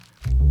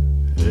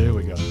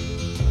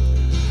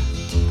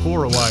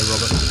Pour away,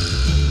 Robert.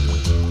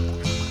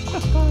 There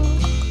we go.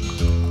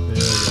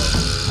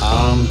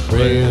 I'm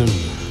praying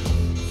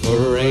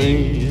for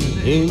rain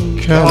in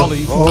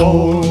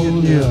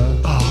California.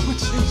 California, Oh,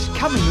 it's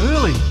coming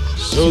early.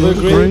 so the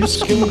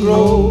grapes can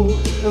grow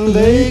and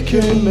they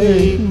can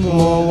make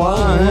more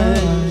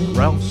wine.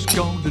 Ralph's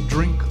going to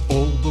drink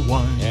all the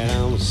wine. And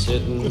I'm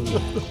sitting In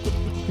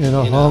a in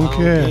a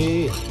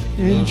honky honky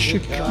in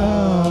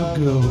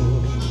Chicago.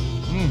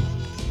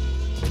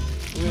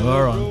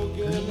 All right.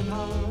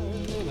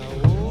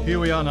 Here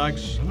we are,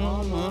 Nags.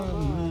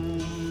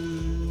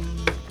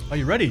 Are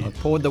you ready?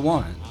 Poured the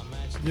wine.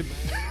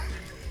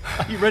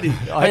 Are you ready?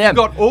 I Have am. you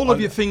got all of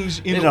your things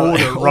in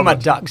order, all my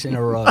Robert? ducks in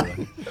a row.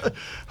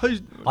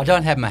 Who's- I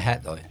don't have my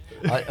hat though.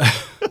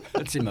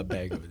 It's in my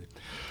bag over there.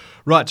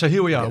 Right, so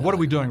here we are. What are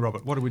we doing,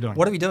 Robert? What are we doing?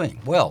 What are we doing?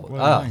 Well,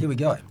 What are we doing? here we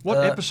go. What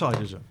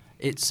episode is it?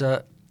 It's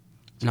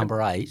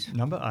number 8.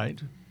 Number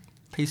 8.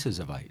 Pieces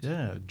of 8.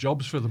 Yeah,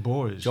 Jobs for the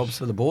Boys. Jobs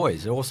for the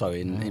boys, also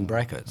in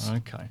brackets.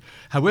 Okay.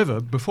 However,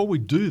 before we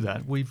do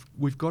that, we've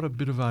got a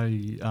bit of a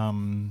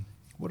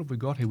what have we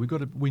got here?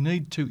 We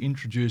need to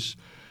introduce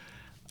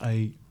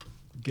a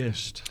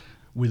guest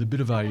with a bit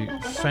of a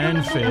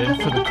fanfare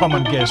for the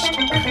common guest.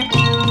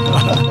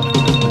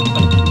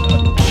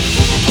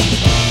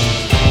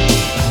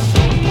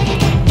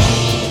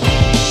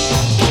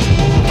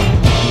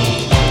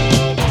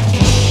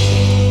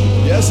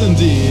 Yes,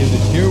 indeed.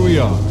 Here we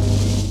are.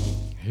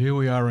 Here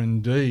we are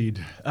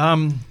indeed.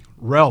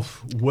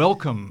 Ralph,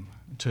 welcome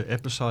to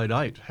episode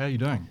 8. How are you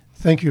doing?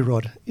 Thank you,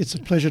 Rod. It's a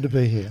pleasure to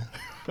be here.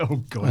 Oh,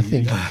 God. I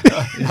think.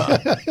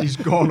 He's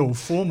gone all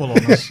formal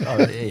on us.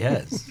 Oh, he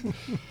has.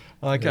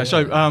 Okay,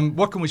 so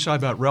what can we say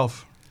about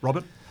Ralph,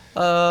 Robert?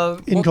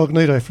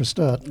 Incognito for a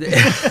start.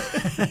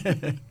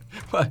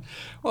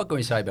 What can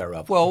we say about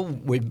Ralph? Well,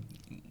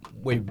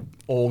 we've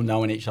all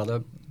known each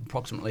other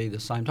approximately the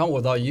same time,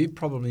 although you've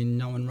probably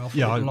known Ralph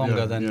Yeah, a little longer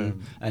yeah, than, yeah.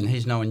 and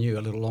he's known you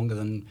a little longer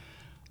than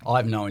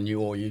I've known you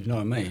or you've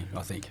known me,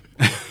 I think.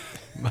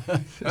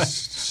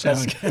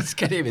 It's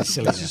getting a bit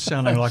silly now. This is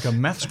sounding like a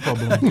maths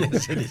problem.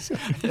 Yes, it is.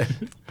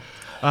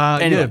 Yeah.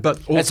 Yeah, but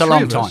all it's a three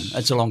long of time. us-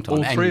 It's a long time.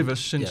 All And- three of us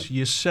since yeah.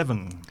 year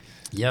 7.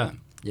 Yeah.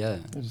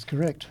 That is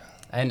correct.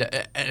 And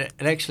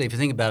actually, if you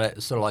think about it,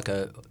 it's sort of like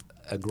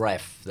a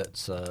graph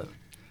that's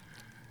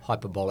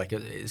hyperbolic.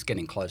 It's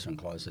getting closer and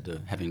closer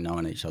to having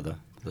known each other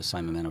for the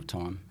same amount of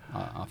time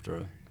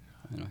after,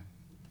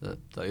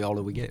 the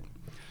older we get.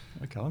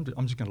 Okay, I'm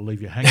just going to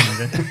leave you hanging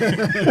again.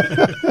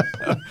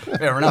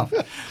 Fair enough.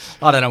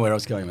 I don't know where I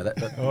was going with that.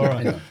 But All right.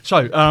 anyway.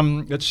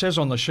 So it says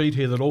on the sheet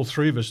here that all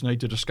three of us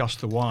need to discuss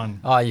the wine.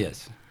 Ah,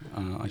 yes.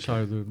 Okay.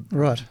 So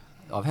Right.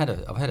 I've had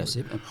a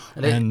sip,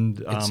 And,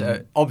 it's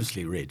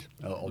obviously red.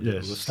 yes,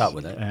 We'll start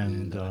with that.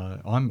 And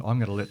I'm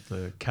going to let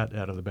the cat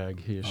out of the bag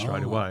here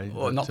straight away.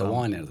 Well, but, not the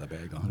wine out of the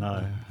bag.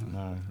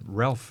 No.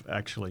 Ralph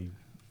actually.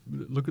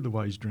 Look at the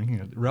way he's drinking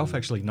it. Ralph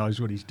actually knows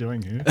what he's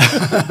doing here.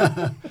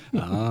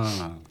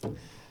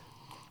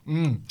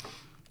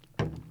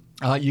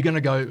 Ah. You're going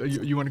to go.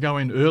 You want to go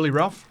in early,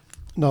 Ralph?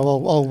 No,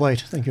 I'll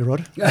wait. Thank you,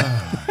 Rod.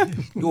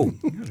 Oh,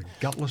 You're a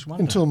gutless one.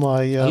 Until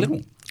my a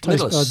little taste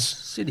buds.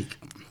 acidic.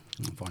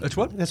 I'm finding. It's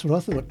what? That's what I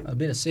thought. A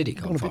bit acidic.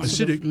 I'm Got a bit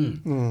finding.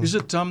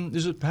 Acidic.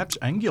 Is it perhaps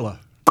angular?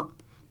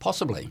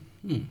 Possibly.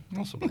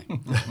 Possibly.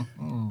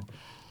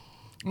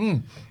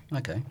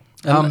 Okay.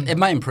 It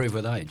may improve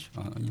with age.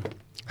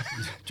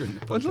 During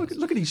the But podcast.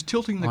 look at he's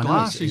tilting the I know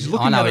glass. He's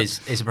looking I know at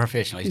he's a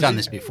professional. He's done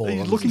this before.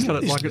 He's looking at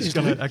it like it's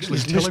going to actually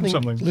tell him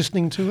something.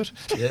 Listening to it.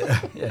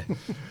 Yeah.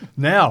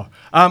 Now,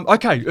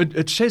 okay,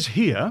 it says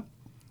here,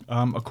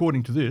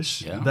 according to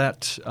this, Yeah.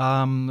 that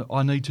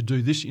I need to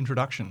do this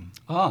introduction.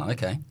 Oh,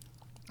 okay.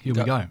 Here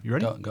we go. You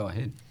ready? Go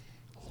ahead.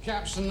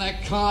 Chaps and their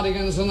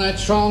cardigans and their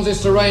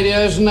transistor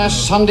radios and their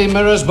Sunday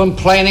mirrors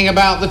complaining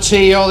about the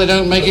tea or they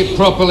don't make it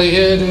properly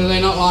here, do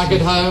they not like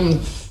it home?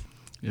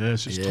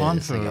 Yes, it's Yes, time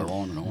they for go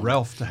on and on.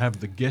 Ralph to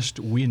have the guest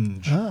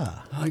whinge.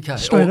 Okay.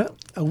 Straight up.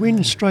 A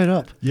whinge straight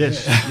up.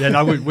 Yes. Yeah,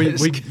 no,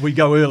 we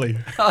go early.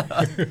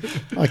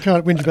 I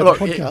can't whinge about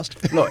the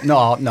podcast. Look,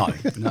 no.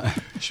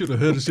 Should have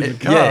heard us in the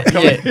car.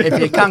 Yeah.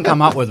 If you can't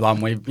come up with one,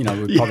 we've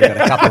probably got a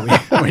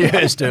couple we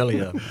rehearsed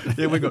earlier.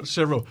 Yeah, we've got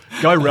several.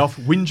 Go, Ralph,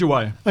 whinge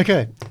away.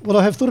 Okay. Well,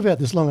 I have thought about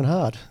this long and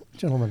hard,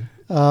 gentlemen.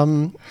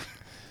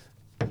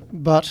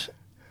 But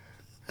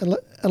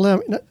allow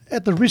me,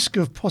 at the risk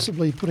of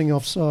possibly putting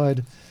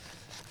offside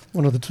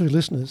one of the two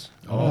listeners,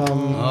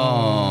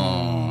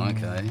 Oh,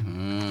 okay.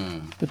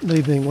 but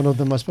me being one of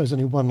them, I suppose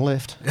only one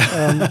left.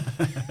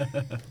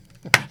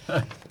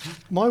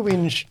 My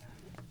whinge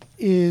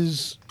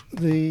is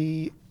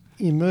the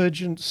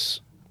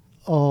emergence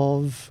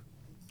of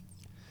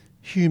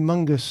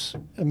humongous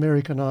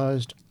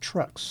Americanised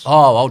trucks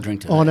Oh, I'll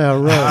drink to that. on our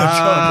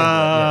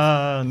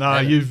roads. No,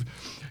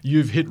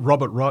 you've hit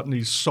Robert right in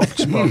his soft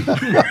spot.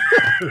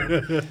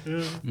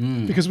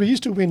 Because we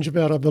used to whinge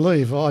about, I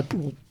believe,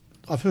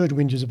 I've heard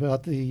whinges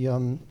about the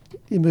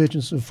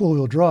emergence of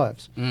four-wheel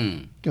drives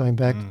going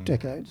back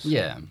decades.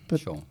 Yeah,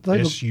 But sure. they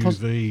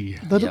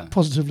SUV. look Yeah.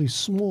 positively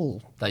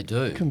small They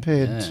do.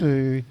 compared yeah.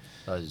 to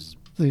Those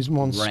these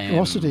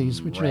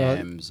monstrosities which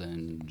rams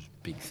and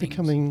big are things.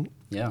 becoming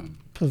Yeah,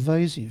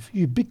 pervasive,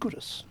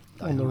 ubiquitous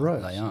on the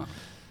roads. They are.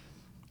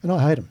 And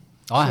I hate them.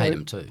 I hate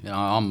them too. You know,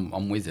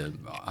 I'm with you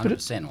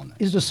 100% on that.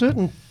 Is it a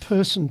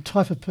certain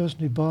type of person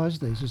who buys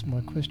these is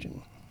my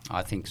question.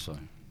 I think so.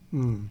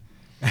 Hmm.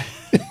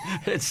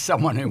 It's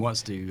someone who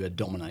wants to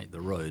dominate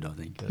the road, I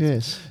think.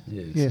 Yes,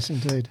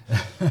 indeed.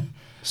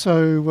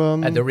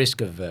 So At the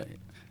risk of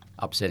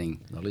upsetting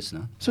the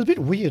listener. so it's a bit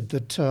weird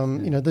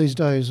that these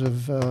days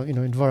of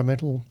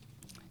environmental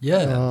Yeah,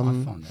 I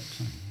find that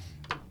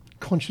too.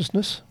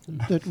 consciousness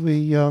that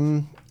we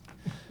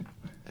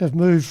have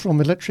moved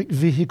from electric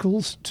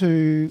vehicles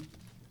to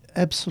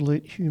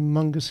absolute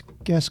humongous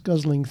gas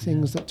guzzling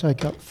things that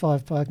take up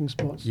 5 parking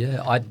spots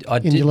Yeah, I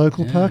in did, your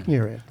local yeah. parking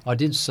area. I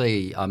did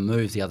see a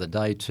move the other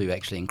day to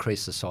actually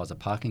increase the size of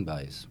parking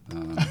bays.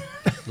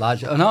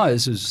 Larger. Oh no,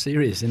 this is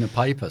serious in the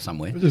paper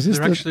somewhere. Is this,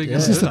 They're actually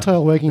is this the gonna-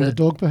 tail wagging the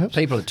dog, perhaps?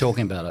 People are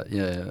talking about it.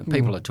 Yeah,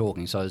 people are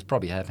talking, so it's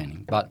probably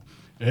happening. But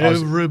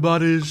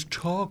Everybody's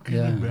talking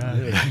Yeah. about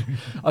it.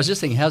 I was just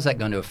thinking, how's that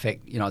going to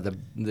affect,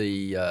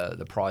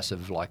 the price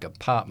of like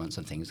apartments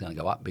and things going to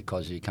go up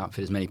because you can't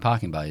fit as many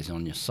parking bays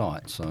on your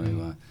site. So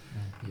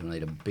you'll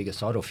need a bigger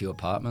site or few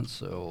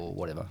apartments or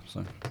whatever.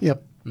 So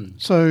Yep.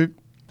 So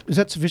is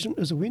that sufficient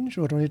as a whinge,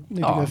 or do I need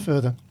to Oh. go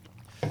further?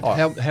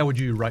 How would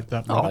you rate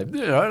that, Robert?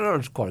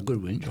 it's quite a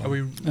good win. Are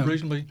we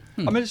reasonably?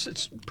 I mean,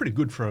 it's pretty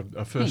good for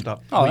a first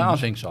up. Oh, I whinge.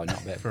 think so.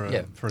 Not bad. For a-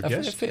 yeah, for a a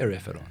guest? fair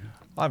effort on it.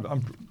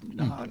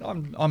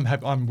 I'm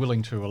happy. I'm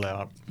willing to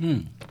allow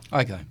it.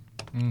 Okay.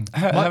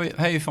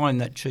 How you find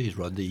that cheese,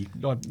 Rod? The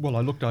I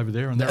looked over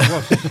there and there it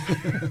was.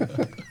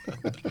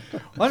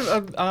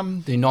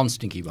 the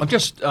non-stinky one. I'm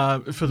just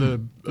for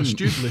the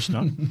astute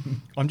listener.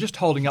 I'm just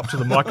holding up to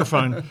the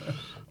microphone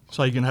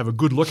so you can have a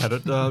good look at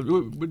it.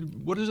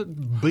 What is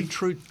it?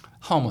 Beetroot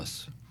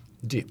hummus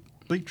dip.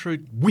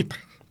 beetroot whip.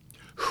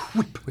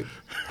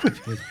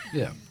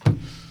 Yeah.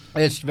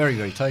 It's very,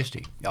 very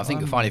tasty. I think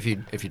you'll find if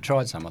you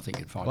tried some, I think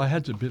you'd find I it.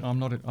 had to bit. I'm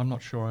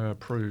not sure I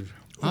approve.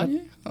 Are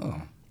you?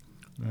 Oh.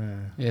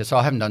 Yeah, so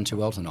I haven't done too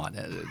well tonight.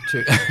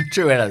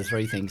 Two out of the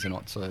 3 things are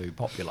not so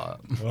popular.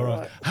 All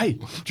right. Hey,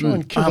 To try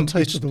and kill the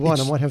taste of the wine,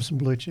 I might have some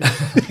blue cheese.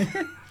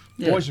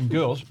 boys and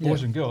girls,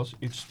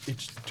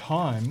 it's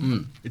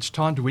time. It's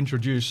time to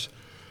introduce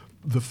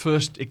the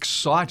first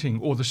exciting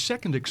or the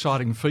second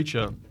exciting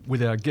feature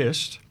with our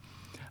guest.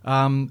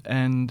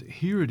 And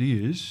here it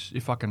is,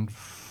 if I can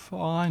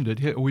find it.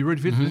 Here, are we ready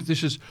for it?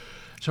 This is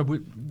so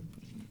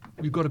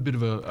we've got a bit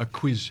of a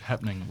quiz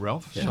happening,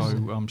 Ralph. Yes.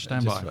 So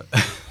stand by.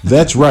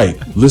 That's right.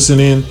 Listen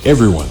in,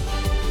 everyone.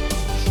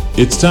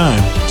 It's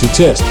time to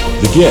test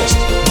the guest.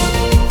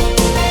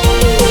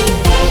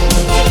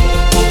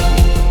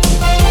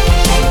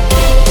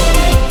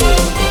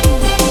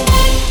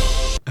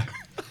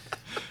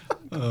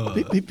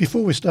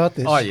 Before we start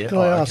this, Oh, yeah. can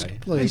I Oh, ask, okay.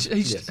 please?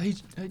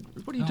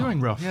 What are you doing,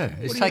 Ralph? Yeah,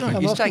 What are you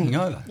doing? he's taking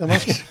over. I'm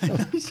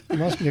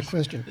asking a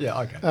question.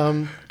 Yeah,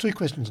 okay. 2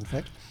 questions, in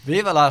fact.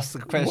 Viva asked the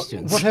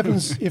questions. What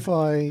happens if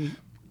I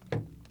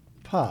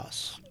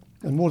pass?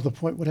 And more to the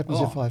point, what happens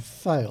if I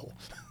fail?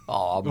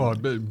 Oh, Oh,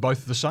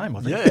 both the same,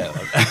 I think. yeah,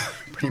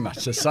 pretty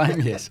much the same,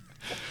 yes.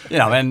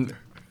 And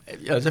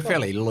it's a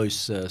fairly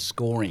loose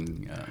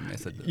scoring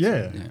method.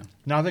 Yeah.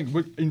 No, I think,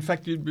 in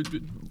fact,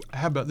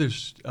 how about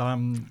this?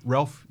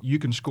 Ralph, you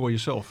can score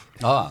yourself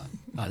Oh,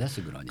 that's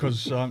a good idea.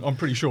 because I'm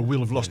pretty sure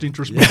we'll have lost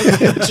interest.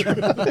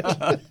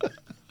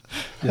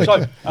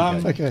 So,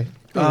 Okay,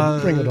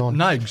 bring it on.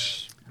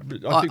 Nags.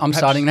 I'm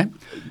starting now?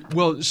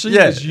 Well, seeing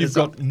Yeah, as you've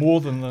got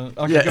more than the...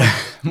 Okay,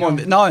 go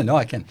on. No,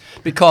 I can.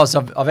 Because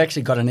I've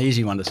actually got an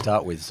easy one to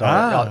start with. So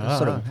I'll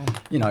sort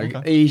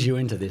of, ease you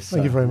into this.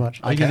 Thank you very much.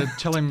 Are you going to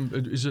tell him,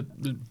 is it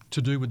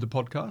to do with the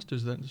podcast?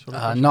 Is that sort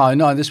of...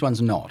 No, this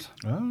one's not.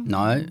 Oh.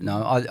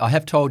 No. I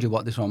have told you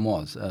what this one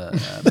was,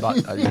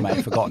 but you may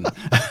have forgotten.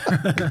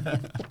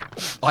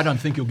 I don't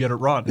think you'll get it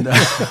right.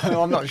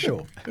 I'm not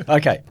sure.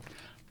 Okay,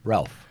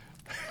 Ralph,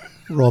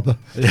 Robber,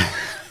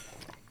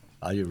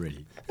 are you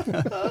ready?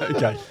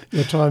 Okay.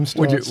 your time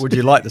starts. Would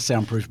you like the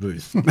soundproof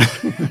booth?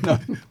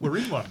 We're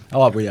in one.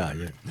 Oh, we are,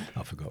 yeah.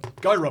 I forgot.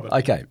 Go, Robert.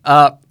 Okay,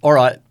 all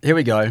right, here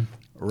we go.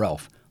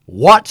 Ralph,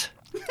 what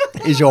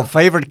is your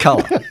favourite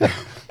colour?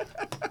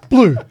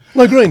 Blue,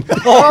 no green.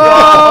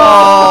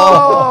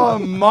 Oh,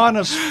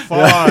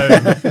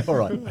 -5. All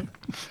right.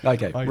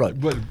 Okay, right.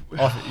 Well,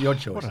 Your what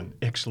choice. an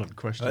excellent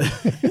question.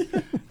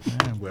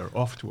 And we're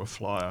off to a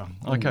flyer.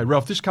 Okay,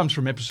 Ralph, this comes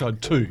from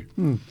episode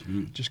 2.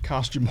 Just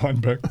cast your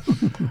mind back.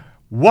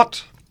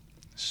 What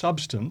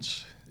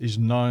substance is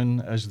known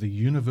as the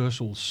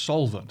universal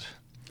solvent?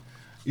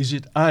 Is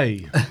it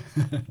A,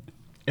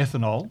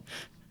 ethanol,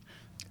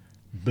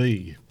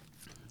 B,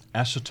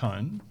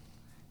 acetone,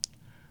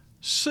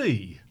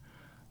 C,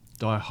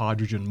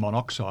 dihydrogen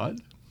monoxide,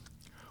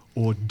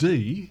 or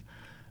D,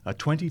 a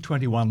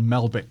 2021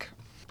 Malbec?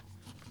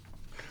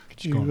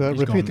 Could you He's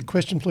repeat gone. the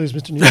question, please,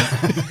 Mr.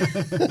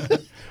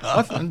 Newton?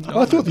 I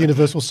thought the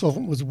universal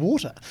solvent was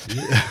water.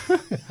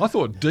 I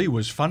thought D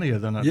was funnier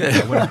than it.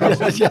 Yeah, when it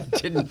comes- yeah,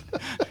 didn't.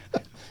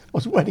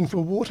 was waiting for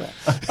water.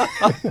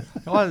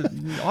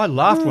 I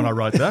laughed when I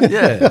wrote that.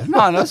 Yeah,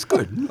 no, that's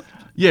good.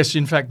 Yes,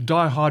 in fact,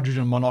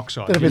 dihydrogen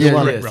monoxide. That'll be Yes, the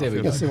one. correct, Yes, there we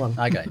Ralph. go. That's the one.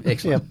 Okay,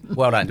 excellent.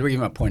 Well done. Do we give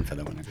him a point for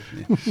that one?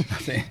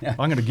 Yeah,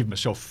 I'm going to give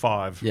myself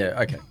 5.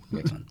 yeah, okay,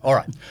 excellent. All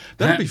right.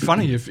 That'd be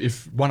funny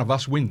if one of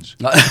us wins.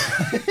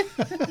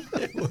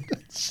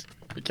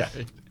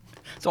 Okay.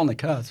 It's on the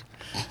cards.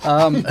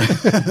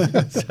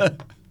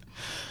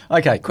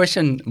 Okay,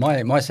 question.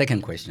 My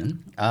second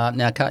question.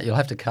 Now, you'll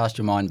have to cast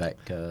your mind back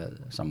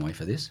some way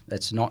for this.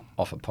 It's not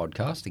off a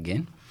podcast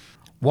again.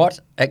 What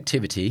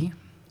activity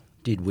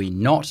did we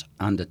not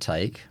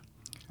undertake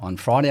on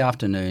Friday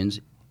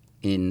afternoons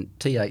in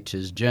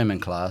TH's German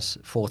class,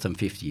 4th and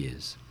 5th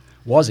years?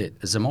 Was it?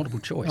 It's a multiple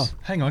choice.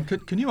 Hang on,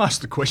 can you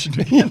ask the question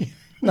again?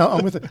 No,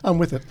 I'm with it. I'm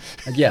with it.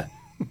 Yeah.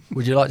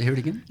 Would you like to hear it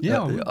again?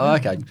 Yeah, I would,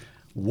 Okay.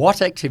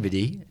 What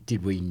activity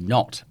did we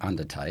not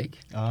undertake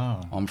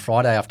on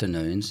Friday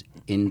afternoons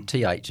in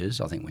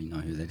TH's, I think we know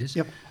who that is,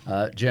 Yep.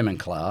 German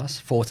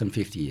class, 4th and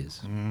 5th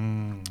years?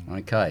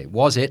 Okay.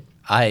 Was it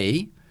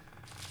A,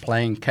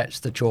 playing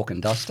Catch the Chalk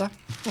and Duster?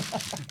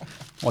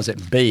 Was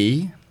it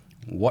B,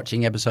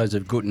 watching episodes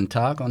of Guten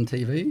Tag on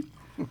TV?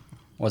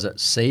 Was it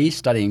C,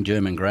 studying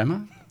German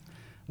grammar?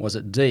 Was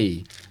it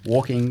D,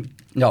 waking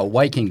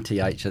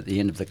TH at the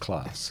end of the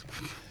class?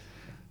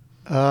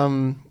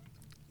 I'm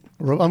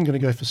going to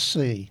go for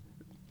C.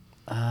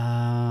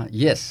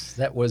 Yes,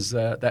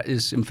 that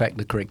is in fact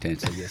the correct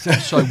answer. Yes,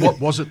 So what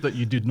was it that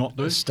you did not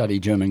do? study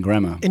German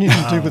grammar.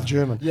 Anything to do with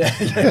German. Yeah,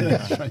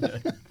 that's right.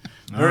 Yeah.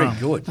 Very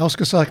good.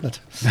 Ausgezeichnet.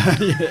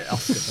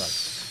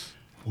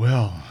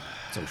 Well,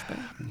 It's all spelled.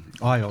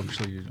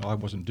 I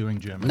wasn't doing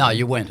German. No,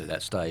 you weren't at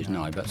that stage.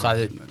 No, but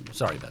sorry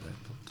about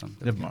that.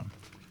 Never mind.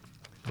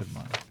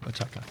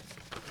 That's okay.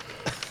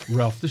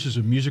 Ralph, this is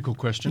a musical You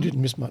question.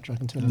 didn't miss much, I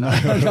can tell you.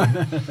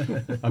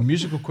 A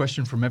musical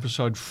question from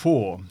episode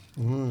 4.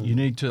 You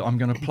need to. I'm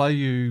going to play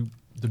you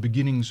the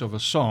beginnings of a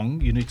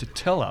song. You need to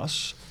tell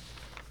us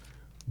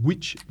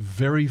which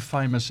very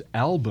famous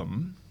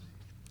album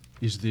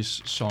is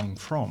this song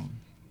from.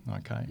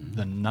 Okay,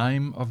 the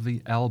name of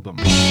the album.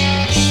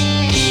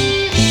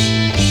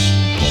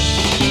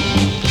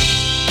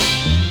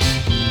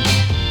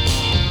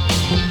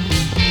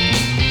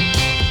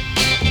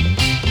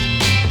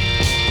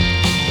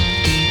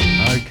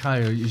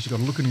 Okay, he's got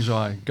a look in his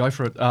eye. Go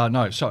for it.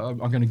 No, so I'm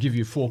going to give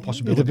you 4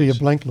 possibilities. It'll be a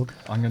blank look.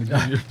 I'm going to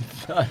give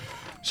you.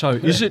 So,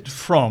 is it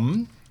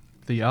from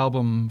the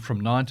album from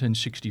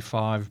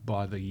 1965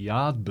 by the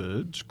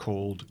Yardbirds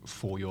called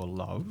For Your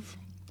Love?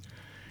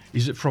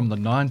 Is it from the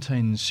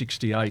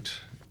 1968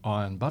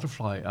 Iron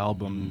Butterfly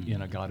album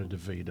Inagata de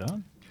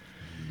Vida?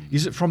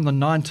 Is it from the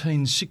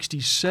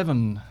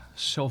 1967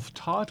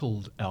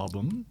 self-titled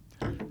album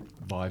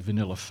by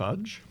Vanilla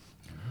Fudge?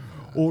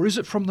 Or is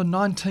it from the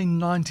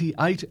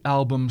 1998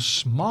 album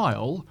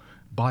Smile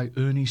by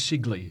Ernie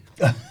Sigley?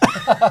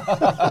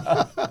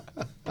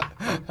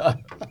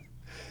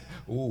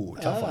 Ooh,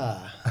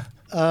 tough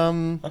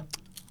one.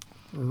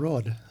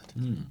 Rod.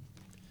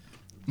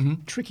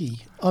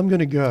 Tricky. I'm going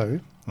to go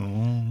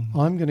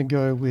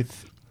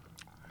with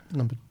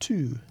number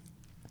 2,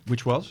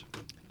 Which was?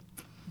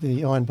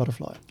 the Iron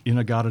Butterfly.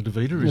 Inagata de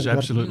Vida is Inagata-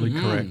 absolutely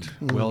correct.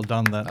 Well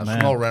done, that A man.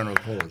 small round of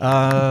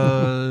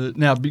applause.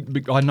 Now,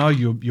 I know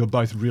you're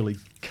both really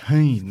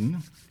keen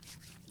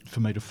for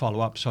me to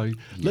follow up, so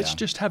let's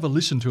just have a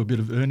listen to a bit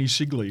of Ernie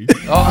Sigley.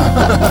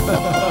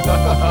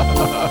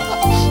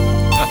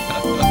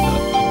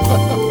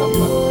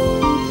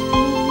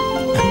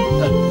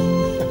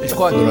 It's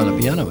quite good on the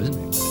piano, isn't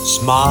it?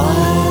 Smile,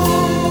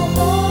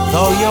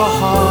 though your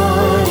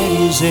heart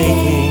is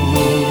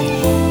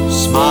aching.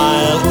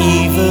 Smile,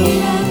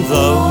 even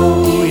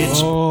though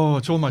it's Oh,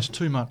 it's almost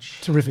too much.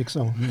 Terrific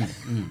song.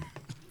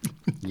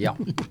 Yeah.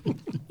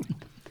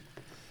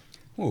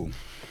 Ooh.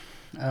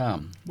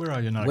 Where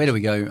are your notes? Where do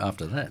we go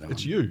after that?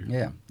 It's you.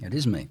 Yeah, it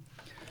is me.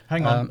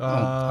 Hang on.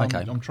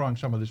 okay. I'm trying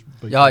some of this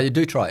beat. Yeah, you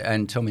do try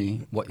and tell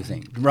me what you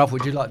think. Ralph,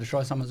 would you like to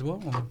try some as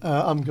well? or-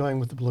 I'm going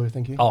with the blue,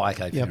 thank you. Oh,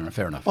 okay, Yep.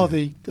 fair enough. Oh,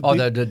 the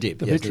the dip.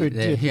 the yes, beetroot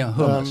dip. Yeah,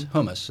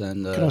 hummus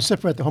and Can I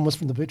separate the hummus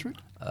from the beetroot?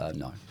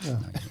 no.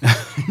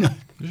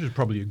 This is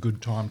probably a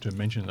good time to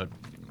mention that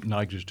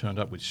Nige has turned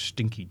up with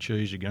stinky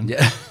cheese again.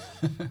 Yeah.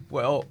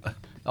 Well,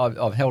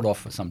 I've held off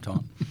for some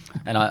time,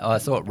 and I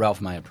thought Ralph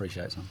may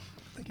appreciate some.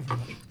 Thank you very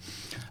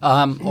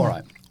much. All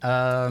right.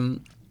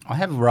 I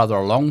have a rather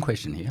a long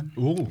question here.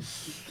 Ooh.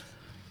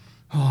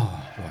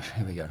 Gosh,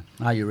 here we go.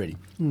 Are you ready?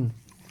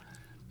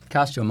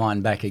 Cast your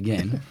mind back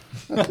again.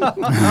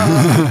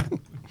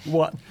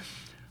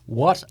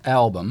 What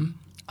album,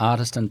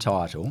 artist and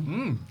title,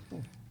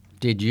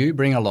 did you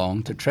bring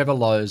along to Trevor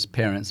Lowe's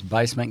parents'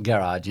 basement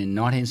garage in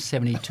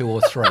 1972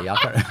 or 3,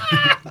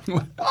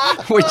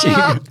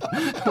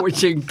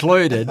 which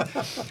included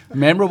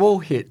memorable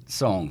hit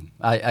song,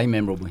 a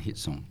memorable hit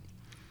song.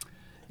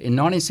 In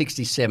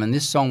 1967,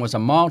 this song was a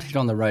mild hit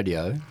on the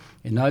radio.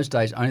 In those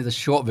days, only the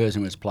short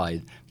version was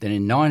played. Then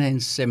in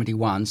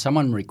 1971,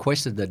 someone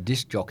requested the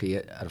disc jockey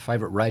at a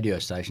favourite radio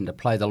station to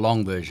play the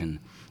long version.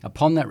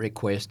 Upon that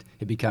request,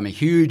 it became a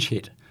huge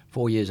hit,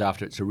 4 years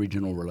after its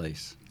original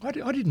release. I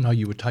didn't know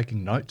you were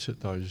taking notes at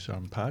those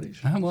parties.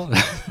 Oh, well,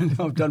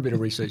 I've done a bit of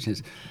research in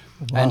this.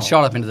 And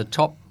shot up into the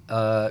top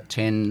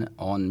 10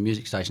 on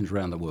music stations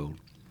around the world.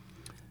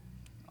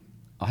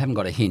 I haven't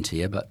got a hint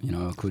here, but,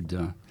 I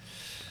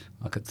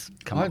could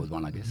come up with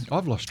one, I guess.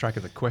 I've lost track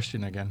of the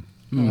question again.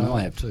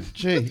 I have too.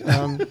 Gee,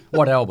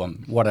 What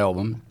album?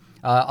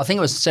 I think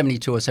it was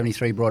 72 or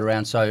 73 brought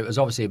around, so it was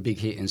obviously a big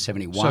hit in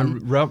 71.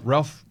 So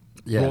Ralph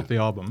brought the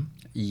album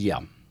Yeah.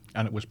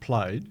 and it was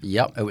played.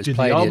 Yep, it was Did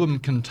played. the album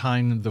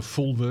contain the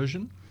full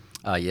version?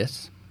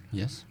 Yes.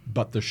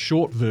 But the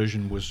short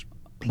version was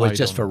played Well,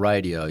 just on- for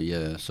radio,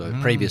 yeah. So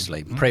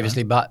previously,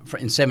 but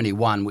in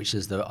 71, which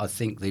is I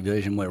think the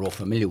version we're all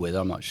familiar with.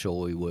 I'm not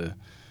sure we were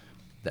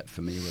that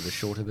familiar with the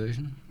shorter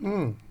version.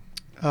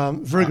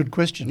 very good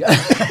question.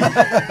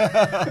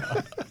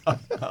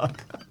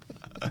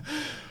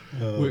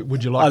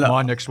 Would you like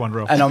my next one,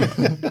 Ralph? And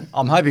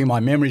I'm hoping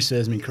my memory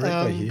serves me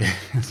correctly here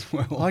as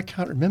well. I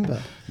can't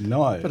remember,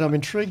 No, but I'm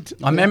intrigued.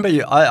 I remember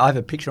you. I have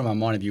a picture in my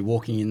mind of you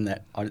walking in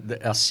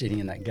us sitting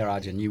in that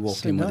garage, and you walked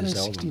So in with this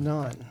album.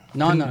 1969.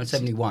 No,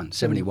 71.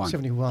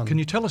 71. Can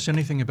you tell us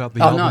anything about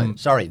the Oh album? no,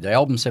 sorry, the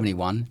album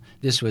 71.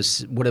 This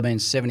would have been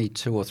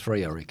 72 or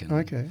 3, I reckon.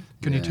 Okay.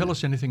 Can you tell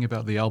us anything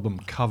about the album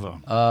cover?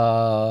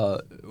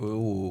 Might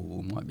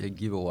be a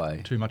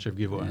giveaway. Too much of a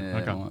giveaway. Yeah,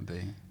 Okay. it might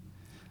be.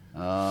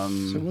 So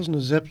it wasn't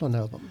a Zeppelin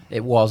album.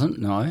 It wasn't.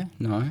 No.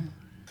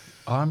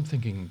 I'm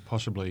thinking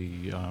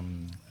possibly,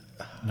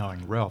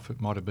 knowing Ralph,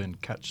 it might have been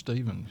Cat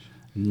Stevens.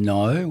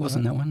 No, it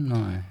wasn't that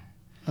one.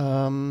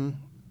 No.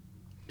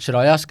 Should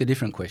I ask a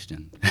different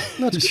question?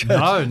 That's good.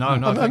 No.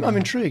 I'm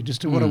intrigued as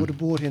to what I would have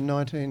bought in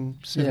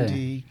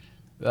 1970.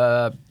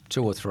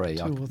 2 or 3.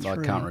 Two or I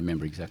three. can't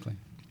remember exactly.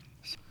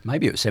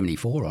 Maybe it was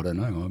 74. I don't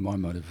know. I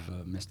might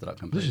have messed it up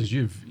completely. This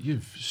is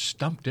you've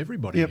stumped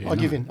everybody. Yep, here. I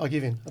give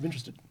in. I'm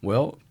interested.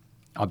 Well,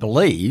 I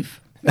believe,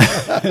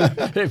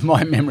 if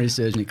my memory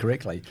serves me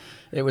correctly,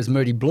 it was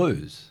Moody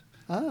Blues.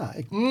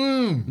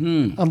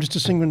 I'm just a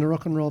singer in the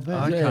rock and roll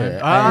band. Okay.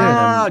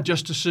 Yeah,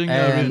 Just a singer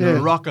and- in a Yeah.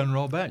 rock and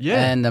roll band.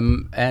 Yeah.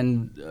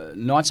 And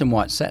Nights in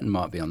White Satin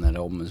might be on that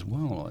album as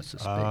well, I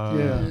suspect.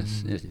 Yeah.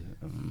 Yes,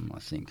 I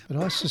think. But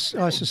I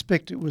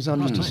suspect it was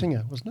I'm just a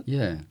singer, wasn't it?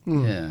 Yeah,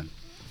 Hmm. yeah.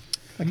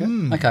 Okay.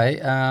 Okay,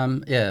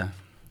 yeah.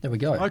 There we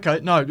go.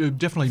 Okay, no,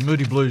 definitely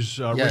Moody Blues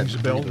rings a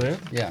bell there.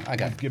 Yeah,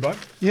 okay. Gibbo.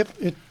 Yep,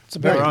 it's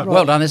about Very right.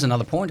 Well done, there's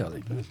another point, I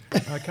think.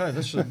 Okay,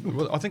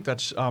 I think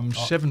that's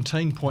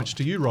 17 points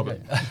to you,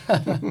 Robert.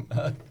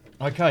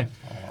 Okay.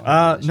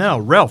 Now,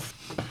 Ralph.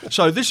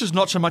 So this is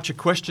not so much a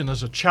question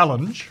as a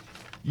challenge.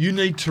 You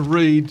need to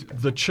read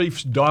the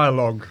Chief's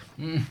dialogue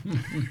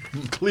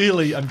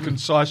clearly and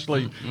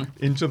concisely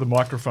into the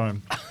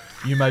microphone.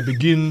 You may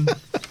begin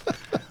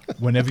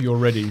whenever you're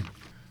ready.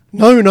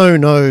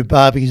 No,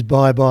 Barbie's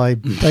bye-bye,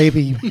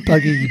 baby,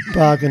 buggy,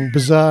 bargain,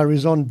 bazaar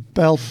is on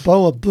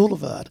Balboa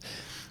Boulevard.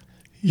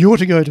 You're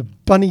to go to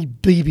Bunny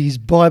Beebe's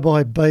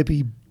bye-bye,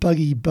 baby,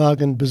 buggy,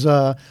 bargain,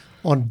 bazaar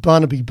on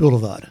Barnaby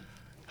Boulevard.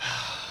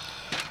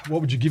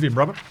 What would you give him,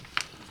 Robert?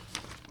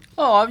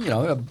 Oh,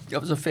 it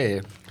was a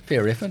fair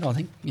effort, I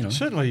think.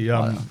 Certainly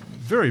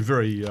very,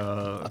 very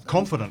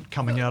confident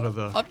coming out of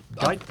the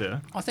gate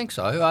there. I think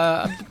so.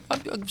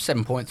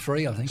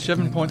 7.3, I think.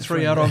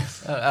 7.3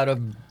 out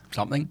of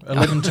something.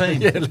 11 team.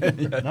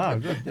 No,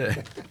 good.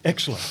 Yeah.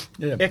 Excellent.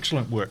 Yeah.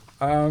 Excellent work.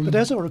 But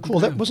as I recall,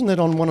 that wasn't that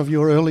on one of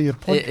your earlier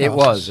podcasts? It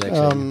was,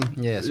 actually.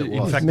 Yes, it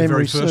in was. fact, the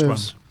very first one.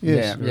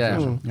 Yes.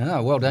 Yeah.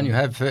 No, well done. You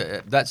have.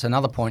 That's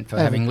another point for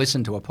having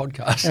listened to a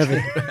podcast.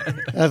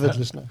 Avid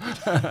listener.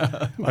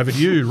 Over to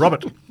you,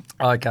 Robert.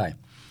 Okay.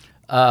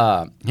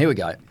 Here we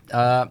go.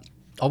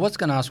 I was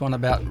going to ask one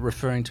about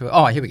referring to.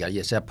 Oh, here we go.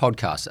 Yes, our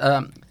podcast.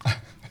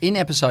 In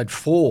episode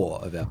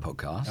 4 of our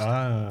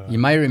podcast, you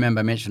may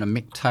remember mention of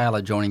Mick Taylor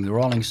joining the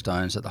Rolling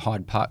Stones at the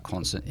Hyde Park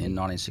concert in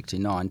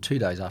 1969, 2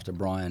 days after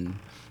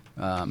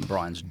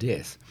Brian's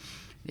death.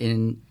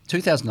 In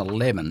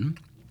 2011,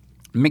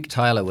 Mick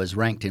Taylor was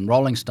ranked in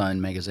Rolling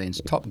Stone magazine's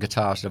top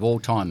guitarist of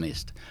all time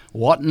list.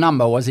 What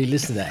number was he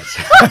listed as?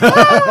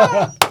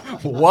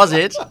 Was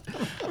it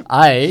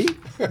A,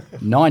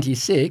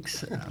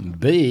 96,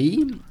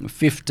 B,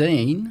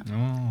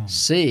 15,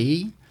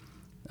 C,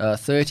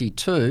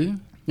 32,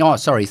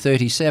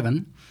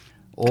 37,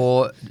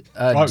 or...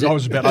 I was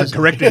about to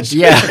correct it.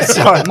 Yeah,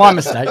 sorry, my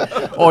mistake.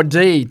 Or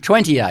D,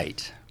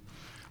 28.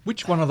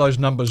 Which one of those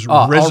numbers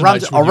I'll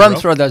resonates with run you,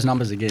 Ralph? through those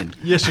numbers again.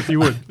 Yes, if you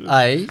would.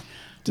 A,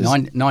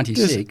 Does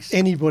 96.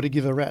 anybody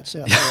give a rat's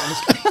out there,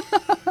 honestly?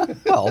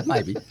 Well,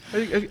 maybe.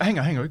 Hang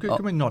on.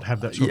 Can we not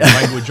have that sort of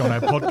language on our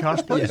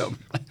podcast, please? Yeah,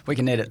 we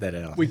can edit that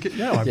out.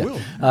 I will.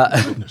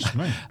 Goodness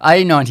me.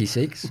 A,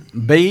 96,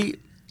 B,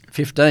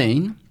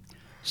 15,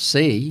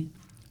 C,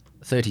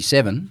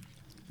 37,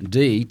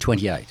 D,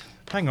 28.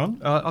 Hang on.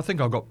 I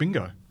think I got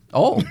bingo.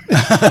 Oh,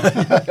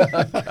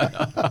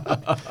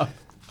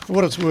 For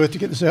what it's worth, to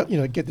get this out,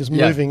 get this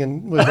Yeah. moving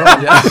and move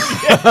on.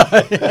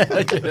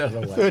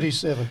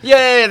 37.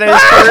 yeah,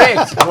 that's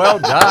correct. Well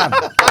done.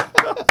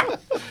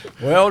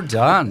 Well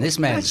done. This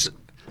man's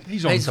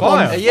He's on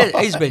fire.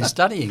 He's been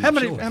studying. How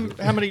many? sure.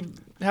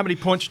 How many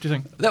points do you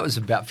think? That was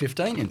about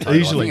 15 in total.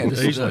 Easily, I think. This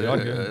is easily.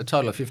 I'd give a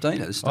total of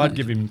 15 at this stage. I'd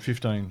give him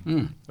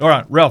 15. All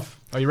right, Ralph,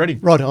 are you ready?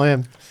 Right, I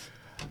am.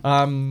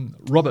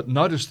 Robert,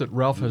 notice that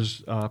Ralph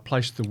has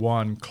placed the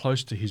wine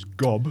close to his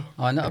gob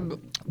I know.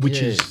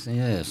 Which yes,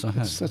 yes, I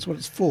have. That's what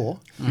it's for.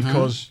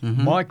 because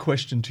my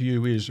question to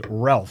you is,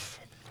 Ralph,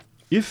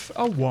 if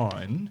a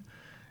wine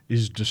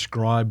is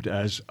described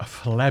as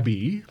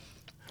flabby,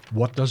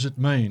 what does it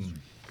mean?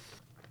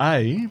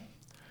 A,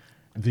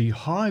 the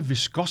high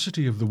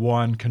viscosity of the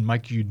wine can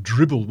make you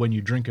dribble when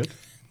you drink it.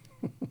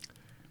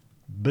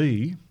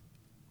 B,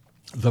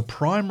 the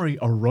primary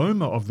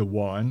aroma of the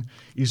wine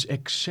is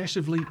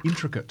excessively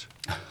intricate.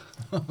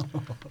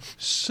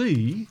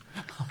 C,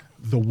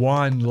 the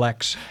wine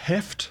lacks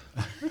heft.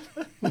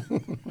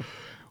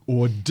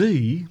 Or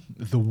D,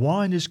 the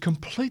wine is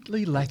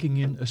completely lacking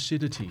in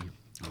acidity.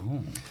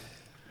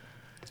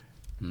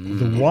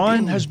 The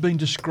wine has been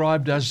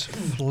described as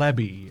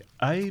flabby.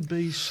 A,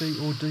 B, C,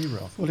 or D,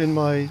 Ralph? Well, in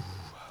my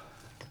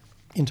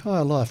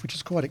entire life, which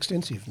is quite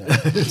extensive now,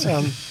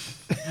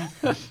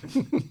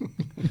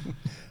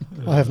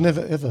 I have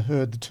never ever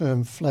heard the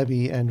term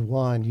flabby and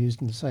wine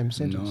used in the same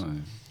sentence. No.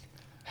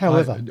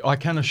 However, I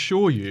can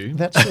assure you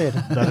that said,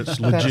 that it's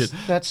legit.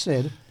 that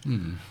said,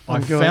 I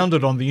found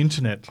it on the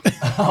internet.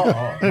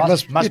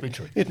 it must be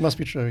true. It must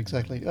be true,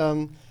 exactly.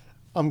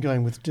 I'm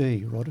going with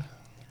D, Rod.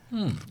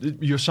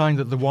 You're saying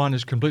that the wine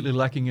is completely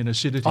lacking in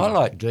acidity. I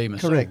like D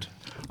myself. Correct.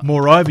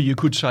 Moreover, you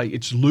could say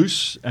it's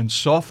loose and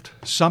soft.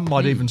 Some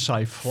might even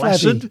say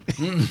flaccid.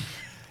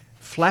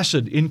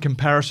 Flaccid in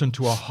comparison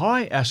to a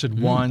high acid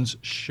wine's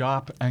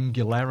sharp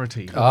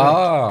angularity.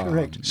 Ah,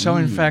 Correct. So,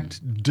 in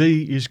fact,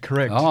 D is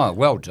correct. Oh,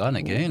 well done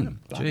again.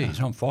 Gee, he's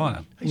on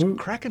fire. He's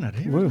cracking it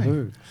here. Isn't he?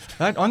 Woohoo.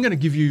 I'm going to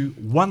give you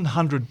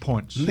 100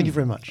 points. Thank you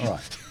very much. All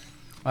right.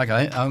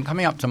 Okay, I'm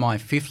coming up to my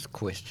fifth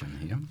question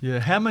here. Yeah.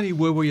 How many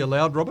were we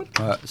allowed, Robert?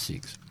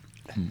 6.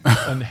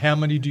 And how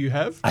many do you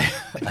have?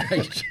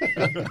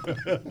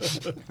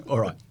 All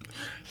right.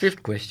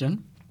 Fifth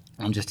question.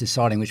 I'm just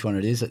deciding which one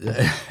it is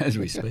as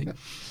we speak.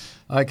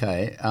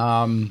 Okay.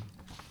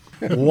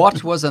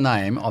 What was the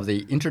name of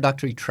the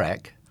introductory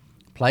track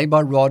played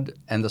by Rod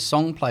and the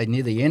song played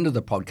near the end of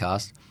the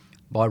podcast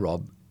by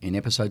Rob in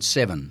episode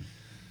 7?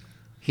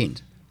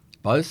 Hint.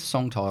 Both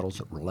song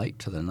titles relate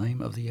to the name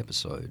of the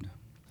episode.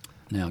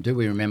 Now, do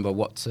we remember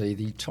what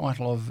the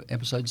title of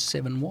episode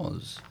 7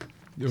 was?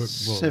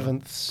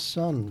 Seventh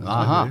Son.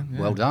 Aha,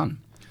 well done.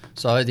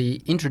 So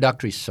the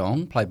introductory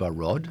song played by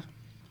Rod,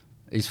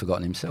 he's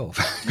forgotten himself.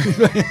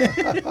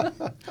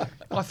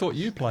 I thought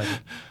you played it.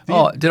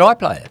 Oh, did I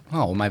play it?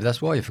 Oh, well, maybe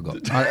that's why you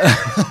forgot.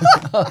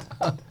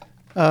 I've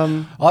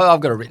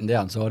got it written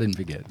down, so I didn't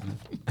forget.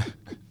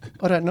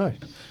 I don't know.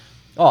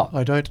 Oh,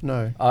 I don't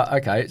know.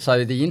 okay.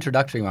 So the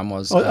introductory one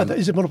was...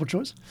 Is it multiple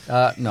choice?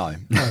 No.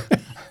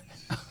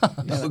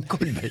 It could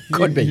be.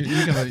 Could be.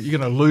 You're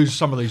going to lose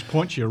some of these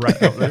points you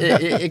racked up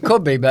there. It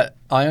could be, but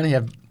I only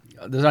have...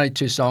 There's only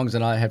 2 songs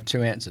and I have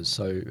 2 answers,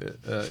 so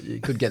you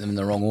could get them in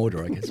the wrong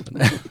order, I guess.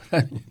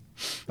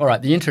 All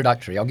right, the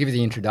introductory. I'll give you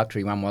the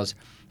introductory one was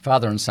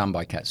Father and Son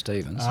by Cat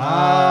Stevens.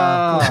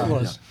 Of course it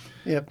was.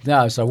 Yep.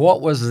 No, so what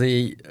was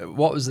the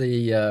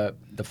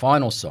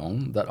final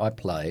song that I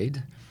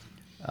played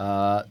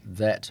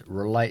that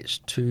relates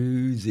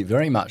to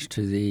very much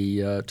to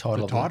the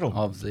title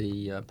of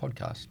the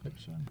podcast?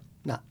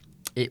 Nah.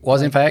 It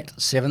was, in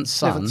fact, Seventh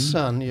Son, Seventh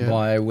Son, yeah.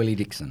 by Willie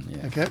Dixon.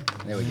 Yeah. Okay.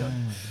 There we go.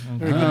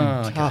 Very good.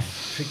 Okay.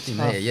 Tough. Tricked him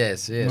Tough. there,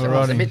 yes. That was a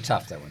Alrighty. bit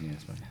tough, that one,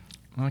 yes.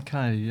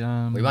 Okay.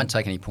 We won't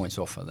take any points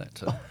off for that.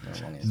 Wrong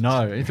answer.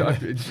 No. In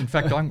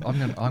fact, I'm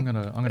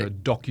going to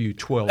dock you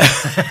 12.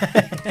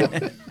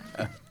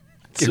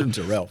 Give them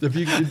to Ralph. Do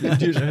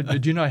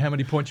you know how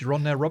many points you're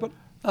on now, Robert?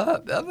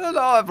 No,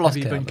 I've lost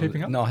you count. been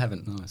keeping up? No, I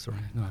haven't. No, sorry.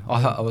 No.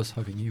 I was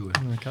hoping you were.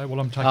 Okay. Well,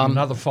 I'm taking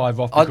another 5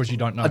 off because you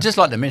don't know. I'd just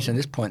like to mention at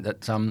this point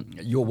that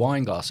your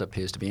wine glass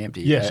appears to be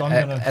empty. Yes, I'm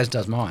gonna- as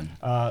does mine.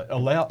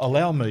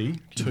 allow me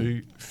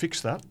to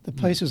fix that. The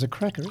pace is a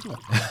cracker, isn't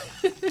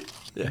it?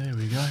 There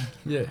we go.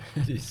 Yeah,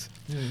 it is.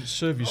 Yeah,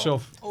 serve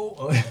yourself.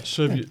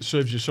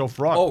 Serves yourself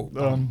right. Oh.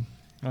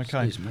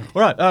 Okay. Excuse me.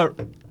 All right,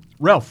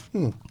 Ralph.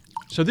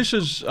 So this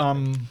is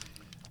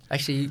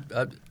Actually,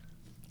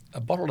 a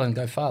bottle doesn't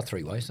go far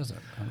 3 ways, does it?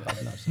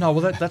 I've noticed. no.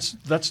 Well, that's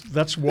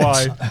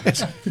why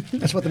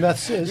That's what the math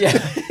says.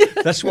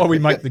 that's why we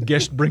make the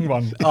guest bring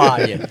one. Ah,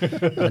 yeah.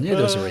 I knew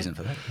there was a reason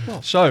for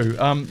that. So,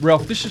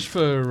 Ralph, this is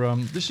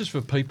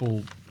for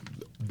people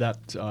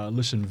that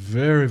listen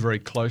very, very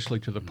closely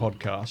to the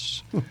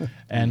podcasts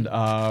and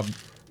are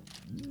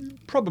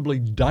probably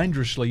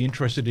dangerously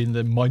interested in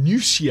the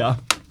minutiae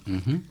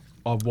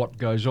of what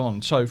goes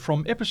on. So,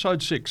 from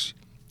episode 6,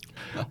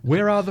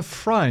 where are the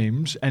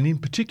frames and, in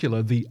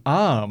particular, the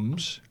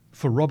arms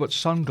for Robert's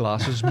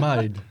sunglasses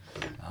made?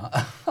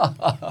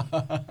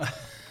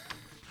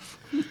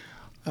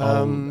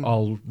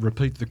 I'll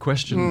repeat the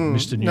question,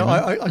 Mr. Newman. No,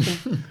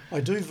 I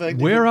do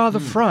vaguely. Where are the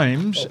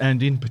frames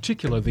and, in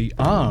particular, the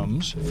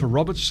arms for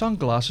Robert's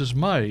sunglasses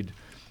made?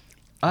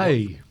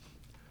 A.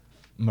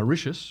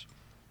 Mauritius,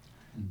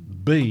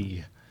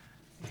 B,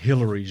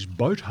 Hillary's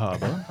boat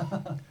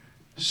harbour,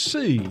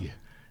 C,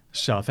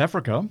 South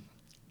Africa,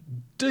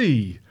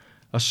 D,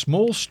 a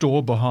small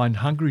store behind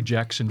Hungry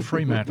Jack's in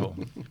Fremantle?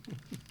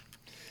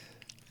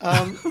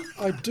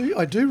 I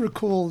do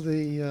recall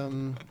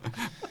the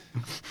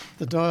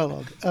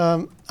dialogue.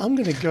 I'm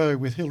going to go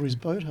with Hillary's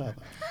boat harbour.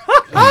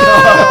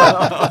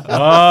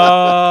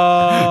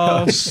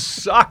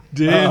 Sucked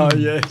in. Oh,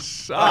 yes.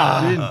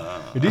 Sucked in.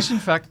 It is, in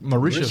fact,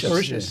 Mauritius.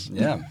 Mauritius.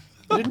 Yeah.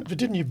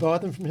 Didn't you buy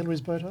them from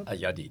Hillary's boat harbour? I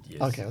did,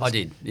 yes. Okay, I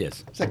did,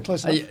 yes. Is that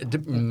close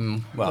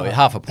enough? Well,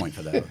 half a point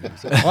for that.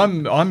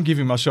 I'm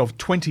giving myself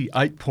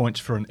 28 points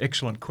for an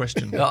excellent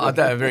question. A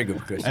very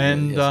good question.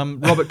 And yes.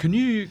 Robert, can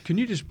you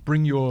just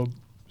bring your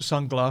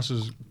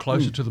sunglasses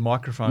closer to the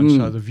microphone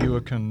so the viewer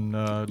can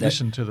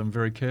listen to them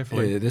very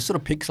carefully? Yeah, they're sort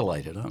of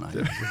pixelated, aren't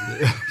they?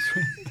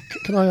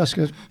 Can I ask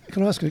a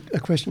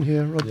question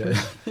here, Rod?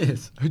 Yeah.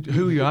 Yes.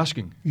 Who are you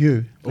asking?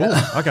 You.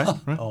 Oh, okay.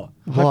 Right.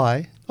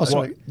 Why? Oh,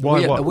 sorry.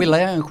 Why? Are we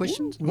allowing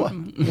questions? Why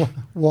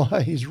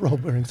is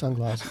Rob wearing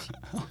sunglasses?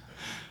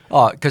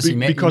 Oh, because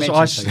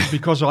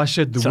Because I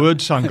said the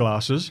word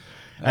sunglasses,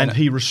 and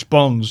he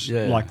responds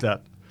like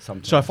that.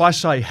 Sometimes. So if I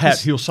say hat,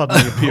 he'll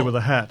suddenly appear with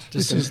a hat.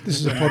 This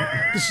is a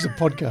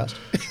podcast.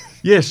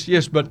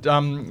 Yes, but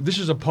this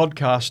is a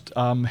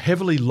podcast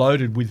heavily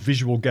loaded with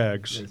visual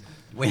gags. Yes.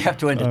 We have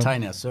to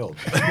entertain ourselves.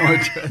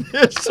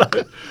 Yes, so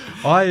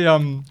I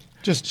I'm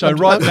just saying,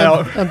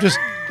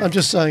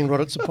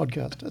 Rod, it's a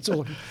podcast. That's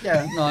all.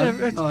 Yeah, I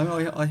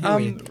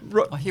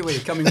hear where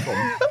you're coming from.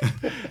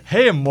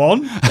 Ham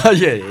one.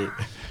 Yeah.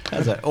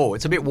 How's that? Oh,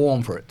 it's a bit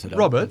warm for it today.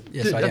 Robert,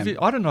 yes, I am.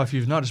 I don't know if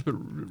you've noticed, but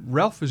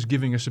Ralph is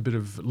giving us a bit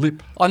of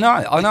lip. I know.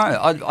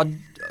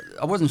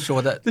 I wasn't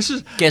sure that This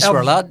is guests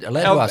were allowed to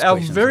ask our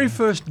questions. very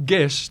first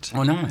guest.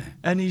 I know.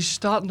 And he's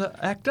starting to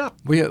act up.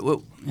 We're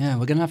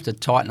going to have to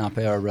tighten up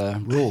our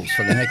rules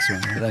for the next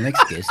one, the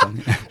next guest.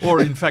 Or,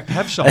 in fact,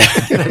 have some.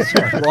 That's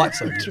right.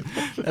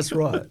 That's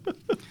right.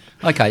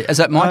 Okay, is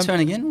that my turn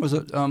again? Was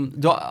it?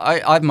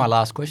 I have my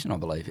last question, I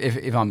believe,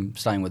 if I'm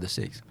staying with the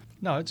six.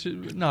 No,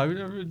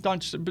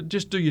 don't. But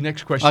just do your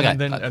next question, Okay. and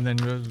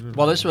then.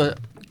 Well, this was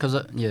because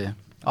the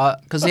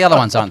other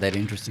ones aren't that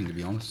interesting, to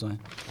be honest. So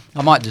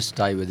I might just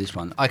stay with this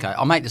one. Okay,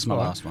 I'll make this my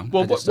last one.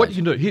 Well, what you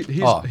can do? Here's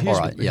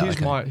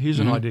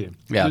an idea.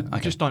 Yeah, okay.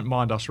 Just don't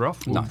mind us,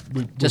 Ralph. We'll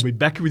Just be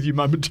back with you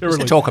momentarily.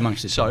 Just talk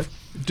amongst So, yourself.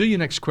 do your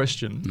next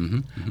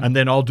question, and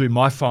then I'll do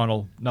my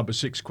final number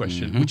 6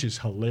 question, which is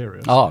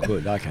hilarious. Oh,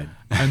 good. Okay.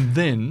 And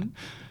then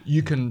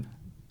you can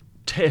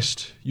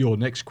test your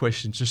next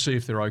questions to see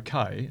if they're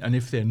okay, and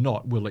if they're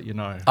not, we'll let you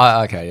know.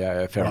 Okay.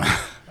 Yeah. Fair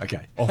enough.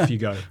 Okay. Off you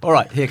go. All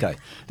right. Here you go.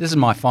 This is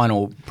my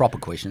final proper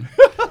question.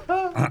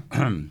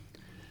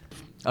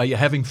 Are you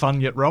having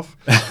fun yet, Ralph?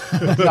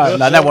 No,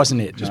 that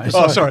wasn't it. No.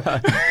 Oh, sorry.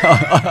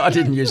 I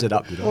didn't use it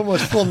up, did I?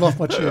 Almost fallen off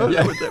my chair.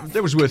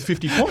 That was worth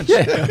 50 points.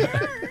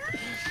 Yeah.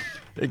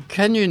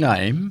 Can you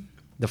name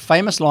the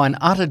famous line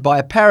uttered by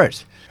a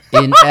parrot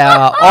in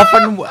our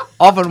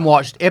often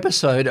watched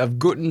episode of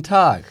Guten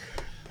Tag?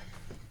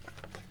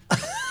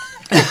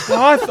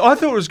 I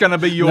thought it was going to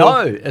be your...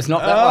 No, it's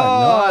not that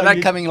one. No,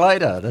 that coming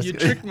later. You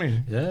tricked me.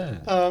 Yeah.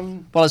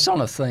 Well, it's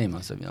on a theme.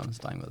 I said, I'm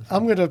staying with it.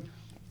 I'm going to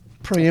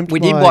preempt. We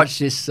did watch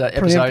this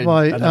episode. Preempt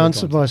my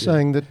answer by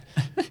saying that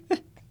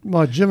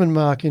my German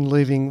mark in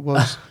leaving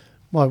was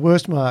my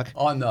worst mark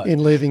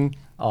in leaving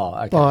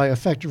by a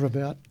factor of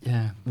about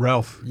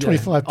Ralph.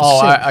 25%.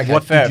 Oh, okay.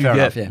 Fair enough,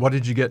 enough, yeah. What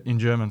did you get in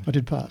German? I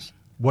did pass.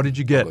 What did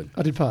you get?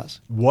 I did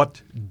pass.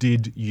 What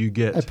did you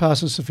get? A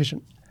pass is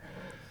sufficient.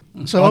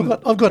 So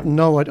I've got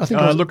no idea. I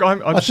think.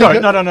 I'm sorry.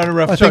 No,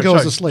 Ralph. I think I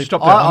was asleep. Stop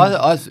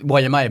that.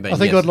 Well, you may have been. I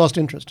think I'd lost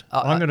interest.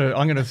 I'm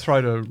going to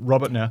throw to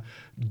Robert now.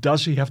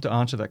 Does he have to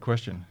answer that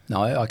question?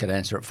 No, I could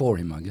answer it for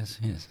him, I guess.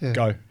 Yes. Yeah.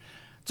 Go.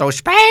 So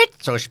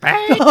spät.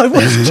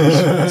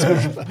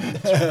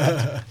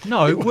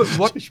 No,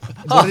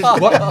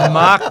 what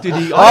mark did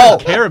he? I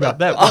don't care about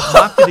that. What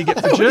mark did he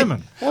get for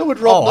German? How would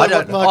Rob know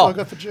what mark I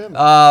got for German?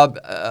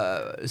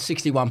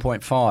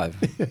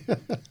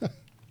 61.5.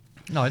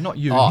 No, not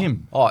you.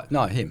 Him. Oh,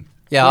 no, him.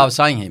 Yeah, I was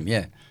saying him.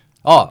 Yeah.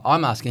 Oh,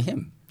 I'm asking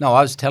him. No,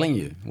 I was telling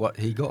you what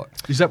he got.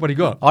 Is that what he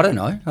got? I don't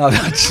know.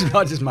 I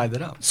just made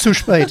that up. So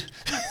spät.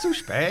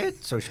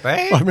 So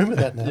spät. I remember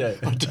that now. Yeah.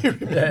 I do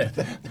remember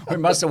that. We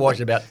must have watched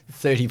it about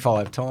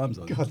 35 times.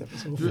 God, that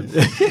was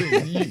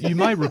awful. You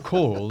may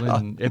recall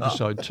in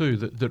episode 2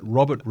 that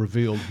Robert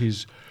revealed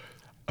his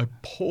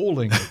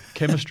appalling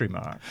chemistry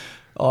mark.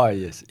 Oh,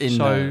 yes.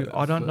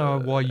 I don't know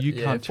why you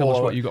can't tell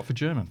us what you got for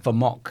German. For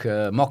mock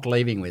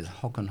leaving with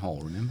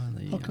Hockenhol, remember?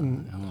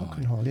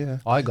 Hockenhol, yeah.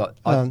 I got,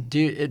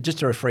 just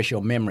to refresh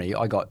your memory,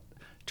 I got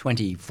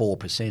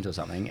 24% or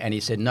something, and he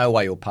said, no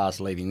way you'll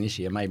pass leaving this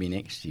year, maybe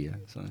next year.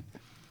 So,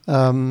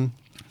 I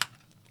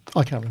can't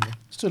remember.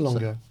 It's too long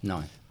ago.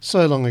 No.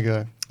 So long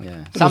ago.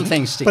 Yeah. Some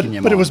things stick in your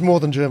mind. But it was more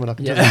than German, I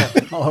can tell you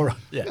that. All right.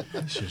 Yeah.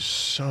 This is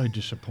so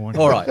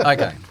disappointing. All right.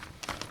 Okay.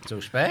 So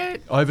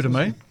spät. Over to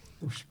me.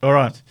 All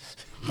right.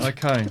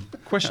 Okay.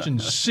 Question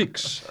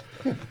 6.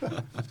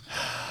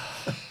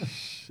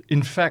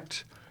 In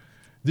fact,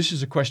 This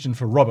is a question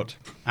for Robert.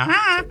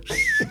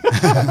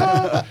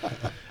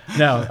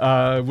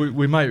 Now,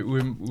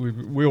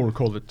 we all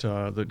recall that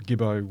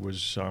Gibbo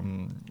was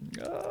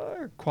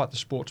quite the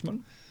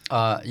sportsman,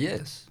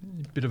 Yes.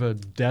 a bit of a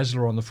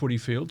dazzler on the footy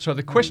field. So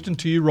the question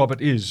to you,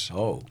 Robert, is: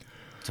 Oh,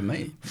 to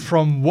me.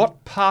 from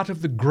what part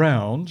of the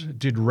ground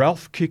did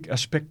Ralph kick a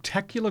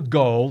spectacular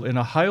goal in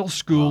a Hale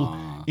School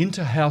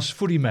inter-house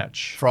footy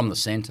match? From the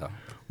centre.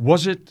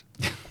 Was it?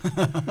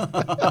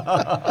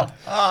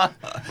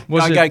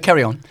 was it? Go,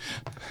 carry on.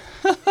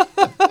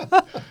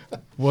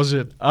 Was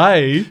it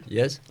A,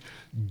 Yes.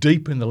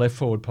 deep in the left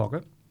forward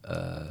pocket?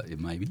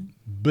 Maybe.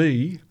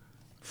 B,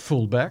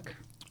 fullback?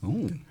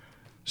 Ooh.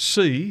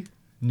 C,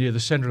 near the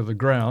centre of the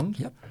ground?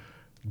 Yep.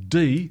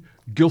 D,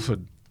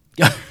 Guildford?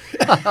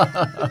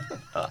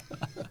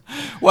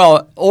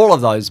 Well, all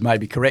of those may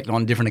be correct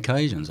on different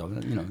occasions,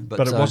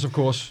 But it was, of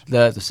course,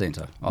 the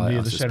centre.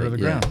 near the centre of the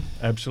ground.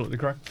 Absolutely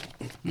correct.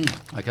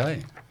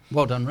 Okay.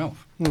 Well done,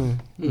 Ralph.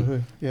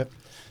 Yep.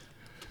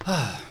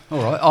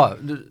 All right. Oh,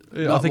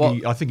 Yeah,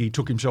 I think he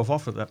took himself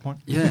off at that point.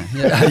 Yeah.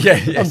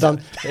 Yeah. I'm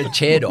done.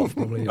 Chaired off,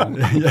 probably.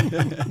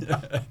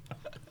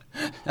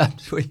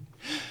 Sweet.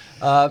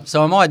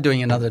 So am I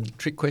doing another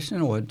trick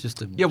question or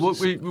just a... Yeah,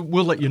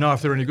 we'll let you know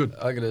if they're any good.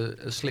 I got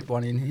to slip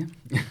one in here.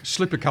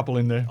 Slip a couple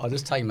in there I'll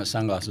just take my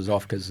sunglasses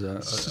off because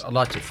I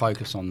like to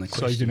focus on the so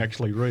you question. can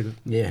actually read it.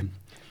 Yeah.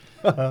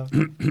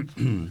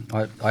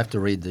 I have to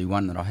read the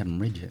one that I haven't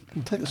read yet.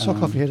 Take the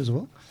sock off your head as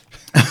well.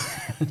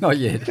 Not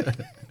yet.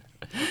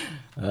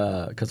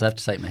 Because I have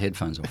to take my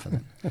headphones off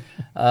for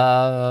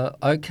that.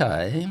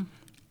 Okay.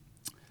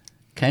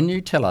 Can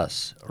you tell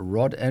us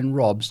Rod and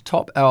Rob's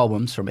top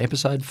albums from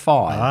episode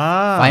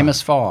 5,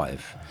 Famous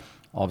 5,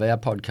 of our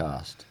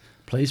podcast?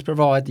 Please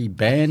provide the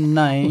band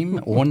name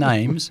or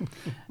names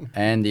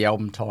and the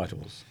album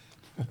titles.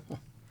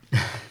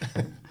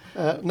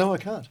 No, I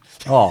can't.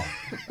 Oh,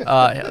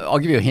 I'll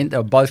give you a hint. They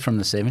were both from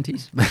the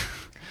 70s.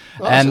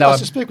 I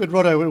suspect with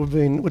Roddo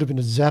it would have been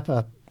a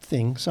Zappa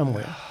thing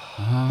somewhere.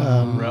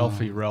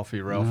 Ralphie.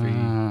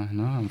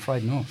 No, I'm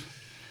afraid not.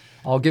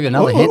 I'll give you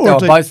another Or- hint. or They were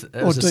Deep- both. It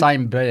or was the Deep-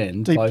 same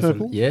band. Deep both of-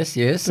 Purple? Yes.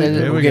 There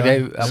We'll we give go.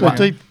 you So one.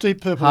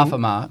 Deep Purple. Half a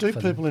mark Deep for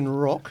Purple in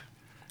rock.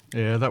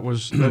 Yeah, that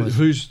was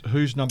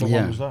whose number Yeah.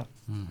 one was that?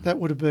 That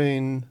would have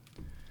been.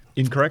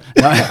 Incorrect.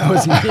 No, it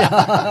was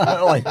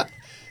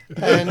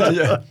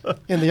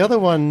And the other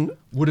one,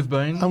 Would have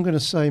been. I'm going to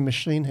say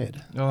Machine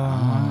Head.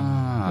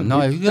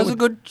 no, it was a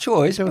good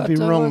choice. that would but be it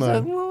wrong, was- though.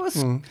 it was- I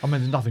mean,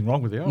 there's nothing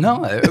wrong with the album.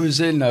 No, it was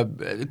in a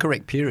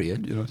correct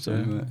period. So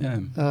yeah.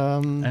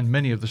 And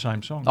many of the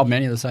same songs. Oh,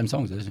 many of the same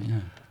songs. Yeah.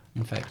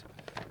 In fact,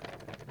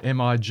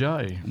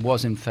 M.I.J.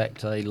 was in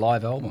fact a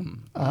live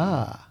album.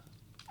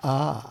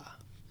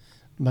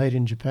 Made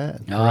in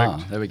Japan.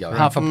 Ah, there we go.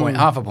 Half a point.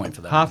 Half a point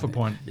for that. Half a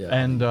point. Yeah.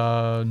 And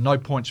no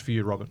points for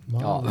you, Robert.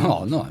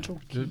 Oh no.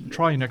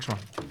 Try your next one.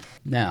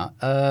 Now,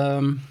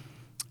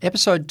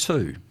 episode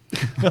 2.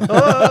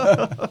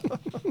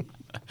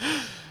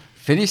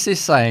 Finish this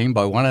saying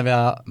by one of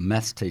our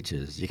maths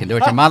teachers. You can do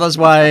it your mother's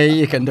way,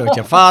 you can do it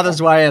your father's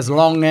way, as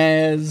long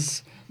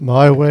as...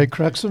 My way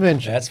cracks a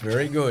bench. That's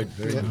very good.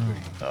 Very good.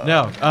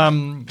 Now,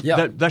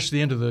 Yeah. that's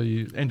the end of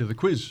the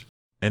quiz.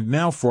 And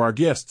now for our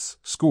guests'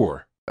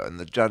 score. And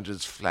the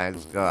judges'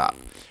 flags go up,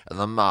 and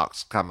the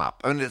marks come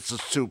up, and it's a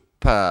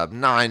superb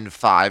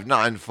 9-5,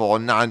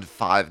 9-4,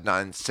 9-5,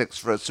 9-6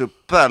 for a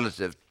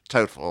superlative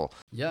total.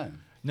 Yeah.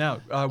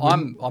 Now, I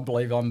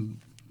believe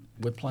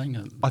we're playing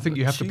a... I think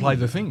you have to play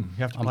the thing.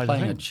 You have to I'm play the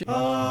playing a thing. tune.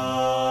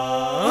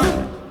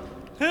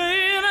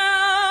 Hey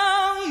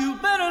now, you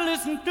better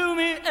listen to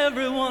me,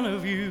 every one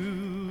of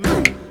you.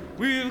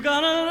 We've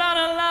got a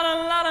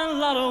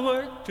lot of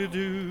work to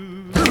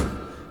do.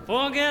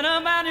 Forget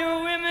about your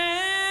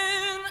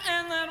women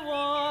and that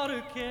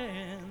water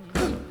can.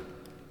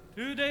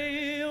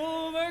 Today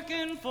you're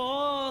working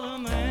for the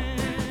man.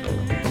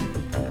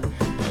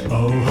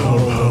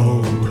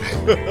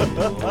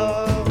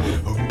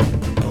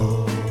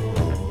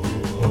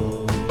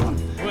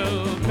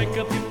 Well, pick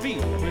up your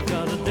feet, we've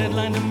got a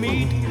deadline to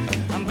meet.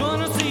 I'm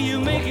gonna see you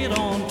make it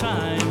on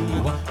time.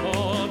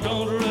 Oh,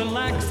 don't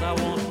relax, I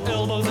want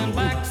elbows and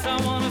backs. I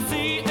wanna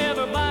see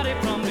everybody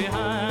from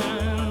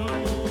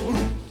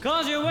behind.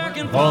 'Cause you're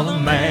working for the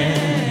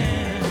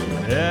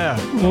man. Yeah.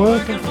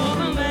 Working for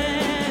the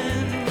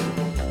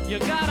man. You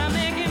gotta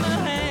make him a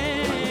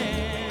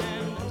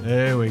hand.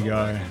 There we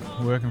go.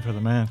 Working for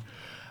the man.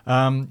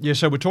 Yeah,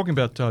 so we're talking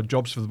about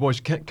jobs for the boys.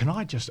 Can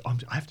I just... I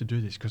have to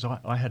do this because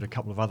I had a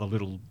couple of other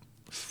little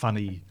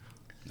funny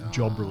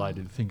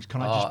job-related things.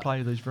 Can I just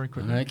play these very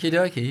quickly? Okie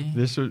dokie.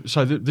 This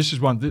is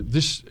one.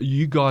 This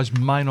you guys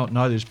may not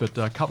know this, but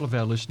a couple of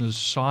our listeners,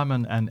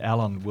 Simon and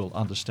Alan, will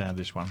understand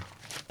this one.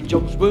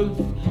 Job's worth,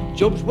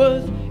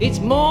 it's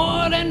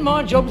more than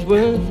my job's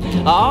worth.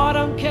 I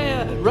don't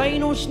care,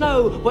 rain or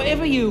snow,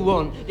 whatever you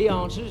want, the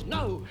answer's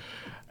no.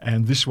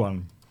 And this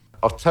one.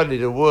 I'll tell you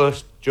the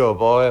worst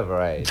job I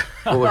ever had.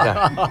 What was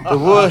that? The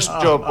worst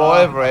job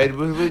I ever had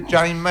was with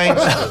Jane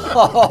Mansfield.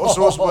 What's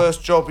the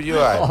worst job you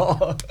had?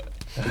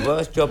 The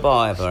worst job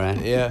I ever had.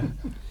 Yeah.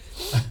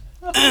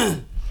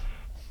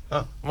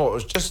 What, it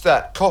was just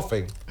that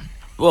coughing?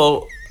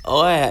 Well,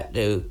 I had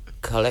to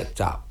collect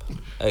up.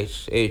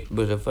 It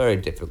was a very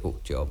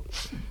difficult job.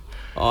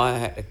 I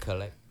had to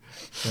collect.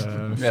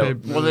 Fair,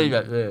 we'll leave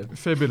it there.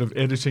 fair bit of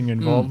editing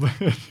involved.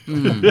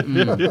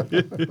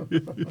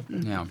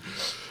 Yeah.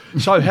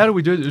 So how do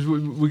we do this?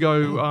 We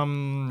go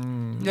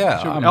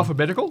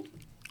alphabetical.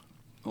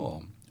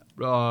 Oh,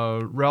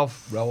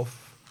 Ralph.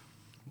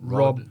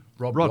 Rod.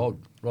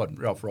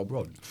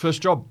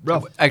 First job,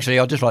 Ralph. Actually,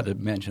 I'd just like to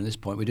mention at this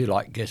point, we do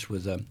like guests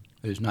with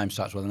whose name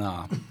starts with an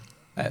R.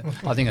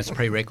 I think it's a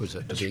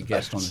prerequisite to be a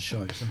guest on the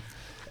show. So.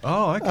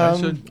 Oh, okay.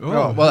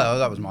 Well,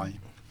 that was my...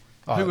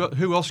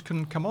 Who else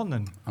can come on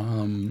then?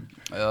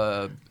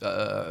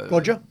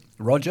 Roger?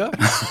 Roger.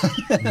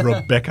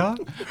 Rebecca.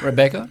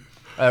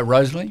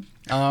 Rosalie.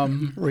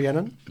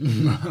 Rhiannon?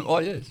 Oh,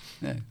 yes.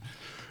 Yeah.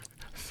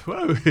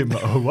 Throw him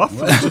off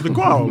into the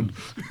ground.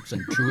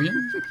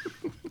 Centurion.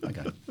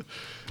 Okay.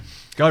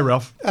 Go,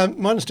 Ralph.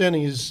 My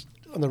understanding is,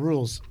 on the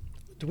rules,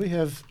 do we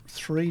have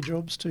 3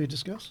 jobs to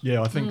discuss?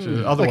 Yeah, I think so.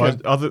 Okay.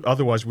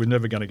 Otherwise, we're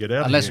never going to get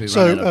out Unless of we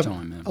here. run out of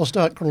time. Yeah. I'll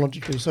start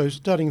chronologically. So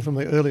starting from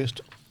the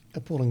earliest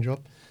appalling job,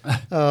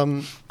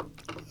 I'm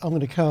going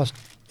to cast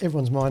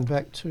everyone's mind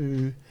back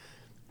to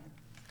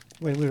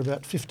when we were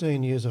about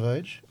 15 years of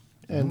age.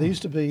 And there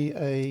used to be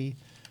the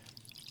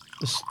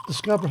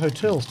Scarborough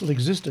Hotel still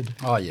existed.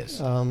 Oh, yes.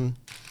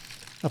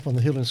 Up on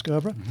the hill in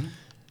Scarborough.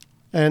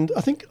 And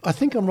I think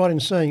I'm right in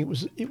saying it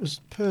was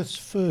Perth's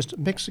first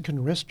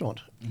Mexican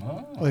restaurant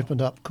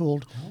opened up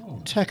called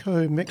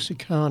Taco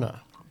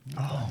Mexicana.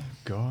 Oh,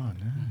 God.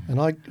 Yeah.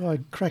 And I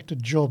cracked a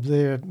job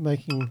there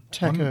making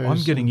tacos.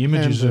 I'm getting and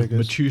images of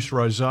hamburgers. Mathieu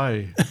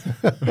Rosé.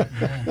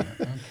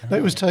 No,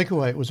 it was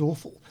takeaway. It was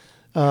awful.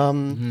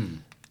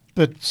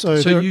 But so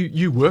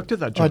you worked at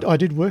that joint? I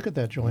did work at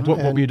that joint. What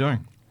were and you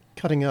doing?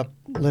 Cutting up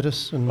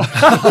lettuce and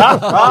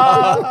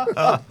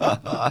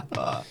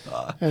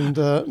and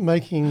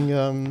making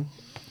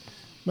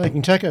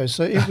tacos.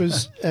 So it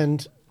was,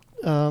 and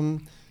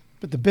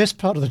but the best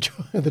part of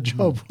the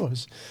job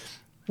was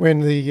when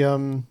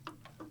the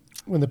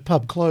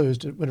pub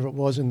closed, whenever it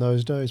was in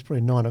those days,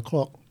 probably 9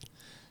 o'clock,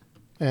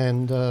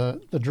 and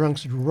the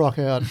drunks would rock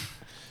out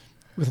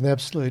with an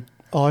absolute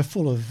eye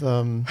full of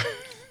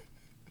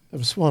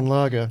Swan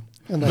Lager,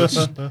 and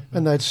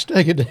they'd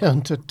stagger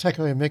down to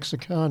Taco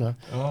Mexicana,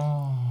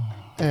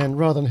 and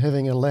rather than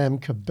having a lamb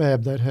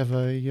kebab, they'd have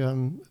a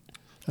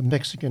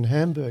Mexican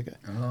hamburger.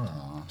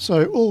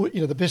 So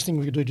the best thing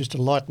we could do just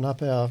to lighten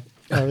up our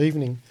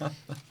evening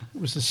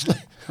was to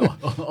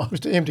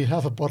empty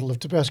half a bottle of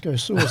Tabasco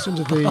sauce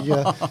into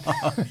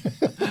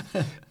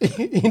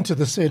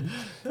the said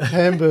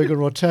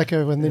hamburger or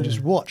taco, and then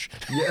just watch.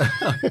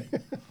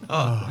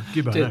 Oh,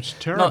 Gibbo, that's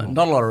terrible.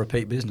 Not a lot of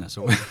repeat business.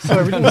 So we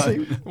didn't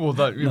see. Well,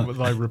 they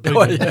repeated.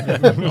 Well, yeah.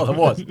 Well, there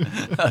was. It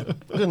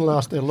didn't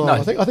last that long. No.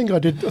 I think I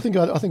did. I think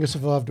I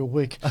survived a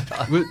week.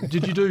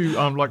 Did you do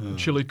like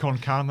chili con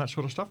carne, that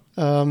sort of stuff?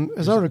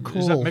 As I recall,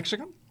 Is that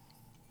Mexican?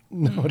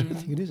 No, I don't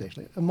think it is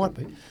actually. It might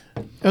be.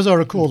 As I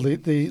recall,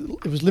 it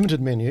was limited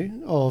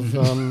menu of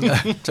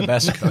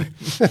Tabasco.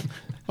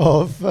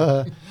 of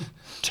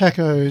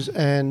tacos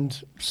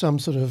and some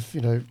sort of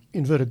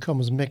inverted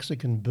commas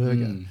Mexican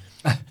burger.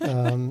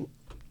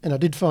 And I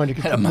did find you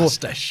could Had a put more,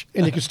 mustache.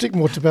 and you could stick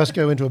more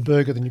Tabasco into a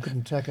burger than you could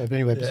in taco. But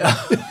anyway,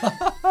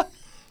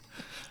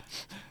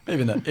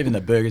 Even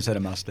the burgers had a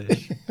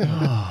mustache.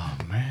 Oh,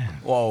 man.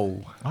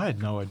 Whoa. I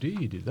had no idea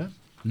you did that.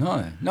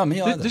 No,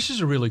 me either. This is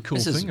a really cool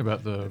This is thing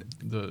about the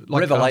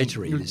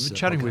revelatory, we this, were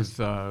chatting podcast. with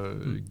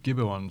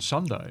Gibbo on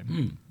Sunday,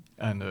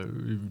 and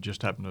we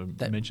just happened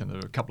to mention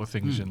a couple of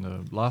things in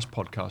the last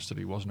podcast that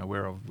he wasn't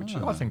aware of, which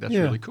I think that's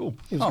really cool.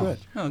 it was great.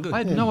 Oh, good. I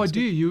had no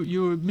idea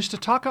you were Mr.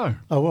 Taco.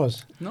 I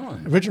was No.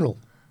 original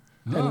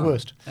and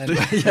worst.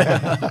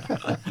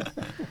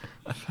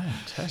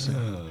 Fantastic.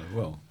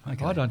 Well,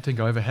 okay. I don't think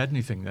I ever had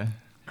anything there.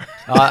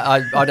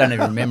 I don't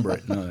even remember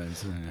it. No.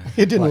 It's,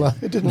 It didn't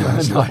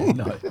last long.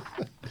 No.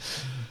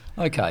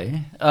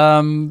 Okay.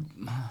 I'm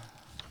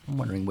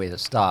wondering where to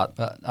start,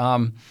 but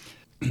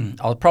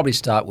I'll probably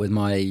start with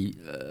my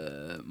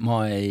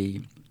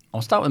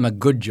I'll start with my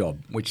good job,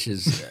 which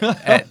is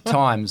at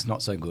times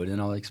not so good,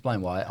 and I'll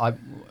explain why.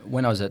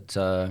 When I was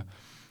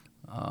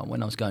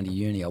going to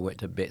uni, I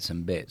worked at Bets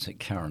and Bets at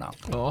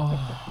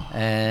Karrinyup.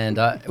 And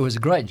it was a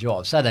great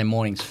job. Saturday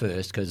mornings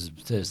first, because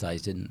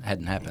Thursdays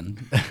hadn't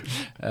happened,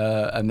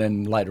 and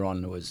then later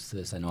on it was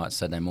Thursday nights,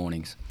 Saturday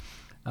mornings.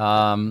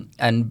 And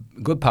a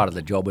good part of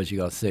the job was you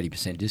got a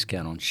 30%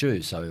 discount on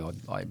shoes, so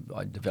I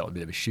developed a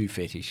bit of a shoe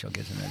fetish, I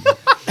guess.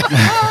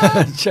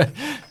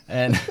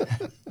 And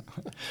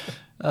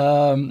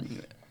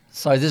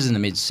so this is in the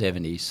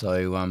mid-'70s,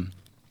 so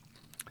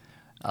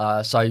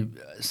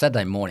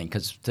Saturday morning,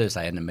 because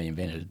Thursday hadn't been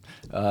invented,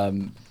 there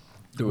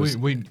was...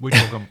 We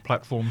talk on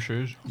platform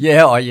shoes.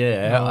 Yeah, I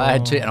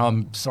had to, and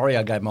I'm sorry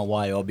I gave them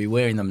away. I'll be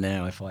wearing them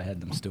now if I had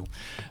them still.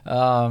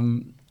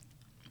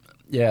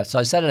 Yeah,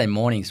 so Saturday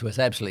mornings was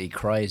absolutely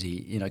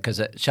crazy, because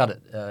it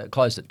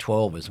closed at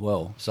 12 as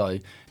well. So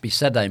it'd be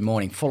Saturday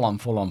morning, full on,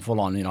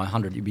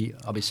 100.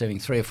 I'll be serving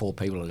 3 or 4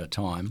 people at a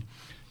time.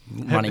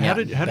 How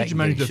did you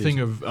manage the thing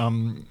of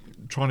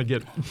trying to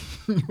get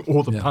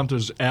all the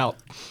punters out?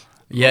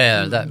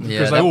 Yeah,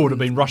 because they all would have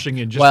been rushing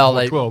in just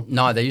before 12.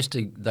 No, they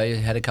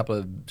had a couple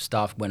of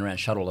staff went around,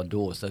 shut all the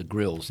doors, the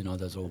grills,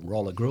 those all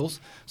roller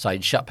grills. So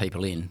you'd shut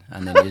people in,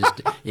 and then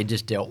you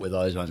just dealt with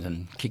those ones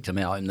and kicked them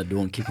out in the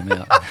door and kicked them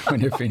out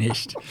when you're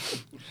finished.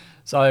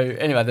 So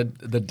anyway,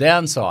 the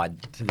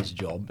downside to this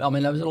job, I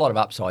mean, there was a lot of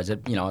upsides. I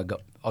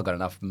got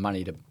enough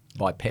money to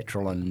buy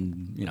petrol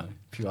and a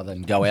few other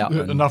and go out.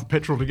 Enough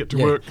petrol to get to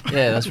work.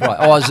 Yeah, that's right.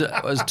 It was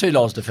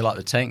 $2 to fill up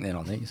the tank then,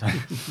 I think. So.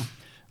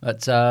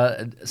 But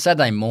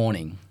Saturday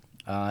morning,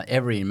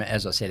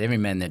 as I said, every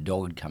man and their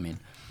dog would come in,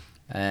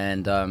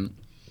 and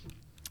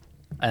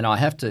I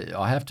have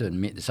to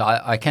admit this.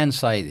 I can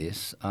say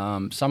this.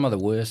 Some of the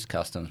worst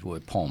customers were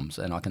POMs,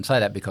 and I can say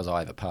that because I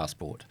have a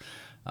passport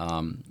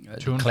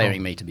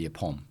declaring me to be a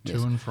POM.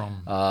 To and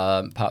from.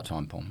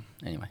 Part-time POM.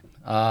 Anyway,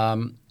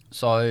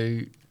 so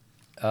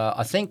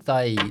I think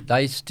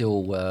they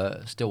still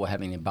were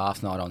having their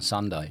bath night on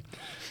Sunday.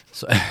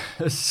 So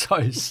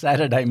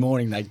Saturday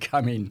morning they'd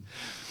come in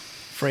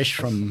fresh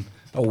from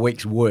a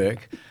week's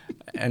work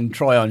and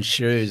try on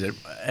shoes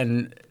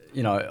and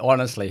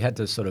honestly had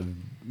to sort of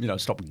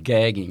stop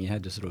gagging. You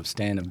had to sort of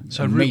stand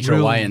a metre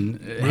away and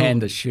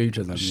hand a shoe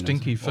to them.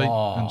 Stinky feet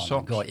and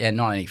socks. God, yeah,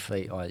 not any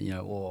feet. Gee,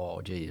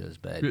 it was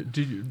bad.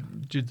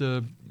 Did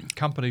the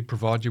company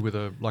provide you with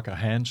a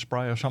hand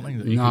spray or something?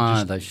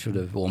 No, they should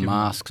have, or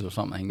masks or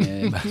something.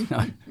 Yeah, but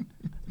no.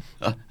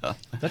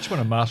 That's when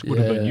a mask would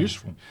have been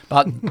useful.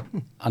 But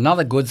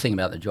another good thing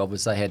about the job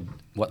was they had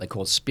what they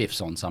call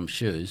spiffs on some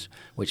shoes,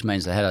 which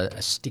means they had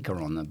a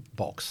sticker on the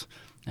box,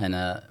 and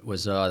it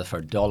was either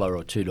for $1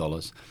 or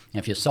 $2. And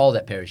if you sold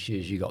that pair of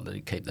shoes, you got to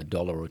keep the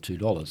 $1 or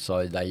 $2.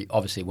 So they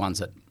obviously ones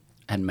that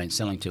hadn't been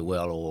selling too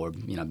well or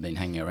been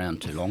hanging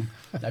around too long,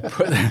 they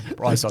put the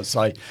price on.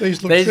 So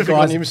these look terrific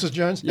on you, Mrs.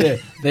 Jones. Yeah,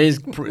 these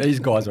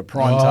guys are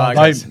prime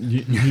targets.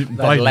 They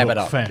lap look it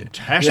up.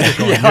 Fantastic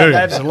on you.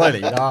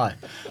 Absolutely. No.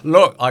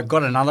 Look, I've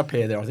got another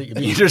pair there I think you'd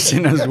be interested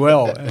in as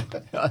well.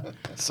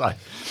 So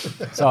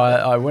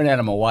I went out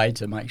of my way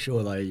to make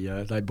sure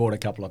they bought a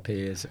couple of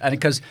pairs. And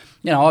because,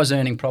 I was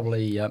earning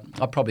probably,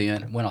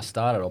 when I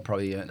started, I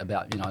probably earned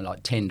about,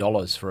 like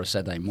 $10 for a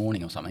Saturday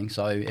morning or something.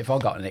 So if I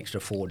got an extra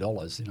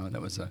 $4,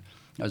 that was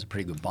a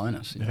pretty good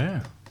bonus.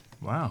 Yeah.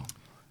 Wow.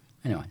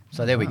 Anyway,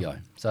 so there we go.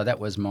 So that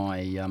was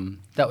my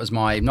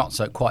not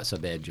so quite so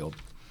bad job.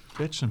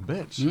 Bets and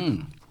bets.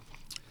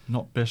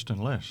 Not best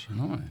and less.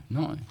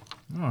 No.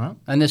 All right.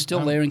 And they're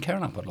still there in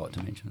Karrinyup, I'd like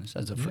to mention this.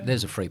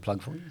 There's a free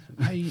plug for you.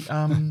 Hey,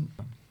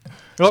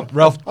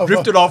 Ralph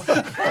drifted off.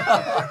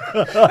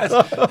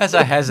 That's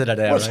a hazard at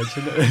our age.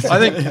 I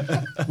think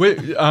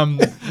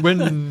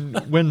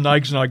when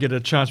Nags and I get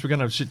a chance, we're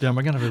going to sit down,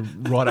 we're going to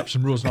write up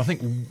some rules. And I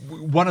think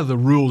one of the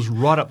rules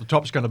right up the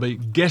top is going to be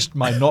guest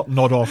may not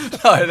nod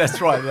off. No, that's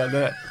right.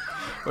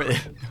 We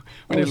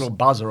need a little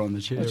buzzer on the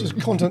chair. Just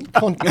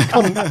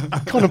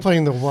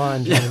contemplating the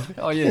wine. Yeah.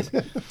 Oh, yes.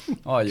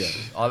 Oh, yeah.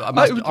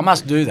 I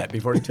must do that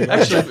before it's too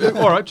late. Actually,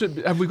 all right. So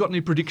have we got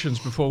any predictions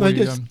before we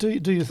do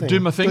your thing? Do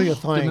my thing. Do your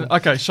thing.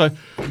 Okay. So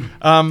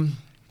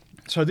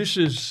this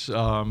is.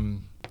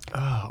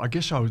 I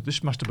guess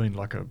this must have been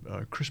like a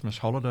Christmas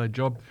holiday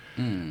job.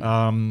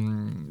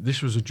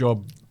 This was a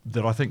job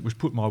that I think was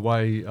put my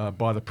way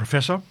by the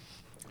professor,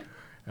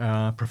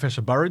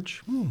 Professor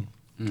Burridge.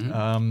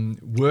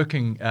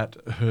 Working at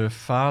her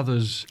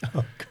father's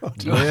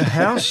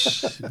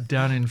warehouse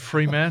down in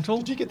Fremantle.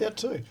 Did you get that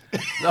too?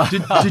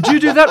 Did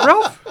you do that,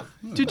 Ralph?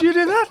 Did you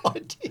do that? I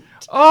did.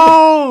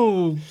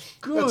 Oh,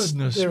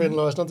 goodness! Therein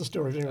lies another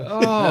story. Anyway.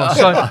 Oh,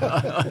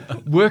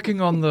 so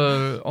working on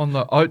the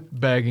oat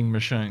bagging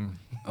machine.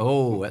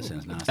 Oh, that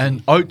sounds nasty.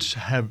 And oats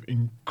have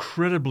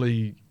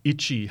incredibly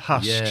itchy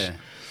husks. Yeah.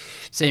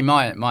 See,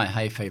 my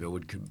hay fever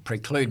would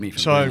preclude me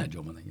from doing that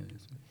job, I think.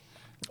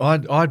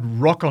 I'd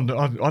rock on.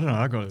 I don't know.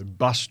 I got a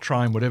bus,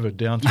 train, whatever,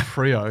 down to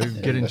Freo,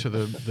 get into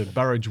the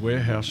Burridge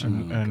warehouse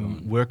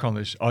and work on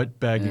this oat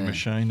bagging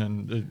machine.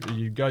 And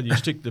you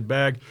stick the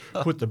bag,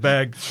 put the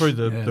bag through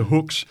the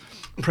hooks,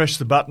 press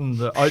the button,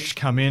 the oats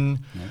come in.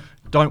 Yeah.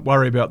 Don't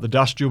worry about the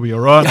dust, you'll be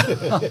all right.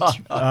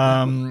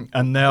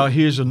 And now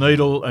here's a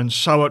needle and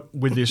sew it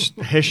with this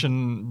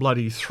Hessian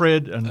bloody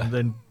thread, and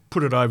then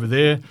put it over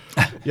there.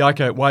 Yeah,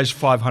 okay, it weighs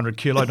 500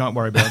 kilo. Don't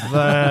worry about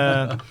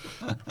that.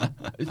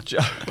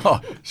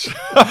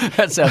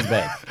 That sounds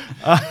bad.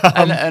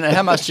 And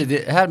how much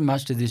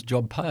did this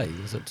job pay?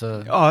 Was it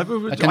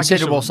a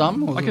considerable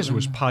sum? I guess it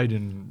was paid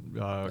in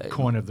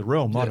coin of the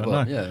realm. I don't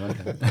know. Yeah,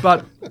 okay.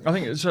 But I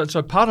think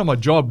so. Part of my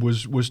job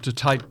was to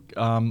take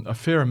a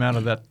fair amount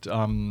of that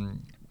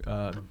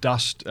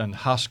dust and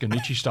husk and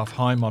itchy stuff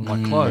home on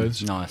my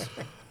clothes. Nice.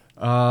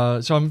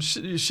 So I'm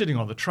sitting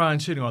on the train,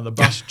 sitting on the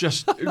bus,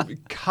 just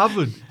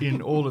covered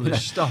in all of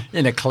this stuff.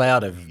 In a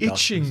cloud of dust.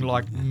 Itching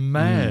like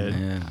mad.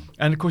 yeah.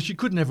 And, of course, you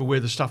could never wear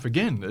the stuff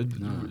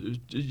again.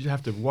 You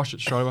have to wash it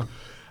straight away.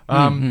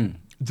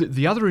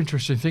 The other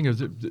interesting thing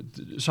is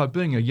so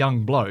being a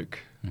young bloke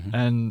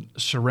and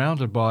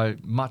surrounded by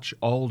much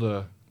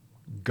older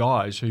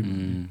guys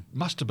who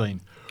must have been,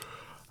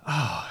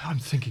 I'm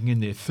thinking in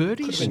their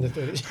 30s. In the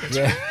 30s.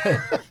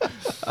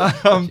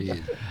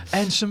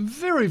 And some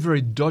very,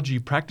 very dodgy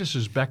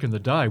practices back in the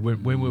day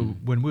when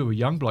we were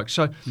young blokes.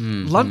 So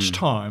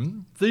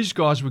lunchtime, these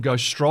guys would go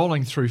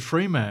strolling through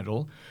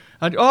Fremantle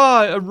and,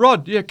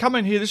 Rod, come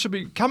in here,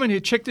 come in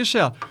here, check this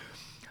out.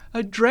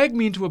 They dragged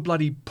me into a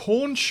bloody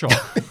porn shop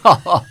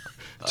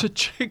to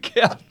check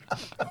out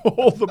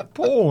all the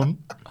porn.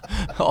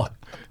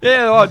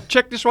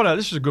 Check this one out.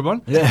 This is a good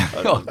one. Yeah.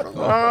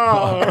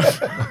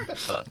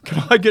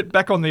 Can I get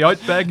back on the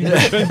oat bagging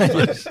machine,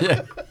 please?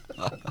 Yeah.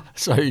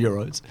 So you're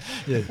right.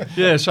 Yeah.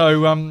 Yeah,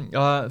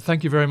 so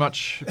thank you very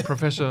much,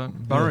 Professor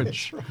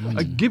Burridge.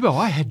 Gibbo,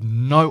 I had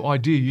no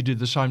idea you did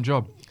the same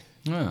job.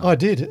 I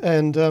did,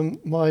 and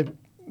my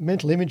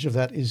mental image of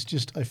that is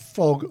just a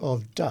fog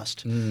of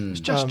dust. It's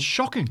just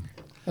shocking.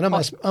 And I'm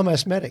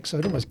asthmatic, so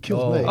it almost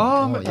killed me.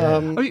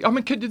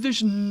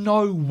 There's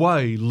no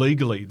way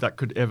legally that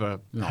could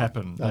ever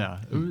happen now.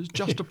 It was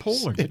just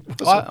appalling.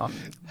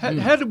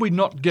 How did we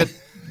not get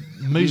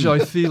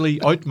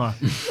mesothelioma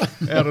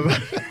out of that?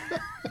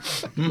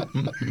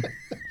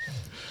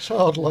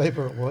 Child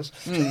labour it was.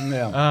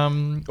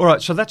 All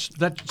right, so that's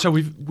that. So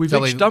we've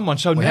each done one.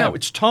 So now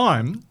it's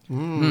time.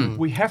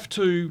 We have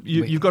to.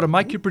 You've got to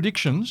make your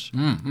predictions.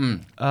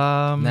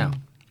 Now,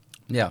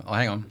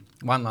 hang on.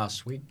 One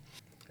last week.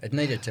 It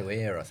needed to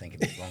air, I think, a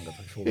bit longer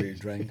before we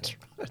drank.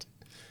 Right.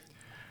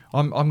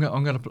 I'm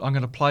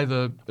going to play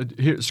the.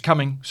 Here it's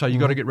coming. So you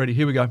got to get ready.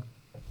 Here we go.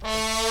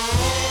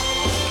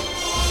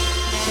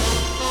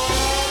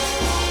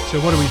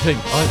 So what do we think?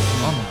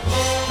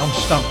 I'm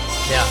stumped.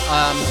 Yeah.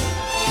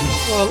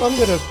 Well, I'm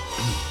going to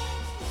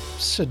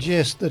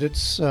suggest that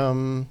it's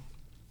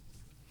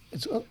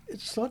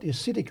slightly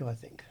acidic, I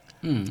think.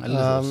 A little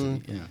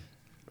acidic, yeah.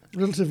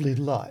 Relatively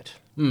light.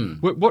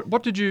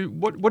 What did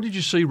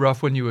you see,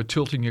 Ruff, when you were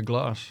tilting your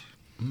glass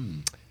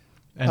and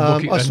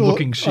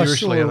looking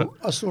seriously at it?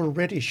 I saw a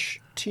reddish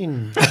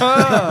tin.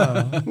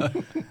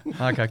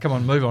 Okay, come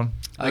on, move on.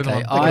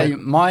 Okay,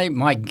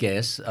 my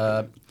guess,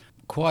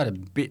 quite a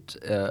bit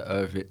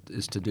of it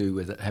is to do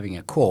with it having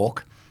a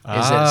cork.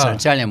 Is that it's an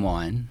Italian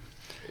wine?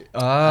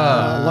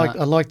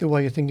 I like the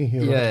way you're thinking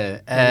here. Yeah,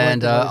 Rod.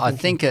 and I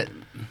think it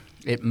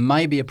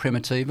may be a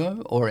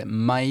Primitivo, or it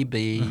may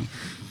be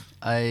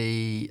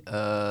might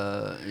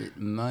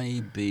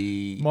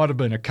have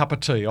been a cup of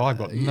tea. I've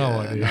got no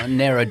idea.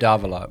 Nero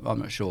d'Avolo, I'm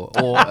not sure,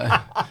 or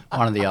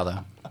one or the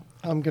other.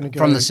 I'm going to go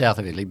from the south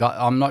of Italy, but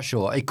I'm not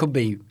sure. It could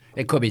be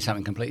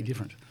something completely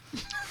different.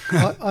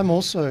 I'm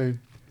also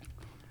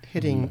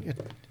heading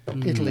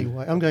Italy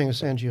way. I'm going to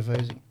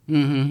Sangiovese.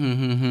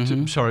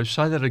 Sorry,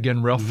 say that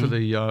again, Ralph, for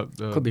the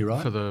could be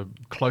right. For the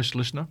close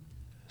listener.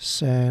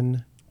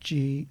 Sangiovese.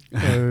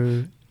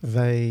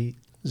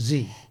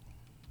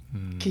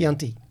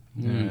 Chianti.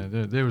 Yeah,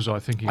 there was I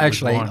thinking.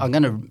 Actually, I'm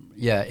going to.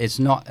 Yeah, it's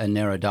not a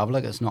Nero d'Avolo.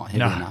 It's not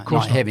heavy enough.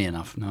 Not heavy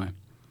enough. No.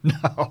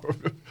 No,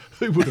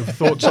 who would have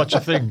thought such a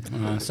thing?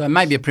 So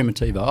maybe a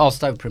Primitivo. I'll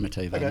stay with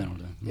Primitivo. Okay. Then I'll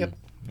do. Yep.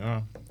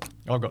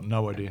 I've got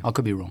no idea. I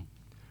could be wrong.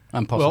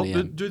 I'm possibly.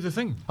 Well, do the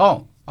thing.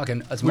 Oh, I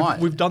can. It's mine.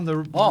 We've done the.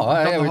 We've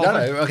done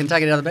it. I can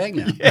take it out of the bag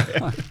now.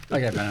 Yeah.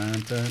 Okay.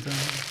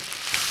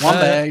 One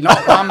bag,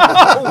 not one.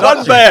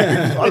 One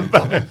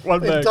bag. One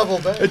bag. Double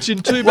bag. It's in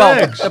two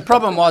bags. The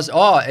problem was,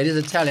 it is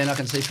Italian. I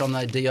can see from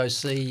the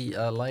DOC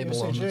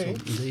label on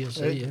it.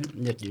 DOC, yeah.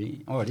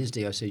 Oh, it is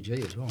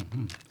DOCG as well.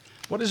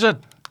 What is it?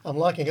 I'm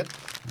liking it.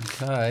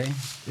 Okay.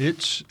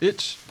 It's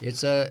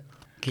a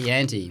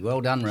Chianti.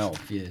 Well done,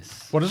 Ralph.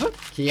 Yes. What is it?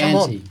 Chianti. Come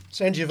on.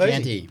 Sangiovese.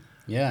 Chianti.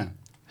 Yeah.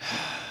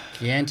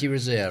 Chianti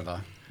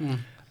Reserva.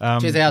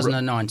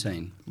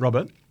 2019.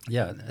 Robert.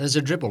 Yeah. There's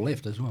a dribble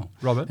left as well.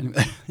 Robert.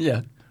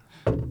 Yeah.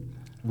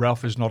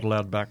 Ralph is not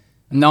allowed back.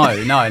 No,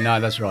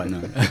 that's right.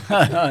 No.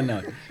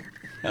 No.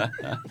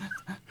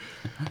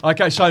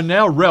 Okay, so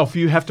now, Ralph,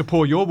 you have to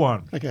pour your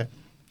wine. Okay.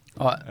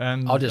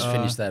 And I'll just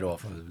finish that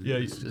off. Yeah,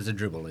 there's a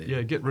dribble there.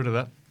 Yeah, get rid of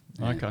that.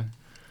 Yeah. Okay.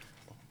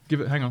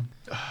 Hang on.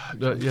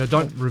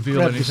 Don't reveal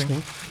Grab anything.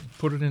 this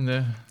Put it in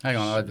there. Hang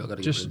on, I've got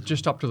to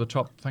just up to the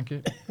top. Thank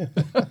you.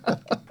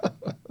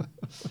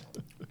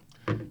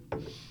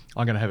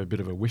 I'm going to have a bit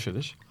of a whiff of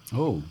this.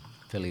 Oh,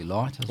 fairly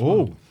light as well.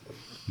 Oh.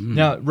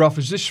 Now, Ralph,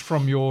 is this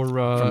from your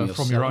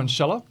own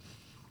cellar?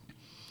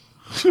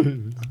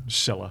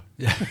 Cellar.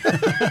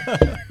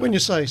 When you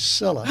say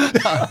cellar,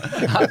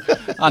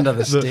 under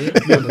the stair,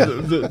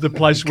 the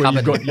place where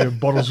you've got your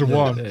bottles of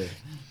wine. Yeah.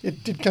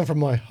 It did come from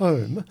my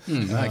home.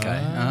 Okay.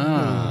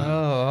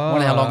 I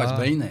wonder how long it's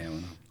been there.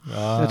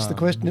 That's the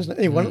question, isn't it?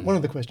 Anyway, one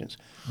of the questions.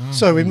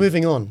 So we're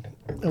moving on.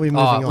 Are we moving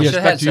on? Yes,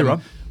 back to you,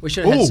 Rob. We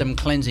should have had some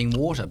cleansing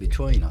water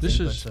between, I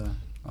think.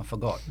 I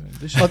forgot.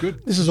 This is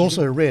good. This is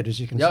also red, as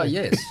you can Yeah, see.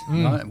 yes.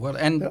 Right, well,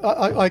 and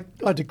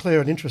I declare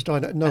an interest. I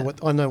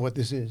know what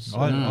this is.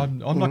 I'm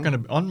not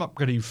going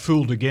to be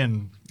fooled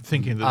again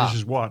thinking that this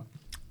is what.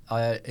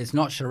 it's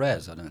not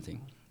Shiraz, I don't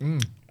think.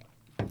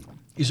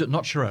 Is it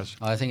not Shiraz?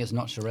 I think it's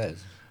not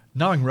Shiraz.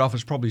 Knowing Ralph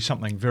is probably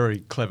something very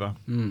clever.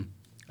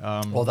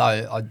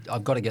 Although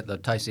I've got to get the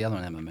taste of the other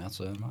one out of my mouth.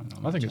 So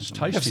I think it's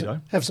tasty though.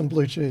 Have some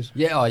blue cheese.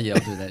 Yeah, I'll do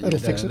that. That'll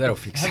fix it. That'll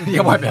fix it.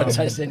 You won't be able to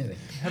taste anything.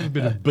 Have a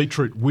bit of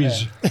beetroot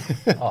whiz.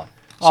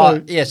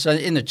 So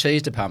in the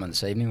cheese department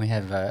this evening we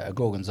have a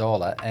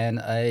gorgonzola and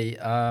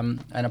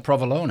a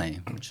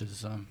provolone, which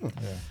is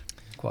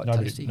quite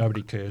tasty.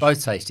 Nobody cares.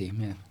 Both tasty,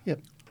 yeah. Yep.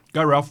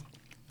 Go, Ralph.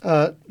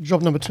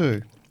 Job number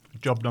 2.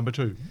 Job number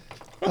 2.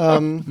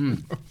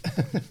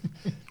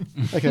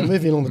 Okay,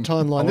 moving along the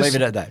timeline. I'll leave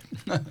it at that.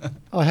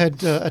 I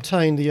had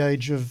attained the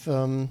age of,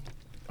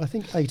 I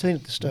think, 18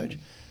 at this stage.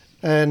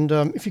 And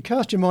if you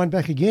cast your mind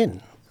back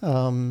again,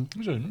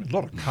 There's a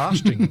lot of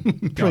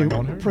casting going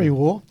on here.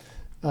 pre-war,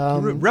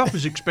 Ralph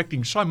is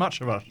expecting so much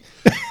of us.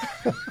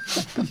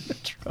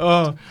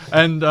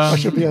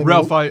 should be able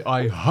Ralph, to-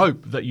 I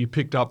hope that you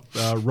picked up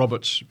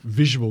Robert's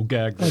visual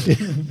gag. I did.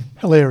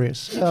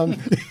 Hilarious.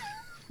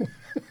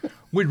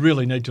 We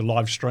really need to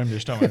live stream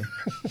this, don't we?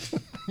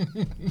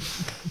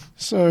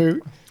 So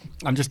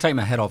I'm just taking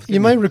my hat off.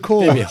 you may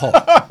recall, It'll be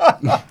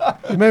hot.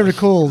 you may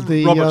recall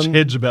the Robert's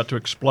head's about to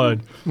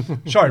explode.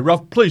 Sorry,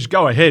 Ralph, please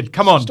go ahead.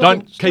 Come on,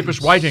 don't keep us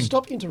waiting.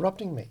 Stop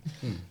interrupting me.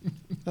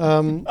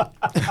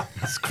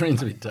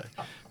 Screen's a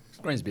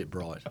bit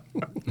bright.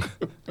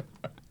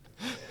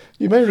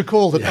 You may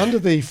recall that under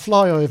the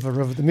flyover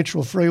of the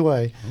Mitchell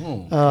Freeway,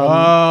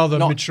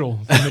 The Mitchell.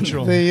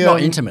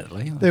 Not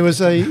intimately. there was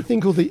a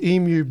thing called the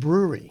Emu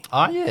Brewery,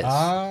 Yes.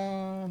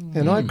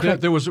 and I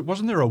cracked.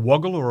 Wasn't there a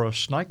woggle or a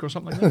snake or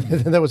something?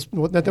 that was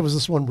the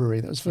Swan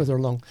Brewery. That was further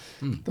along.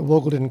 The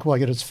Woggle didn't quite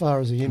get as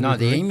far as the Emu. No,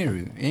 the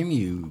Brewery.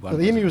 emu one. Well,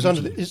 the Emu was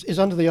is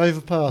under the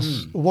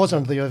overpass. Or was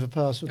under the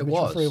overpass of the It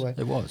Mitchell was. Freeway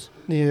It was.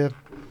 near.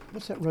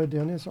 What's that road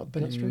down there? It's not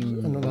Bennett Street.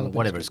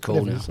 Whatever it's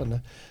called now. I don't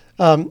know.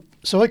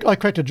 So I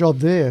cracked a job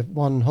there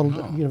one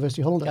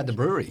university holiday. At the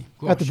brewery.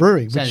 At the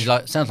brewery,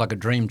 Sounds like a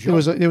dream job.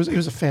 It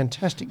was a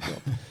fantastic job.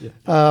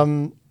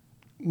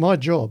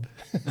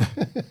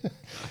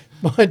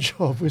 My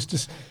job was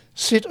to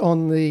sit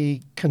on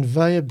the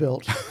conveyor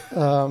belt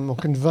or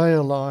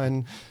conveyor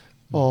line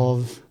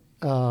of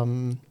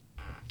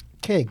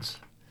kegs,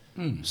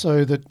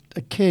 so that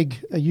a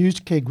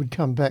used keg would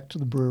come back to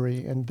the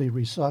brewery and be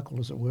recycled,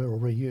 as it were, or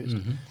reused.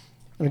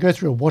 And I go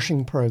through a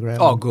washing program.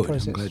 Oh, good.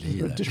 Process, I'm glad to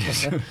hear that.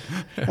 dishwasher.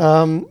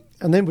 And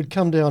then would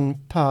come down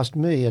past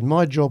me, and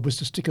my job was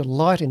to stick a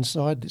light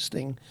inside this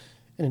thing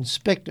and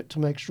inspect it to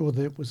make sure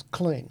that it was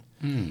clean.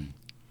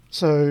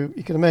 So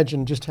you can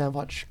imagine just how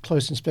much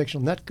close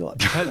inspection that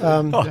got.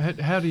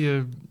 How do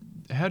you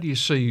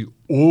see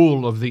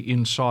all of the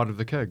inside of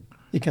the keg?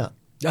 You can't.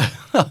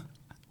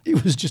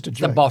 It was just a The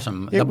joke.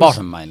 bottom It was-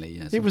 bottom mainly,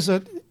 yes. It was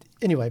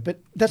anyway, but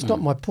that's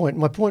not my point.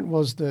 My point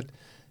is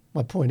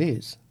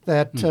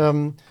that,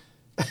 and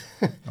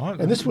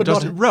this would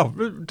not. Ralph,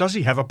 does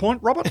he have a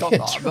point, Robert?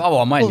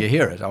 Oh, mate, you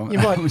hear it.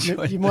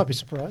 You might be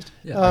surprised.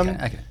 Yeah,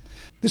 okay.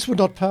 This would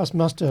not pass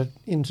muster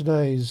in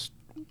today's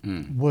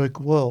work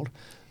world,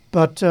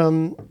 but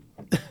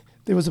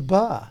there was a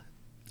bar,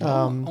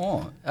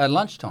 At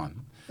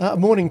lunchtime.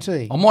 morning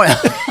tea. Oh, morning.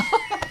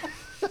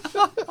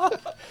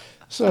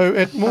 So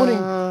at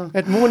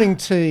morning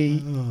tea,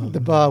 the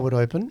bar would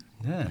open.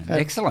 Yeah,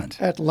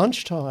 excellent. At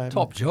lunchtime,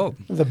 Top job.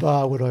 the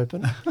bar would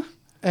open,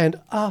 and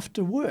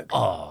after work,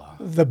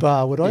 the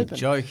bar would You're open.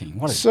 joking.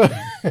 What is So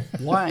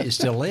Why aren't you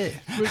still there?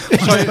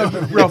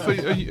 So, Ralph,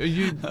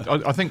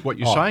 I think what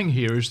you're saying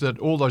here is that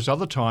all those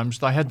other times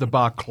they had the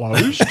bar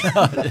closed.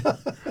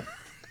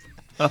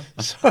 What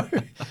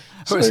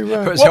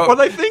were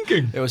they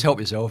thinking? It was help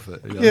yourself.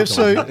 yeah,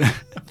 so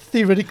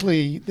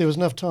theoretically, there was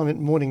enough time at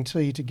morning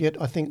tea to get,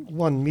 I think,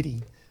 one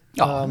midi.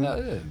 Well,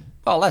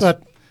 that's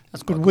But quite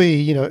but good.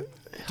 we, Did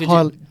you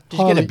get a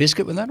highly,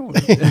 biscuit with that? Or?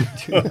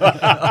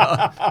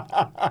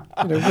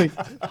 we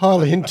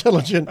highly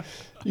intelligent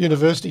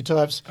university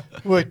types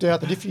worked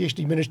out that if you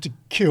actually managed to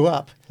queue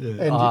up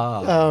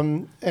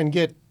and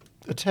get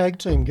a tag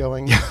team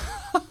going,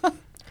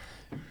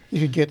 you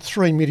could get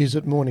 3 middies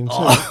at morning tea.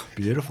 Oh,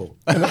 beautiful.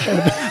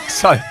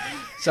 So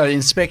the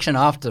inspection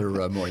after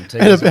morning tea.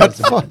 And about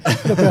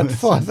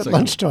five at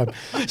lunchtime.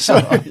 So,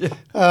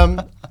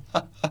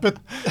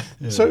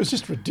 so it was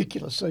just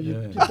ridiculous. So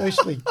you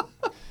basically,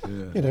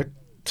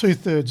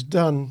 2/3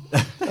 done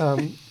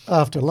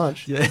after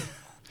lunch. Yeah.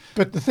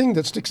 But the thing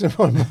that sticks in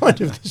my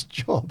mind of this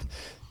job,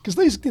 because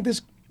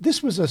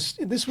this was a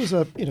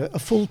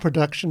full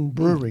production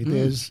brewery.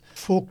 There's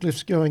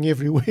forklifts going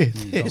everywhere.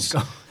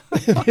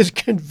 There's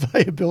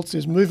conveyor belts.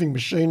 There's moving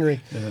machinery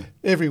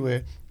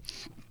everywhere.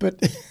 But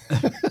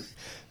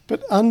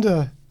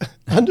under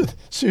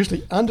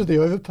the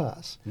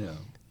overpass,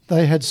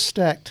 they had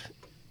stacked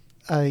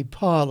a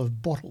pile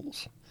of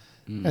bottles,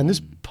 and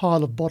this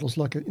pile of bottles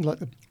like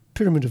the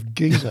pyramid of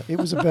Giza. It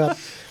was about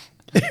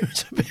It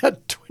was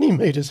about 20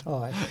 metres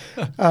high,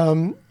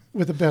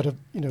 with about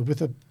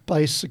with a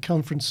base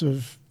circumference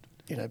of,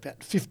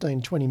 about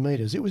 15, 20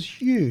 metres. It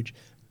was huge,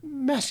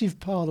 massive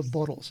pile of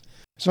bottles.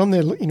 So I'm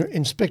there,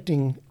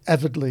 inspecting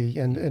avidly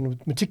and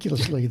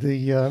meticulously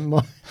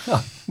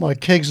my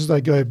kegs as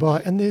they go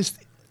by, and this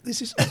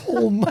is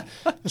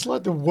it's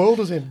like the world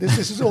has ended.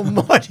 This is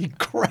almighty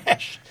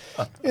crash,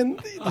 and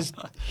this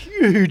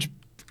huge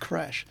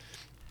crash,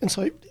 and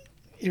so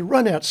you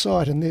run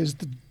outside, and there's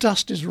the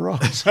dust is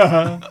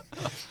rising.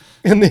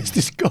 And there's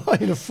this guy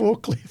in a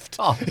forklift,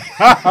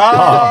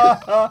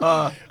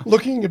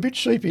 looking a bit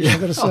sheepish,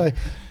 I've got to say.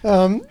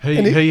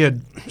 He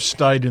had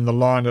stayed in the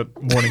line at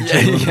morning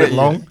tea a little bit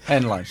long.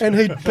 And lunch. And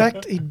he'd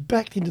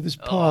backed into this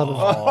pile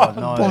of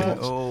bottles.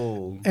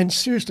 Oh. And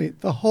seriously,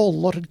 the whole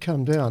lot had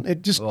come down.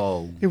 It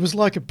was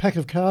like a pack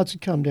of cards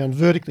had come down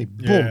vertically.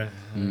 Boom.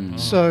 Yeah.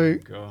 So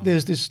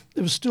there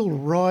was still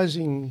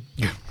rising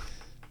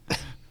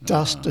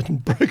dust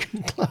and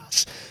broken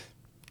glass.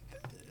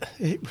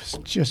 It was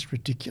just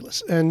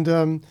ridiculous.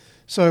 And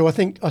so I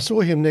think I saw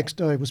him next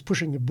day was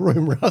pushing a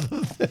broom rather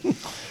than...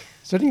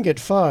 So I didn't get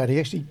fired. He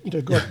actually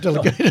got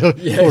delegated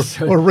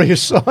or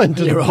reassigned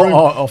to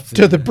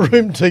the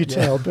broom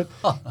detail.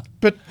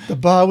 But the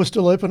bar was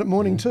still open at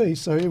morning tea,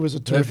 so it was a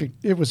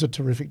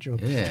terrific job.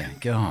 Yeah,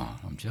 God,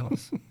 I'm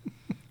jealous.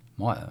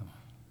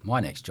 My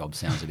next job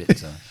sounds a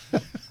bit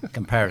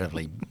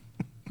comparatively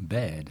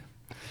bad.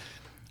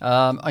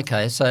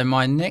 Okay, so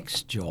my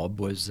next job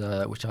was,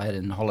 which I had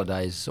in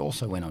holidays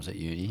also when I was at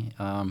uni,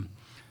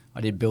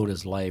 I did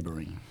builders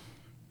labouring.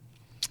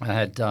 I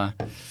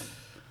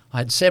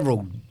had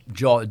several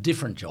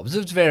different jobs. It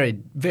was very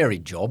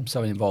varied job,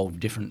 so it involved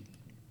different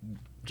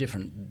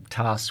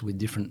tasks with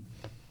different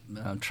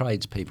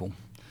tradespeople.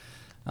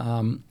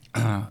 One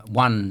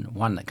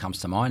that comes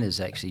to mind is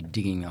actually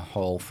digging a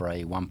hole for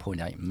a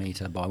 1.8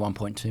 metre by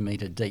 1.2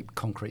 metre deep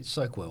concrete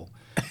soak well,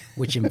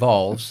 which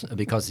involves,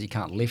 because you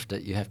can't lift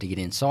it, you have to get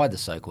inside the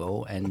soak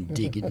well and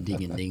dig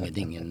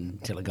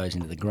until it goes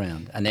into the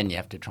ground, and then you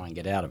have to try and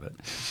get out of it.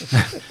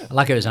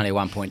 Lucky it was only a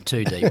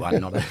 1.2 deep one,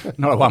 not a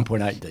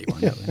 1.8 deep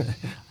one.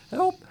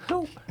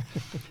 Help.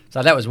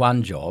 So that was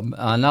one job.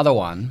 Another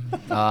one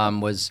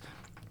was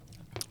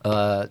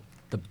the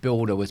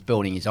builder was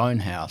building his own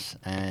house,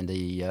 and this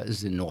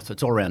is in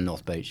it's all around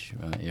North Beach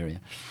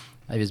area.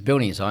 He was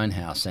building his own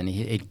house, and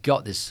he'd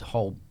got this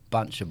whole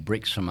bunch of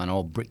bricks from an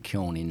old brick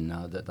kiln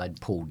that they'd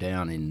pulled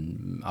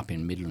down up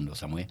in Midland or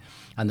somewhere,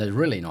 and they're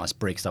really nice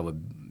bricks. They were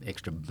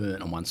extra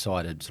burnt on one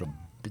side, had sort of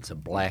bits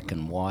of black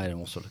and white and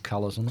all sort of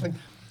colours on them.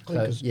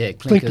 Clinkers. So,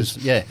 clinkers.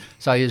 Yeah.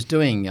 So he was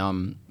doing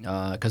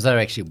because they're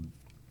actually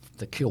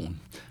the kiln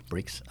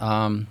bricks.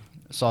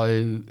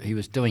 So he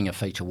was doing a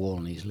feature wall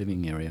in his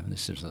living area.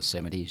 This was the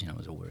 70s, it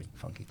was all very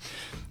funky.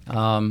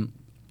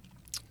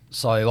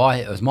 So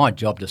it was my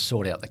job to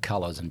sort out the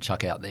colours and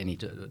chuck out any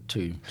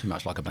too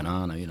much like a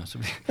banana, So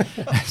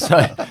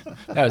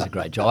that was a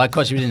great job. Of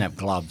course, you didn't have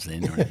gloves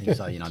then or anything,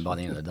 so by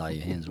the end of the day,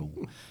 your hands were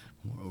all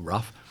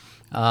rough.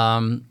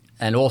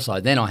 And also,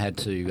 then I had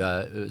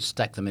to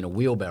stack them in a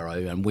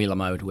wheelbarrow and wheel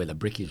them over to where the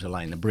brickies were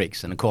laying the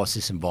bricks. And of course,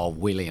 this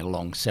involved wheeling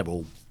along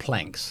several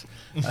planks,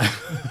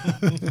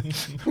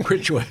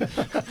 which were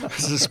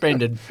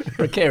suspended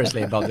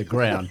precariously above the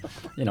ground,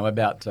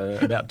 about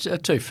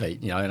 2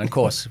 feet, And of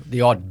course, the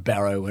odd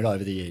barrow went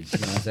over the edge.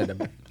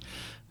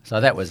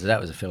 So that was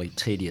a fairly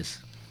tedious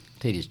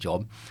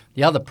job.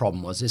 The other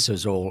problem was this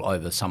was all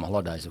over summer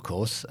holidays, of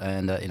course,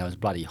 and it was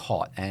bloody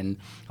hot. And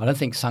I don't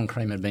think sun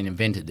cream had been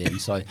invented then.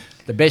 So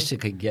the best you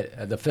could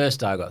get, the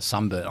first day I got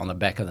sunburnt on the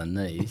back of the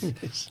knees,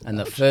 and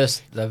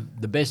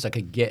the best I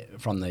could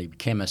get from the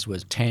chemist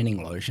was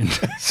tanning lotion.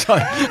 so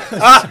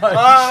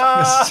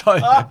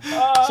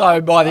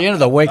by the end of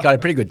the week, I had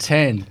a pretty good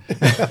tan.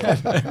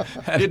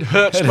 It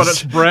hurts, but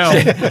it's brown.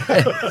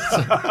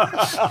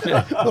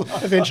 Well,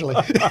 eventually.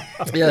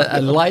 Yeah,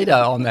 and later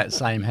on that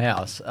same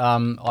house,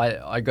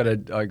 I got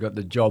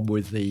the job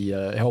with the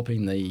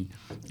helping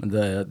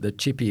the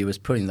chippy who was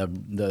putting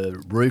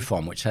the roof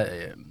on, which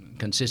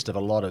consists of a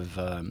lot of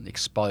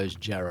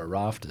exposed jarrah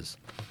rafters.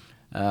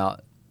 To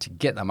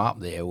get them up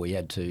there, we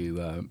had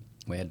to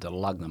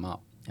lug them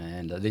up,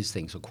 and these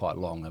things were quite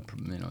long,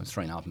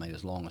 3.5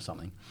 metres long or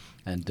something,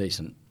 and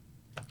decent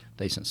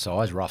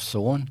size, rough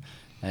sawn,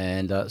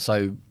 and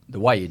so the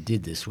way you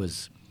did this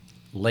was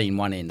lean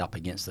one end up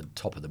against the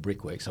top of the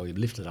brickwork, so we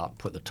lift it up,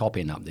 put the top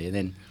end up there,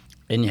 then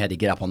you had to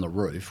get up on the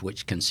roof,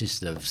 which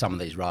consisted of some of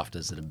these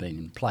rafters that had been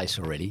in place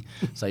already.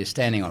 So you're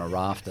standing on a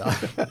rafter, like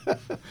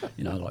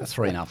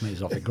 3.5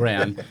 metres off the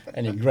ground,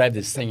 and you grab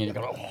this thing and you've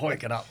got to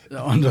hoik it up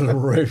onto the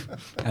roof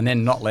and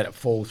then not let it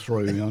fall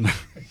through.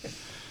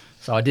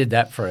 So I did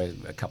that for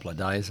a couple of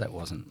days. That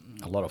wasn't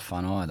a lot of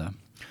fun either.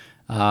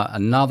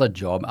 Another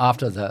job,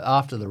 after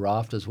the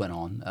rafters went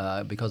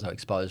on, because of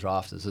exposed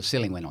rafters, the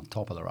ceiling went on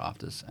top of the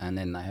rafters, and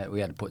then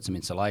we had to put some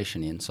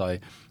insulation in. So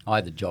I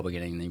had the job of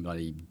getting the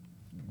bloody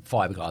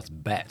fiberglass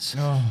bats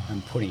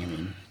and putting them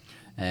in,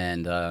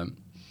 and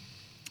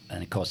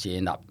of course you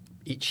end up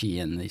itchy,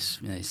 and these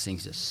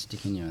things just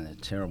stick in you, and they're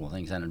terrible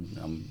things. And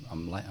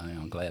I'm glad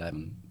I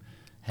haven't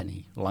had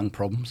any lung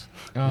problems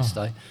this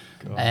day.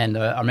 God. And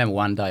I remember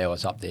one day I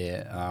was up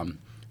there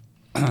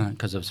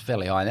because it was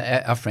fairly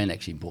high. Our friend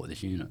actually bought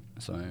this unit,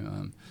 so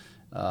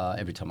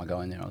every time I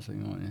go in there, I was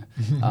thinking, oh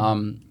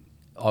yeah.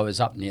 I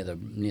was up near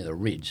the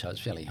ridge, so it was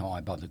fairly high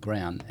above the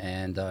ground,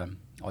 and I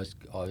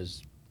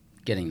was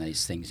getting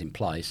these things in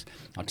place.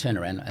 I turned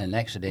around and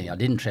accidentally, I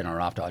didn't tread on a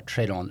rafter. I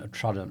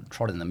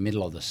trod in the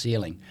middle of the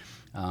ceiling,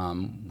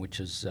 which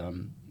is a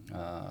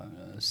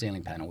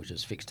ceiling panel which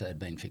is had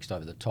been fixed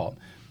over the top.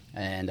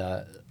 And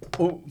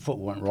foot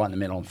went right in the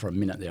middle, and for a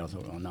minute there I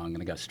thought, oh no, I'm going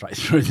to go straight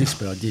through this,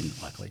 but I didn't,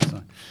 luckily.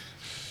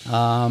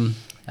 So,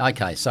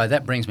 okay, so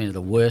that brings me to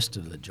the worst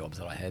of the jobs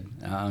that I had.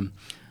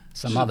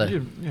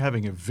 You're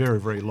having a very,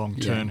 very long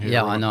turn here.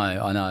 Yeah, right?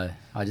 I know.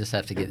 I just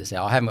have to get this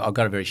out. I've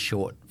got a very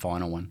short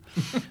final one.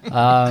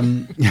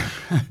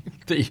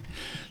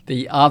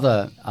 The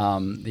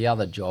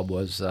other job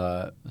was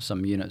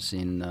some units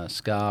in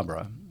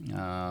Scarborough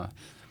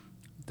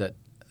that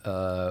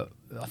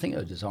I think it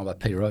was designed by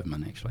Peter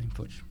Overman, actually,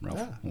 which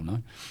Ralph will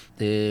know.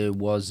 There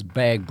was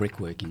bag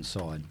brickwork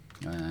inside,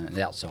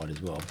 the outside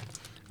as well.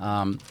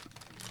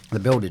 The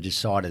builder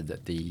decided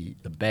that the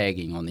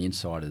bagging on the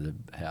inside of the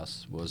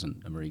house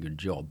wasn't a very good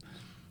job.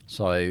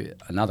 So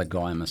another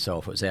guy and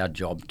myself, it was our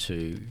job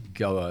to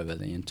go over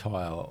the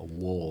entire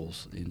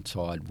walls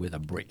inside with a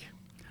brick,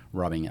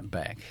 rubbing it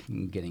back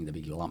and getting the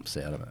big lumps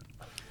out of it.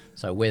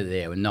 So we're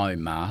there with no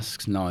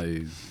masks, no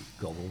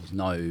goggles,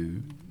 no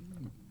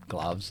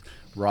gloves,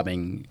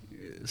 rubbing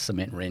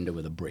cement render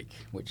with a brick,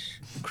 which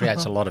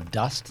creates a lot of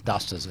dust.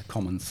 Dust is a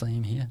common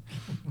theme here,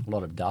 a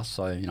lot of dust.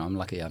 So, I'm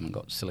lucky I haven't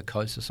got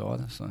silicosis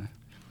either. So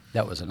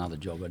that was another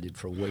job I did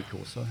for a week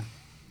or so.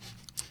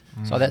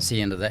 So that's the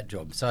end of that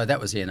job. So that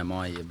was the end of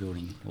my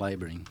builders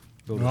labouring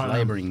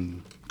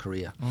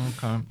career.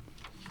 Okay.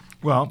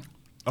 Well,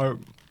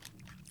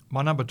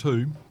 my number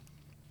 2,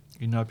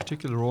 in no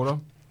particular order,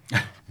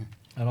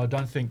 and I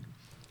don't think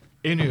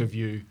any of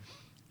you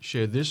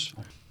share this,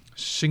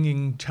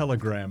 Singing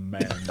Telegram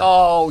Man.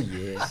 Oh,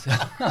 yes.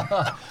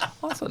 I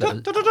thought that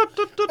was...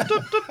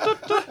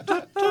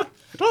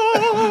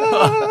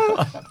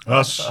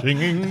 A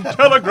singing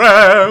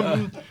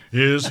telegram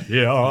is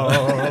here.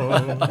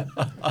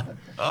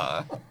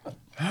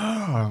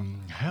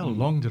 How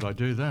long did I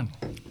do then?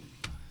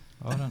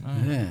 I don't know.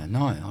 Yeah,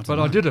 no. I don't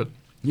know. I did it.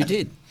 You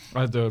did?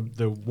 I had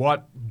the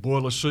white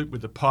boiler suit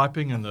with the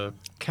piping and the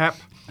cap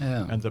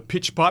and the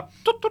pitch pipe.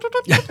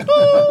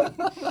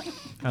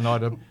 And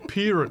I'd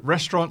appear at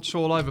restaurants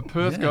all over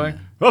Perth going,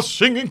 a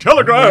singing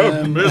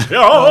telegram is here.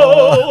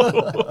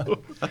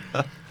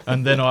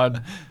 And then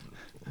I'd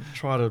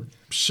try to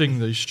sing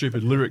these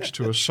stupid lyrics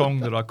to a song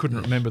that I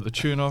couldn't remember the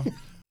tune of.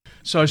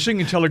 So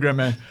Singing Telegram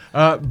Man,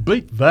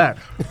 beat that.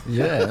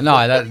 Yeah,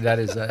 no,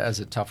 that's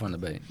a tough one to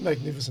beat.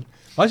 Magnificent.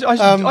 I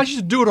used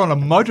to do it on a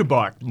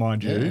motorbike,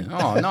 mind you.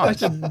 Oh, nice. I used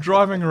to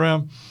driving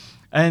around.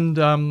 And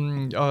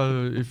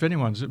if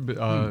anyone's,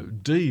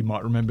 Dee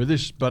might remember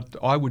this, but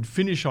I would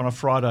finish on a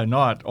Friday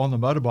night on the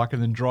motorbike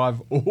and then drive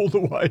all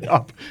the way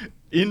up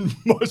in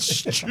my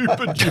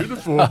stupid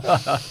uniform up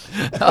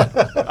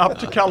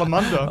to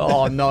Kalamunda.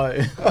 Oh, no.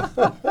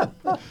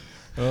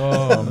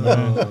 Oh,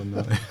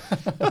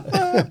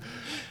 man.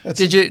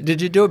 Did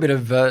you do a bit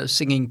of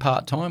singing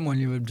part-time when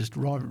you were just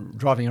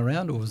driving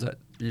around, or was that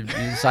you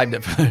saved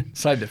it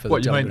for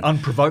what, the you mean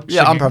unprovoked singing?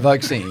 singing? Yeah,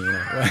 unprovoked singing,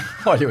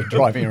 while you were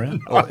driving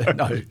around. Oh,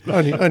 no.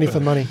 Only for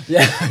money.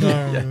 Yeah.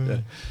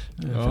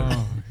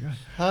 Oh,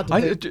 hard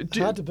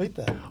to beat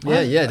that.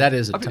 Yeah, that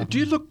is a tough. Do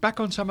you look back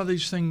on some of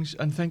these things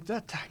and think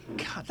that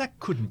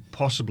couldn't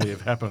possibly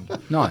have happened?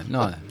 No.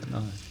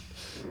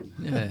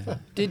 Yeah.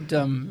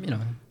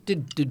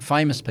 Did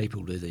famous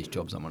people do these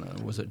jobs? I wonder,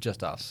 or was it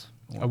just us?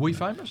 Are we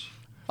famous?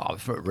 Oh,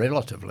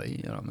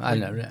 relatively,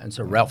 and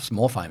so Ralph's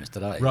more famous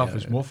today. Ralph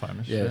is more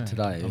famous. Yeah,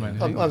 today. I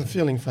mean, I'm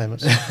feeling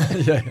famous.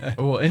 Yeah.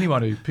 Well,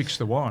 anyone who picks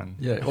the wine.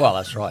 Yeah. Well,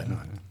 that's right.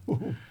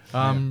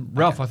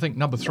 Ralph, I think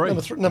number 3.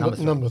 Number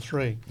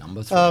three.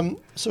 Number 3.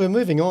 So we're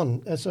moving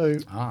on.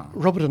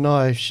 Robert and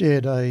I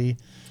shared a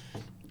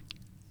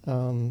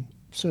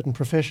certain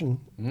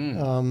profession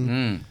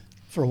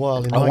for a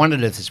while. I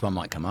wondered if this one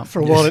might come up.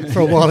 For a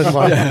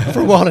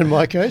while in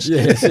my case.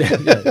 Yes.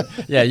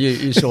 Yeah.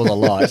 You saw the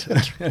light.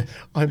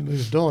 I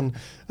moved on,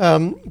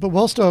 but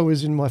whilst I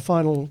was in my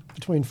final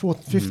between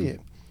 4th and 5th year,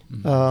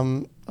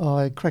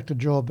 I cracked a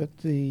job at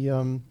the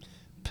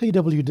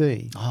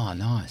PWD. Oh,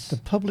 nice. The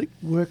Public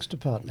Works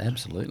Department.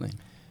 Absolutely.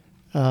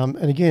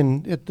 And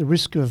again, at the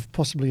risk of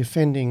possibly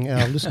offending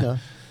our listener,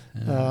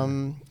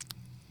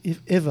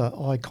 if ever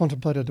I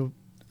contemplated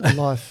a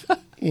life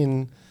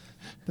in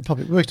the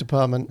Public Works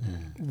Department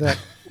that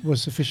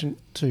was sufficient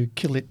to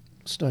kill it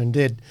stone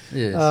dead.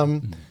 Yes.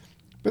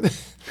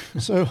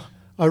 So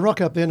I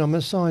rock up there and I'm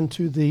assigned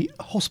to the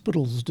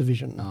Hospitals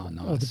Division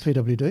of the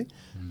PWD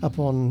up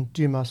on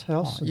Dumas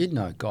House. Oh, you'd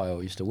know a guy I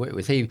used to work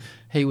with.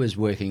 He was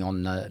working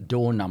on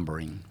door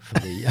numbering for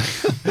the...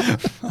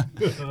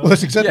 Well,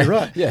 that's exactly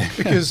right. Yeah.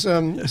 Because,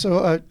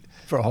 for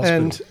a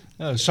hospital.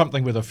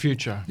 Something with a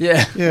future.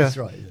 Yeah, Yeah. that's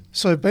right. Yeah.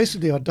 So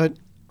basically, I don't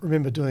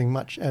remember doing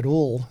much at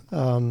all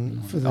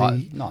for the I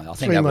think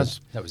 3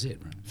 months. that was it.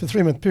 Right? For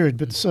 3 month period.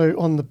 But so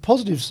on the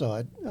positive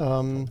side,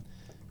 actually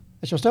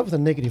I'll start with the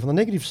negative. On the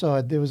negative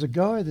side, there was a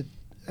guy that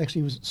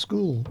actually was at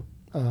school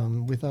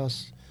with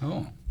us,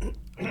 Oh,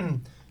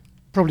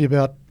 probably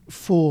about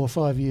 4 or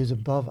 5 years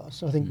above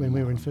us. I think when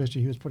we were in first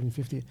year, he was probably in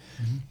fifth year.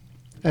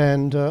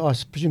 And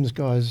presume this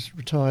guy's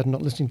retired and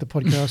not listening to the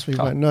podcast, so he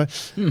won't know.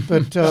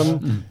 But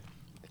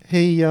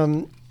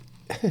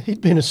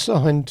he'd been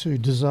assigned to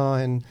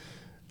design,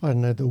 I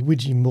don't know, the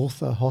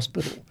Widgymultha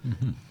Hospital,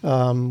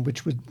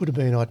 which would have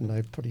been, I don't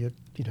know, probably a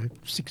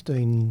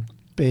 16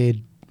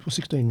 bed or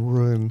 16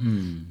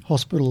 room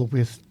hospital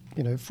with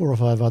 4 or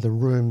 5 other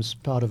rooms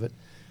part of it.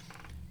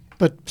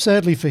 But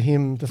sadly for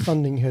him, the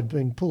funding had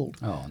been pulled.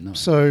 oh no.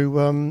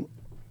 So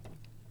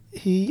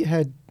he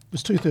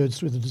was 2/3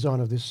 through the design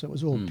of this, so it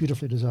was all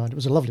beautifully designed. It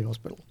was a lovely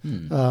hospital.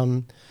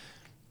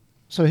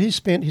 So he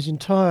spent his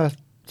entire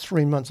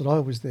 3 months that I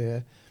was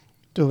there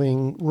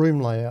doing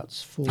room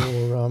layouts for.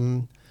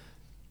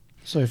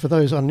 So for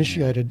those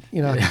uninitiated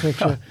in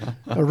architecture,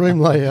 a room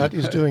layout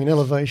is doing an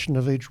elevation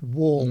of each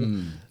wall.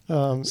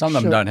 Some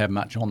of them don't have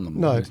much on them.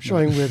 No,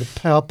 showing where the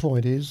power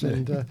point is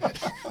and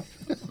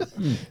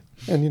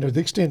and the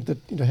extent that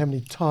how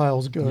many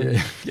tiles go.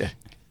 Yeah.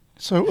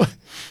 So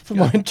for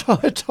my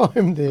entire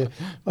time there,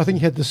 I think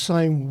he had the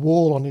same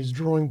wall on his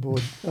drawing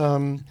board,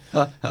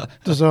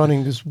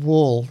 designing this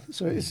wall.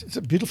 So it's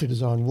a beautifully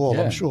designed wall,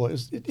 Yeah. I'm sure,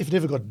 if it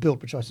ever got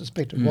built, which I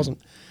suspect it wasn't.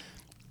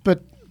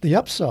 But the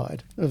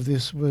upside of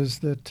this was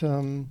that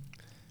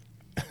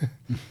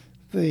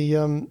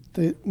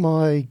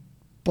my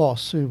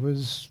boss, who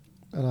was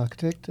an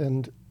architect,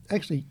 and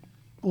actually,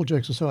 all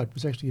jokes aside,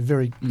 was actually a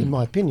very, in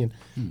my opinion,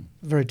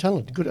 very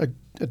talented,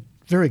 a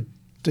very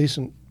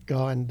decent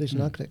guy and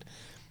decent architect.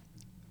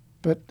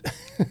 But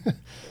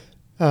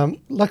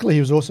luckily, he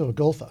was also a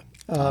golfer,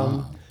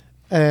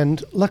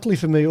 and luckily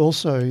for me,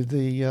 also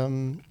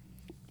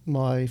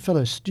my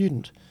fellow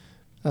student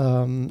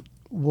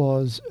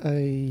was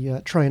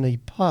a trainee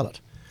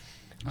pilot.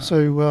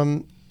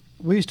 So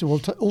we used to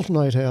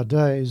alternate our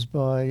days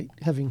by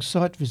having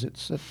site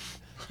visits at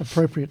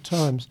appropriate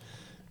times.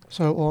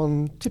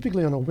 So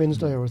typically on a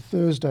Wednesday or a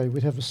Thursday,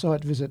 we'd have a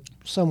site visit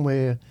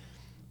somewhere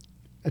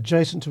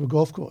adjacent to a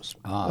golf course.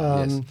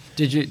 Yes.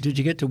 Did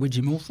you get to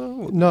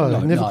Widgymultha?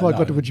 No, never quite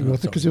got to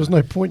Widgymultha because there was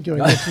no point going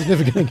there. It was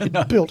never going to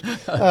get built.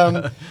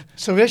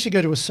 So we actually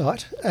go to a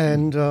site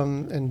and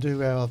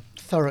do our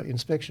thorough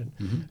inspection,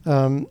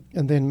 and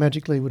then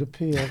magically would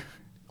appear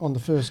on the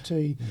first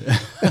tee.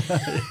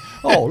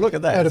 Oh, look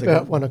at that! At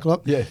about 1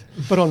 o'clock. Yeah.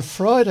 But on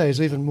Fridays,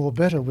 even more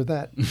better with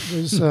that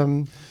was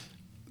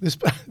this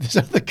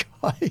other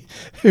guy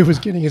who was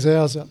getting his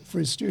hours up for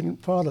his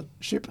student pilot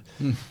ship.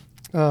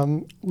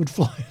 Would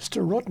fly us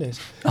to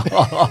Rottnest.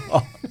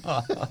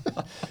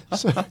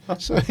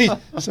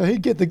 so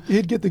he'd get the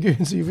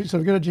Guernsey. So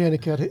we'd go to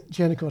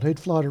Janicotte. He'd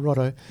fly to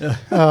Rotto.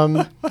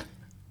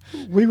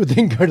 We would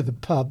then go to the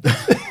pub.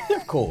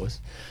 Of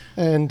course.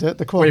 And at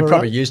the Quokka We're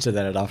probably used to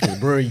that after the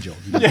brewery job.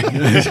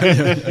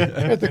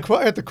 at the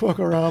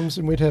Quokka Arms,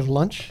 and we'd have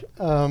lunch.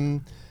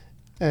 And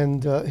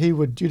he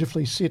would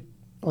dutifully sit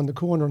on the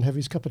corner and have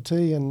his cup of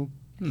tea and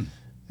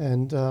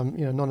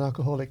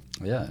non-alcoholic.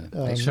 Yeah.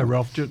 So,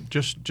 Ralph,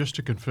 just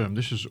to confirm,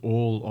 this is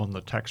all on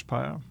the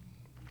taxpayer?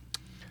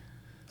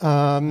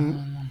 How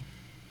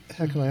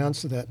can I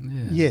answer that?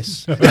 Yeah.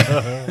 Yes.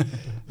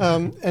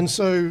 And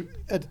so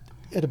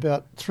at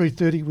about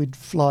 3:30, we'd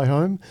fly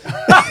home.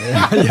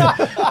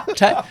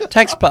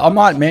 Taxpayer. I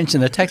might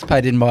mention the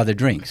taxpayer didn't buy the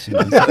drinks.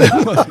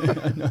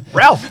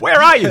 Ralph,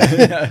 where are you?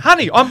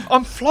 Honey,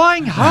 I'm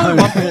flying home.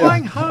 I'm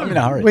flying home. I'm in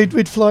a hurry.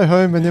 We'd fly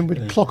home and then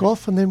we'd clock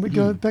off and then we'd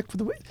go back for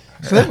the week.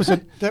 So that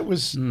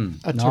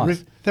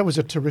was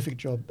a terrific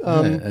job.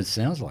 It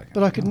sounds like it.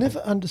 But I could never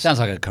understand. Sounds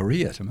like a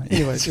career to me.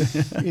 Anyway,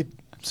 it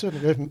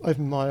certainly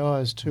opened my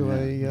eyes to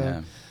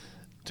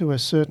a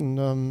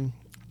certain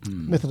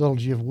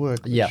methodology of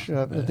work. Which,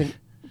 Yeah. I think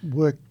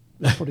work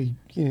is probably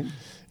in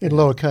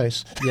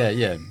lowercase.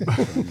 Yeah.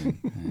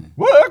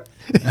 Work!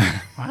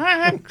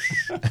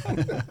 Thanks.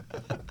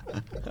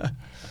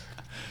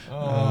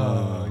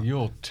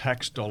 Your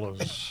tax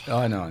dollars.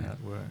 I know.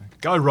 At work.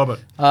 Go, Robert.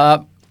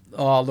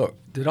 Look,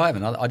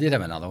 I did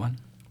have another one.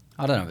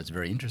 I don't know if it's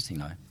very interesting,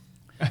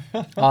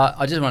 though.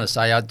 I just want to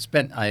say I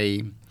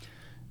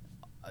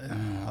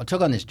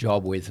took on this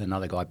job with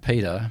another guy,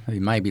 Peter, who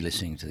may be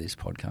listening to this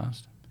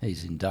podcast.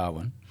 He's in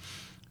Darwin.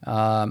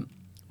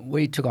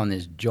 We took on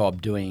this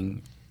job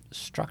doing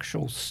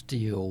structural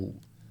steel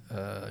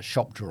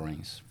shop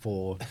drawings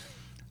for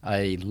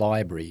a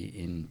library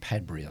in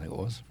Padbury, I think it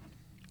was.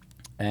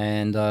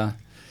 And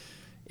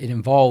it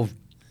involved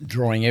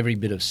drawing every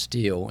bit of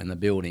steel in the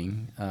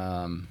building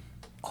and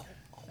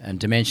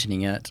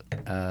dimensioning it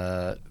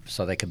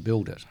so they could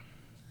build it.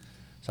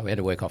 So we had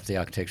to work off the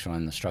architectural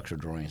and the structural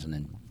drawings and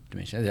then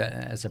dimension.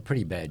 It's a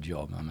pretty bad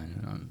job. I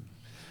mean,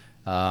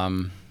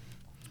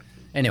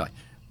 anyway,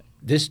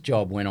 this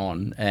job went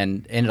on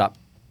and ended up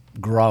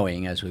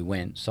growing as we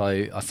went.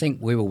 So I think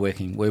we were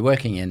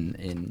working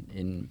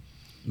in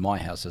my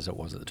house as it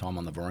was at the time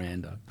on the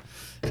veranda,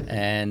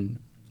 and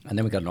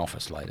then we got an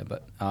office later.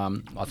 But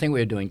I think we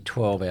were doing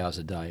 12 hours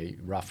a day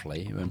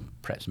roughly, and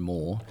perhaps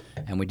more.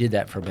 And we did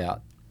that for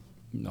about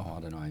I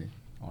don't know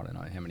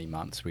how many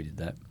months we did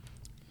that,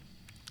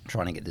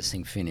 trying to get this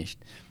thing finished.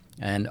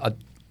 And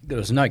there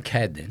was no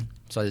CAD then,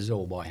 so this is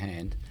all by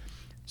hand.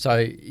 So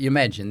you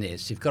imagine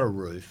this: you've got a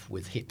roof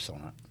with hips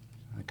on it.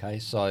 Okay,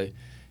 so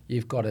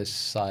you've got to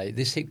say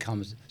this hip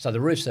comes. So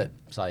the roof's at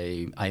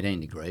say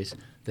 18 degrees.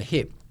 The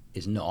hip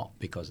is not,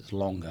 because it's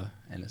longer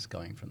and it's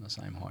going from the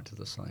same height to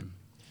the same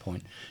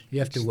point. You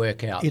have to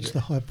work out. It's the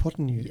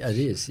hypotenuse. It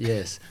is,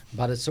 yes,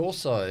 but it's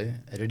also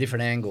at a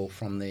different angle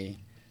from the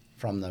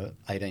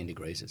 18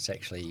 degrees. It's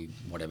actually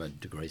whatever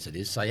degrees it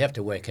is. So you have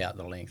to work out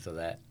the length of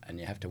that, and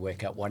you have to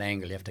work out what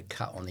angle you have to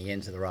cut on the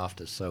ends of the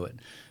rafters, so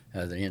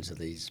the ends of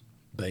these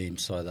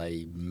beams, so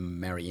they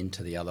marry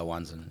into the other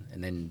ones,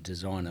 and then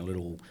design a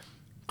little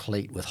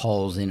cleat with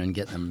holes in and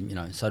get them,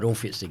 so it all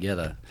fits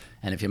together.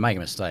 And if you make a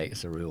mistake,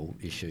 it's a real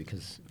issue,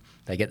 because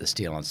they get the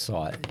steel on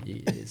site.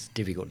 It's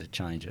difficult to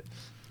change it.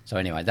 So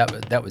anyway,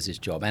 that was his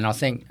job. And I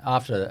think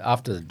after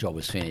the job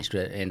was finished,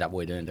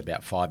 we'd earned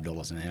about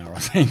 $5 an hour, I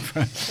think.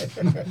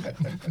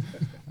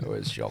 It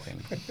was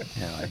shocking.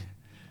 Anyway,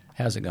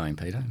 how's it going,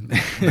 Peter?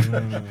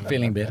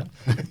 Feeling better?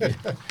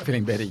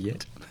 Feeling better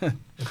yet?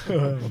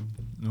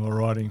 All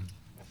righty.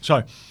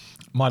 So,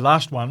 my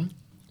last one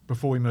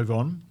before we move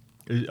on,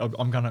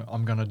 I'm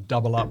gonna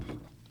double up.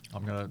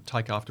 I'm gonna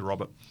take after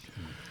Robert.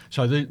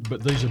 So,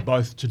 but these are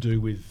both to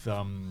do with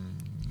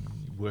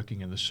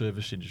working in the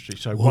service industry.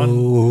 So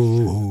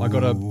one, I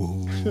got a.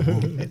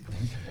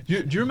 do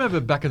you remember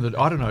back in the?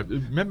 I don't know.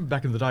 Remember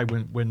back in the day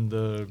when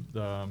the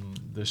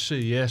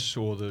CES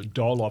or the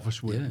Dole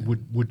office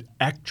would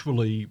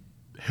actually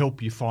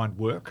help you find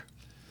work?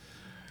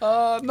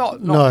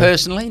 Not No.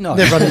 personally, no.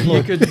 Never you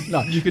unemployed. could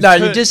you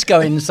just go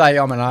in and say,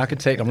 I'm an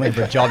architect, I'm looking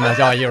for a job, and they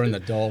say, oh, you're in the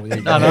Dole.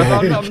 No,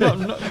 I'm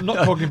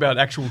not talking about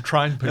actual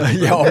trained people.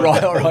 Yeah, all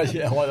right,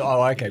 yeah.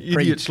 Oh, okay.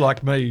 Idiots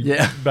like me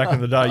back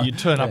in the day, you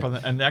turn up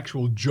Yeah. and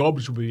actual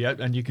jobs will be out,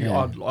 and you can.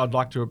 Yeah. I'd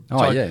like to.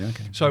 Oh, yeah,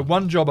 okay. So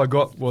one job I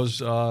got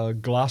was a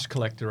glass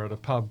collector at a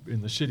pub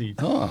in the city.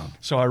 Oh.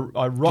 So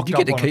I rocked Did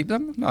you get to up keep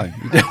them? No.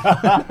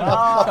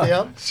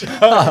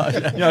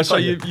 So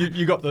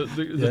you got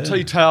the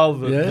tea towel,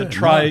 the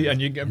tray,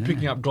 and you're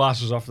picking up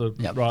glasses off the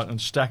right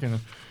and stacking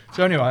them.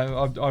 So anyway,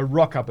 I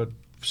rock up at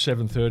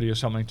 7:30 or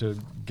something to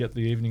get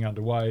the evening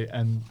underway,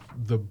 and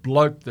the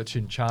bloke that's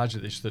in charge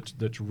of this,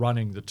 that's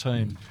running the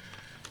team,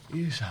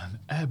 is an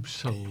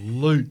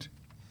absolute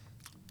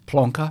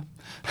Plonker.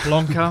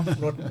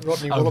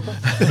 Rodney Walloper.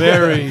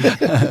 very,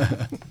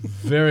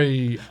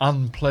 very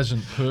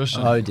unpleasant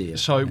person. Oh, dear.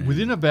 So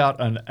within about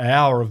an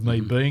hour of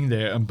me being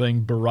there and being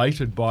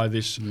berated by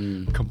this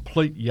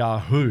complete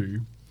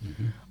yahoo,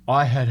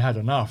 I had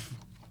enough.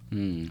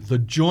 The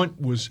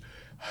joint was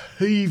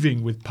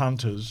heaving with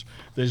punters.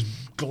 There's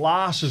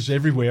glasses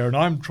everywhere, and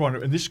I'm trying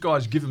to. And this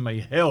guy's giving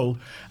me hell.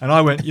 And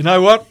I went, you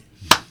know what?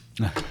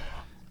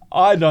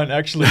 I don't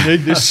actually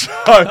need this. So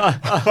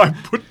I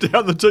put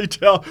down the tea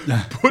towel,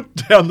 put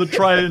down the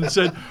tray, and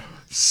said,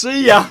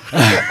 "See ya,"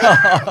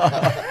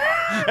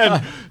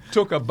 and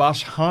took a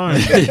bus home.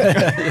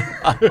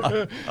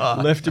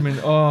 Left him in.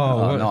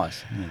 Oh,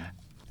 nice. Yeah.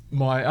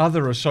 My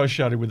other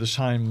associated with the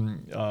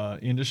same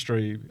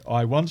industry,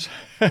 I once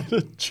had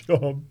a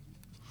job.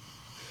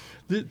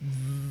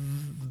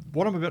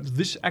 What I'm about,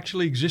 this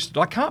actually existed.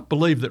 I can't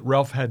believe that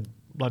Ralph had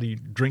bloody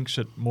drinks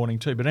at morning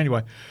tea, but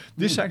anyway,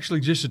 this actually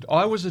existed.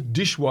 I was a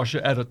dishwasher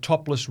at a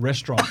topless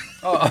restaurant.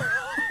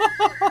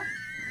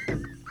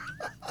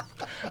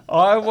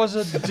 I was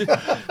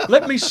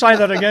let me say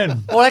that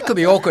again. Well, that could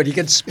be awkward. You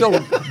could spill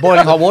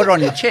boiling hot water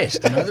on your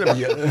chest. That'd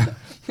be,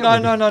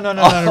 No,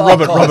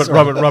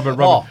 Robert.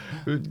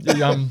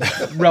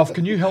 Ralph,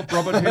 can you help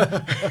Robert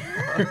here?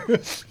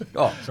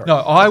 Oh, sorry. No,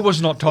 I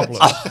was not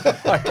topless.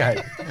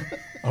 Okay.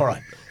 All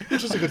right.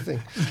 Which is a good thing.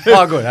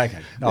 Oh, good. Okay.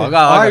 No,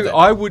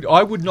 I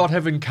would not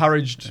have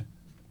encouraged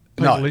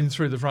people in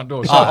through the front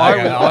door. So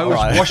I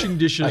was washing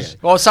dishes. Okay.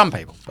 Well, some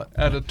people, but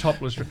at a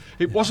topless.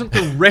 It wasn't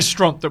the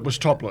restaurant that was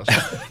topless.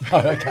 oh,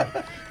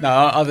 okay.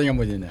 No, I think I'm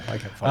with you now.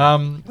 Okay,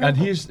 fine. And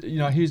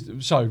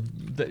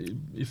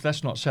if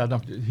that's not sad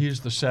enough,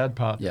 here's the sad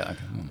part. Yeah.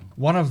 Okay.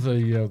 One of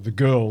the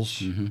girls.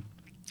 Who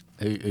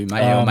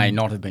may or may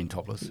not have been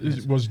topless.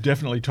 Was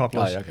definitely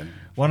topless. Oh, okay.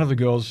 One of the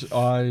girls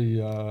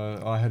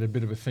I had a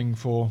bit of a thing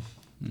for.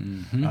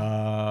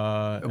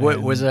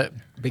 Was it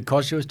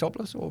because she was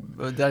topless, or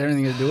did that have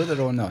anything to do with it,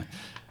 or no?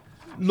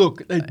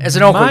 Look, it's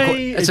an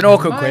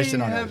awkward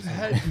question.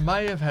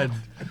 May have had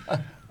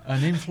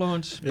an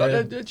influence,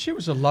 but she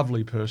was a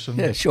lovely person.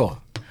 Yeah, sure.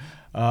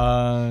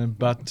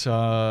 But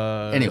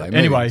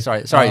anyway,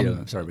 sorry,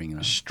 bringing it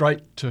up.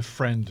 Straight to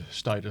friend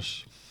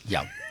status.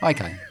 Yeah.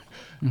 Okay.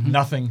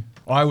 Nothing.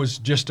 I was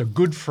just a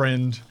good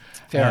friend.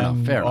 Fair enough,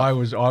 and fair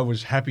enough. I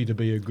was happy to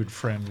be a good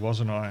friend,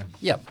 wasn't I?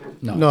 Yep.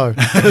 No. No.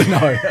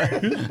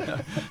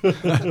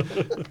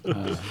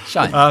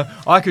 Shame.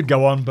 I could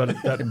go on, but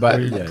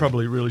we yeah.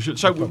 probably really should.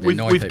 So Probably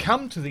annoy we've people.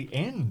 come to the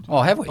end.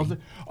 Oh, have we? Look,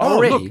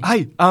 Already?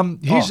 hey,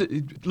 here's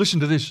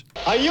listen to this.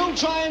 You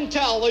try and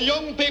tell the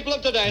young people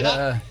of today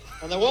that,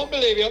 and they won't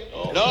believe you.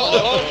 No,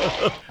 they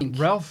won't.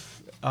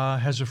 Ralph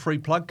has a free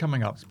plug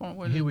coming up.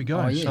 Here we go.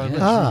 Oh, yeah, so yeah.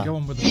 let's go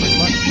on with the free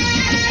plug.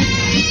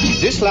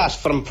 This lass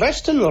from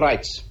Preston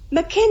writes.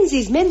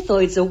 Mackenzie's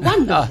Menthoids are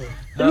wonderful.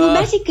 The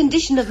rheumatic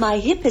condition of my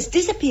hip has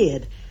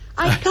disappeared.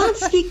 I can't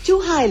speak too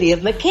highly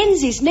of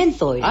Mackenzie's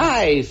Menthoids.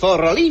 Aye, for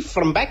relief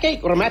from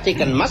backache, rheumatic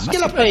and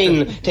muscular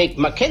pain, take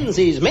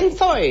Mackenzie's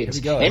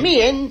Menthoids. Here we go.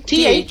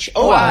 MENTHOIDS.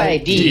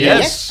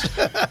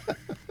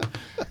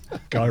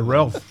 Go,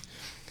 Ralph.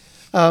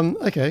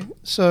 Okay,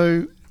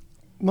 so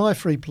my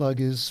free plug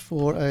is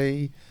for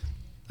a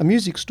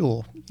music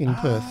store in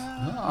Perth.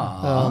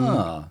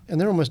 And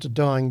they're almost a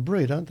dying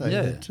breed, aren't they?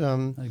 Yeah.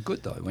 But, They're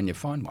good, though, when you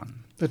find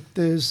one. but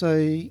there's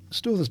a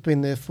store that's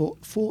been there for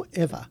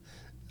forever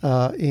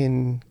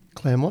in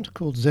Claremont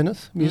called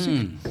Zenith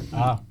Music.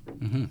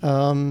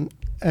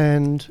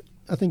 And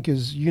I think,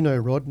 as you know,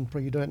 Rod, and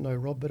probably you don't know,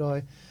 Rob, but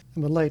I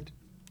am a late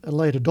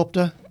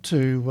adopter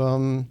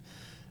to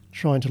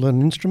trying to learn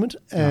an instrument.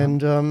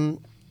 And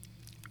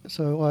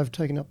so I've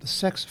taken up the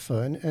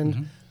saxophone,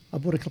 and I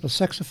bought a couple of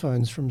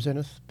saxophones from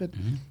Zenith, but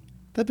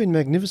they've been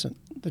magnificent.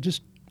 They're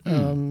just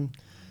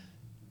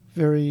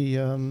very...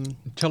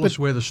 Tell us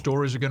where the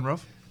store is again,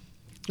 Ralph.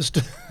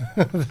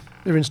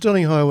 They're in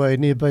Stirling Highway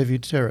near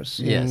Bayview Terrace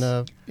in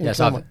yes,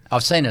 Claremont.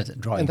 I've seen it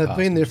driving And they've past.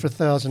 been there for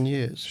 1,000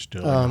 years.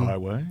 Stirling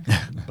Highway,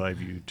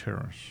 Bayview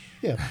Terrace.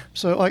 Yeah,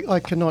 so I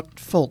cannot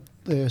fault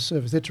their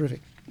service. They're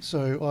terrific.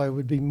 So I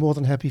would be more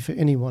than happy for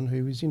anyone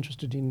who is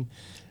interested in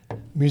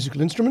musical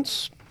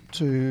instruments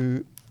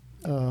to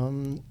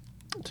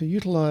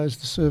utilise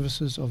the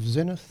services of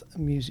Zenith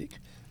Music,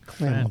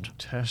 Claremont.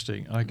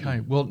 Fantastic. Okay.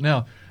 Well,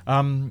 now,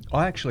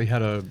 I actually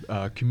had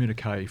a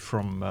communique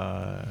from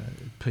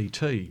PT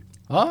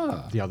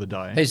the other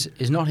day.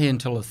 He's not here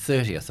until the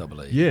 30th, I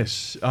believe.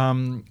 Yes.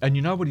 And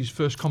you know what his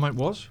first comment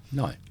was?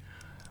 No.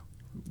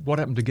 What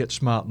happened to Get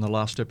Smart in the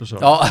last episode?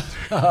 Oh,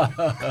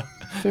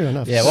 Fair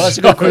enough. yeah, well, that's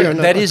a good Fair question.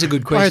 enough. That is a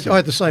good question. I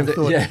had the same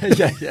thought. Yeah.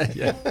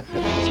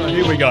 So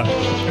here we go.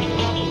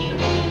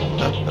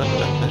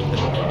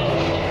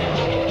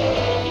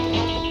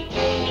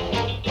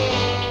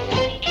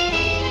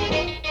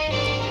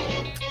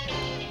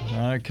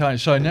 Okay,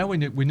 so now we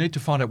need to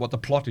find out what the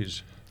plot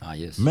is. Ah,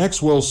 yes.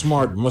 Maxwell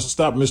Smart must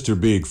stop Mr.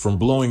 Big from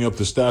blowing up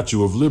the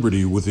Statue of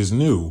Liberty with his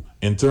new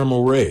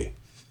Thermal Ray.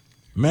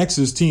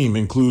 Max's team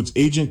includes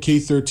Agent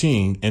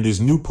K-13 and his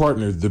new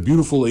partner, the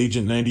beautiful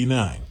Agent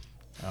 99.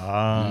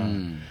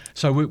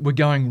 So we're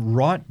going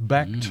right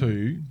back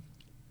to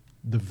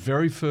the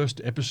very first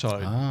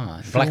episode.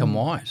 Black and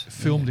white.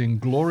 Filmed in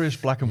glorious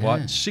black and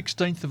white,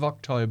 16th of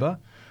October,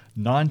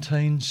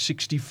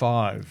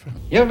 1965.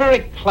 You're very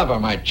clever,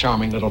 my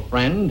charming little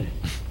friend,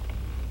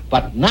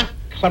 but not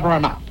clever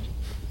enough.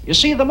 You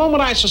see, the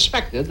moment I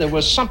suspected there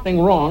was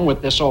something wrong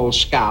with this old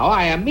scow,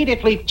 I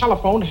immediately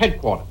telephoned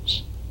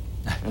headquarters.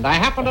 And I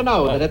happen to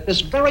know that at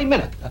this very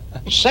minute,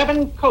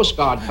 7 Coast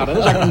Guard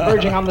cutters are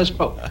converging on this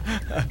boat.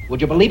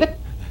 Would you believe it?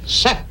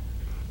 7.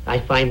 I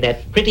find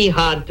that pretty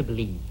hard to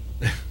believe.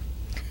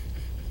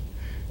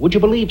 Would you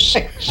believe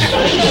 6?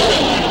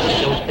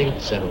 I don't think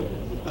so.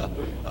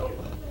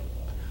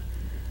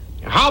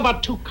 How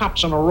about 2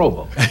 cops in a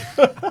rowboat?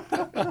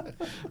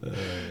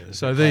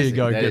 So there you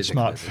go, That Get is a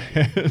Smart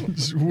classic.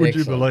 fans. Would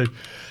you Excellent. believe?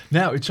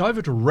 Now it's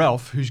over to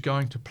Ralph, who's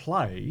going to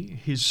play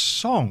his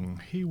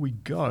song. Here we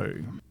go.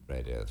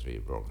 Radio 3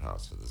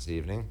 broadcast for this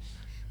evening.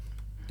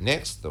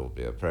 Next, there will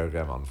be a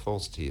program on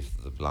false teeth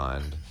for the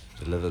blind,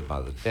 delivered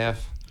by the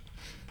deaf.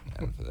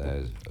 And for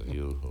those of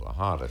you who are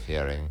hard of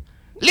hearing,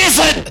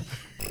 listen!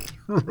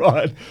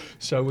 Right.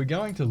 So we're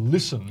going to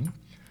listen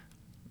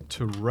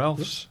to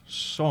Ralph's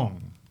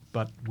song,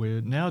 but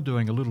we're now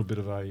doing a little bit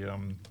of a...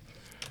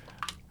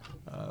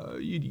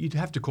 you'd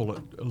have to call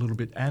it a little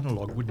bit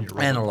analog, wouldn't you,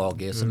 Ralph?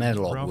 Analog, yes, some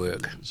analog Ralph,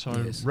 work. So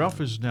Yes. Ralph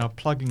is now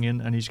plugging in,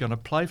 and he's going to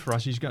play for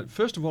us.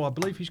 First of all, I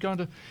believe he's going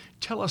to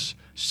tell us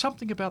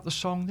something about the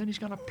song, then he's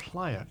going to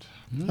play it.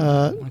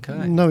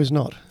 Okay. No, he's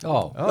not.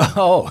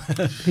 Oh.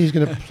 He's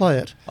going to play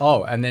it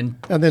Oh, and then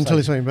tell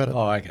you something about it.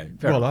 Oh, okay.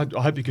 Fair Well, enough.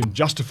 I hope you can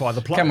justify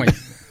the play. Can we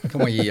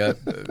do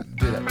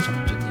that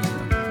change in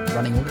the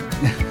running order?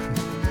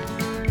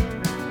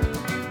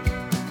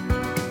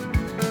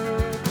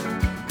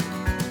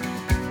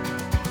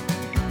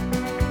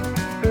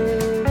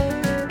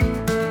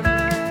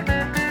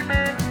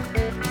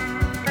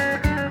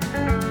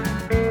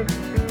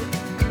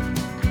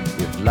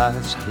 If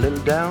life's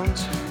little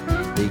downs,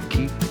 they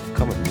keep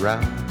coming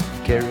round.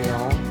 Carry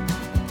on,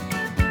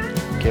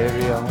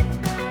 carry on.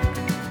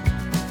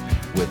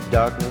 With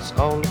darkness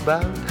all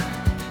about,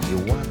 you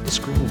want to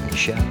scream and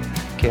shout.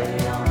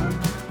 Carry on,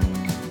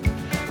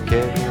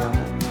 carry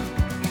on.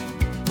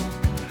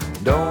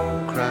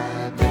 Don't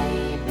cry,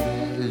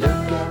 baby,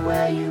 look at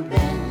where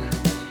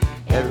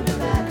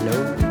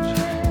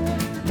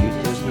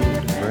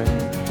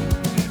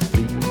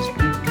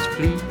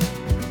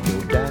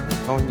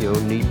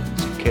needs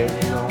to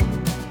carry on,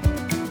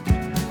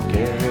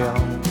 carry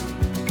on.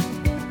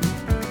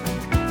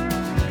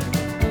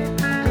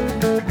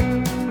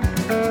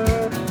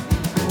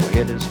 Your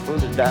head is full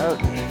of doubt,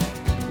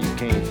 you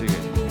can't figure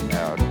it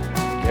out.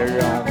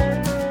 Carry on,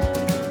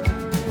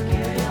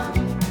 carry on.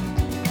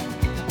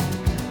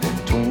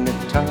 Between the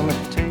time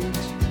it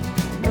takes,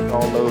 make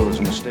all those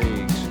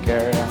mistakes.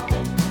 Carry on,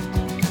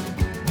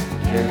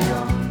 carry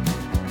on.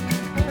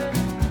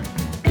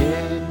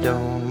 It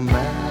don't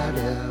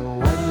matter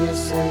what you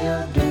say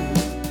or do,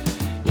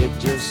 it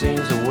just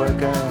seems to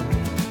work out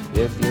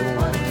if you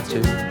want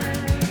to.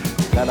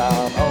 Cut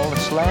out all the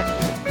slack,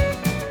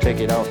 take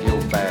it off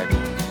your back.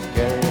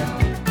 Carry on,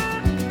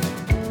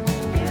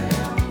 carry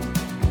on.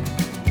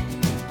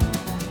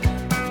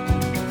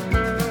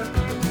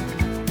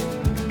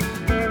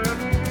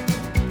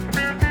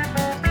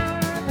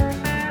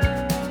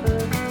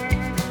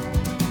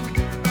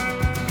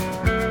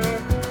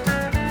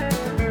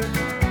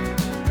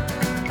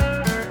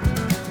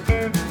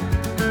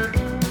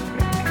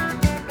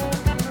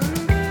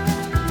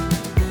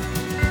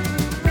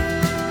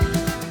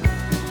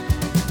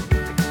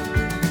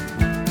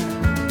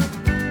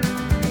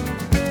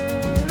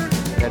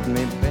 Let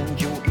me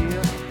bend your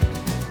ear,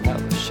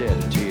 never shed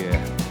a tear.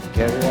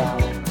 Carry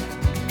on,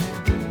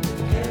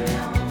 carry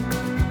on,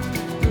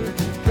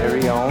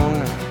 carry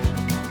on,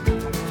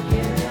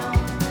 carry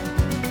on,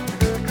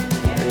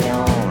 carry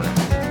on,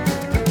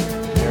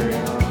 carry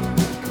on.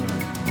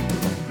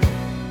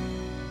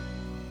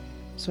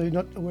 So you're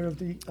not aware of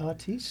the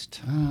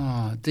artiste?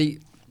 Ah, the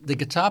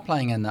guitar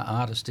playing and the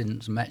artist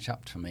didn't match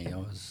up to me. I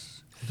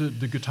was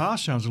The guitar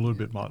sounds a little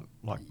bit like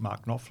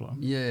Mark Knopfler.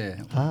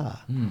 yeah,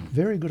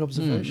 Very good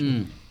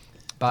observation.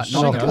 but And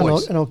not I'll, the and, I'll,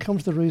 voice. and I'll come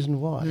to the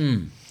reason why.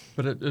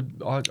 But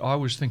I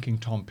was thinking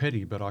Tom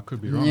Petty, but I could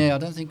be wrong. Yeah, I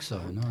don't think so.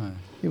 No.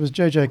 It was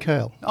J.J.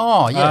 Cale.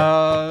 Oh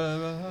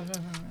yeah.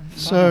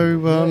 So,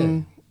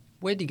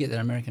 Where did you get that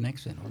American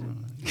accent? I don't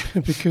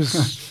know.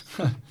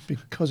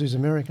 because he's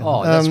American.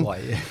 Oh, that's why.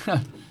 Yeah.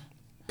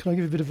 Can I give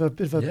you a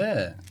bit of a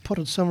Yeah.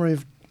 potted summary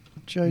of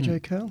J.J.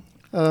 Cale?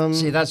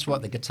 See, that's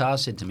what the guitar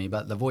said to me,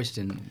 but the voice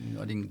didn't.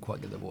 I didn't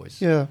quite get the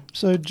voice. Yeah.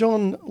 So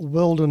John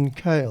Weldon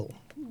Cale,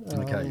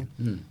 Okay.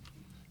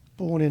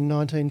 born in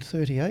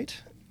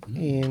 1938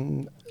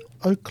 in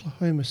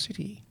Oklahoma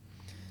City,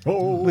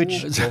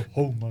 which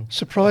Oklahoma.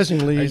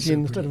 surprisingly is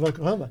in the state of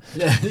Oklahoma.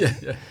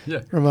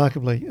 Yeah.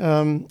 Remarkably.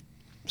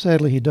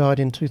 Sadly, he died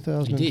in He did.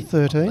 I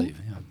 2013. believe,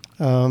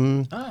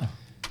 yeah.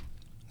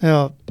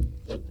 Now,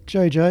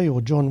 JJ,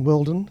 or John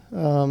Weldon,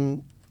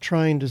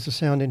 trained as a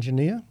sound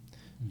engineer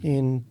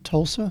in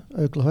Tulsa,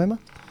 Oklahoma,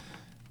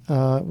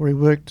 where he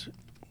worked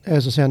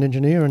as a sound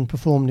engineer and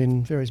performed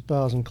in various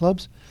bars and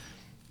clubs.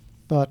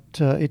 But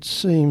it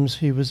seems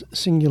he was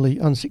singularly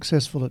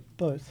unsuccessful at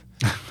both.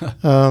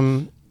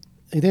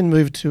 He then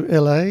moved to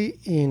LA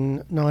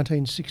in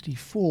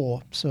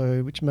 1964,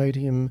 which made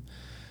him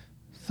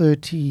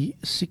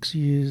 26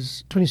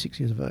 years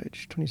of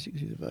age.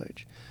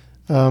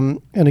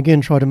 And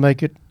again tried to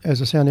make it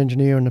as a sound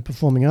engineer and a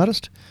performing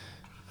artist.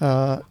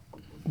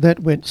 That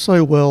went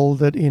so well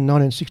that in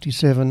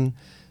 1967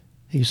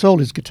 he sold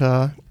his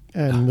guitar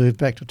and moved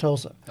back to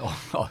Tulsa.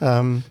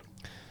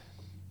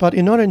 But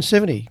in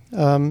 1970,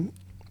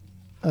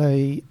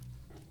 a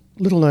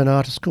little-known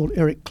artist called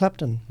Eric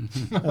Clapton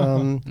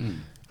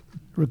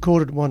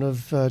recorded one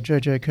of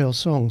J.J. Cale's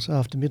songs,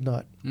 After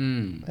Midnight,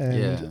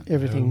 and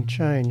everything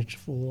changed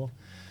for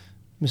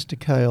Mr.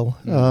 Cale.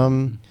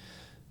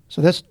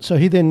 So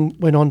he then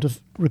went on to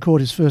record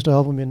his first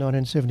album in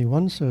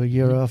 1971, so a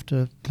year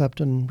after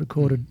Clapton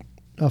recorded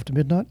After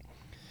Midnight.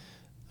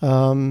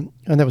 And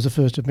that was the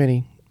first of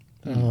many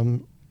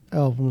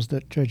albums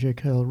that J.J.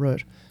 Cale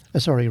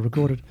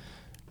recorded.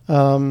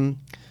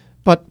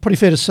 But pretty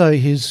fair to say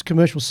his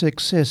commercial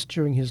success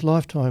during his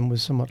lifetime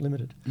was somewhat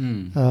limited.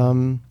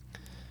 In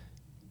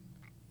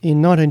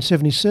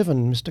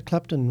 1977, Mr.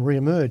 Clapton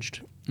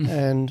re-emerged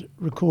and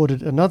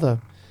recorded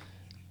another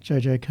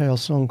J.J. Cale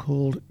song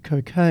called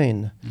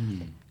Cocaine,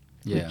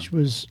 which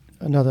was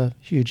another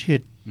huge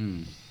hit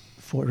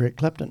for Eric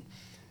Clapton.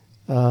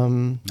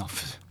 Not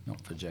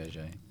for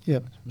JJ. Yeah.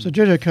 So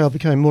J.J. Cale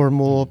became more and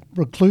more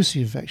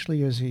reclusive,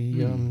 actually, as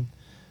he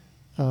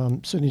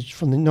certainly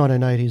from the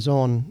 1980s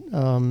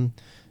on.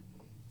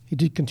 He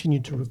did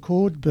continue to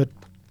record, but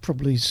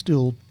probably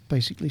still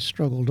basically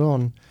struggled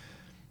on.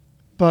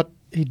 But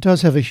he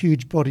does have a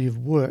huge body of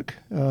work.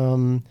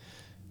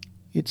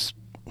 It's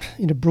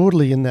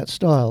broadly in that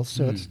style,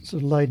 so it's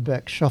sort of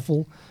laid-back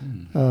shuffle.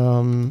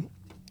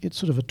 It's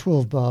sort of a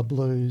 12-bar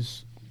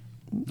blues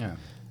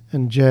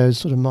and jazz,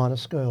 sort of minor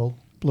scale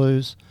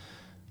blues.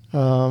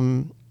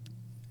 And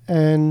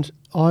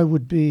I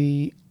would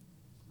be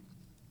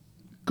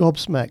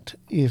gobsmacked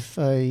if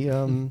a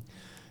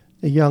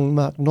young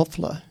Mark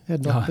Knopfler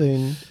had not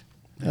been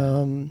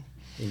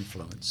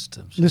influenced,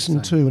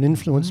 listened to and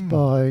influenced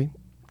by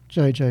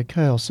J.J.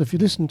 Cale. So if you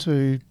listen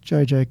to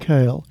J.J.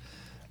 Cale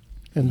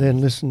and then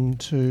listen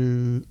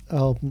to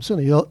albums,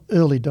 certainly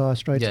early Dire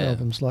Straits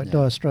albums like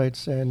Dire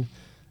Straits and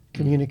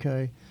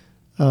Communique,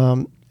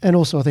 And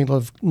also I think a lot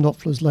of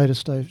Knopfler's later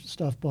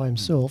stuff by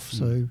himself,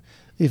 so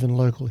even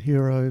Local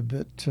Hero,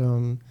 but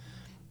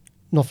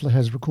Knopfler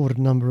has recorded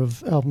a number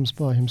of albums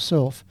by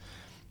himself.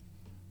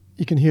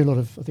 You can hear a lot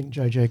of, I think,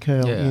 J.J.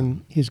 Cale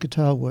in his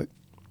guitar work.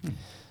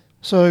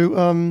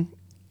 So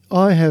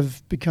I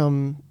have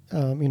become,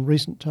 in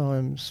recent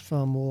times,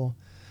 far more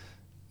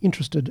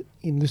interested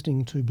in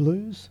listening to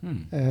blues,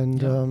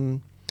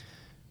 and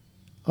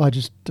I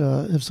just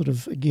have sort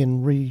of,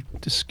 again,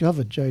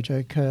 rediscovered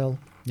J.J. Cale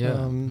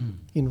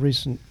in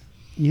recent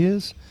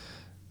years.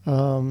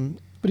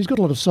 But he's got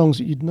a lot of songs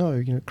that you'd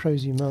know,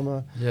 Crazy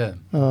Mama,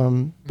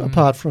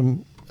 apart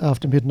from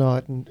After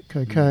Midnight and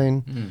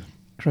Cocaine,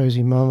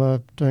 Crazy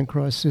Mama, Don't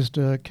Cry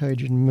Sister,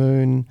 Cajun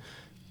Moon,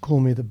 Call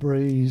Me the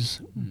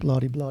Breeze,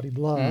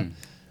 blah-de-blah-de-blah.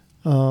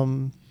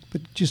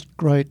 But just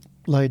great,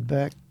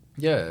 laid-back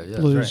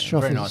blues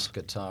shuffles. Very nice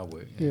guitar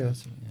work.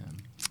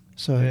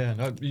 So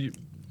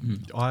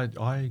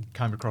I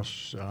came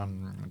across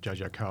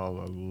J.J.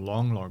 Cale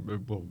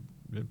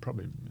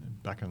probably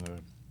back in the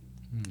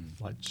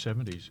late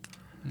 70s.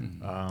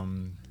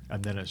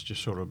 And then it's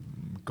just sort of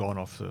gone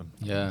off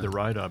the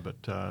radar, but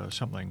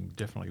something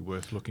definitely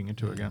worth looking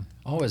into again.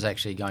 I was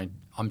actually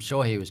I'm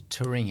sure he was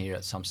touring here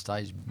at some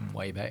stage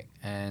way back,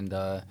 and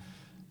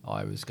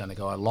I was going to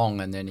go along,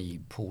 and then he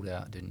pulled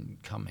out, didn't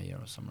come here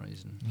for some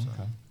reason.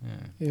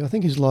 So, I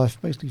think his life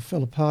basically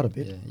fell apart a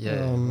bit.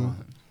 Right.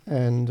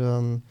 And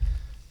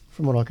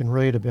from what I can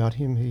read about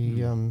him,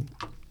 he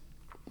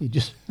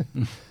just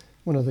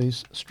one of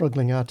these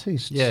struggling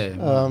artists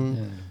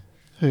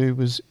who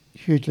was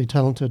hugely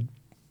talented,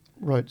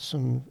 wrote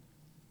some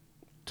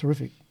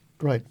terrific,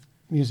 great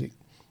music,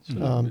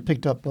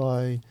 picked up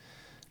by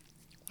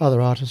other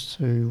artists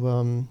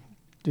who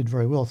did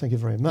very well. Thank you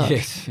very much.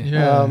 Yes.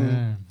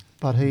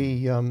 But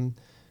he,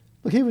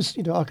 look, he was,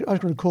 I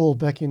can recall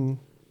back in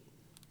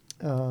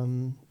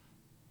probably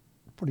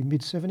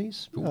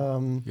mid-70s.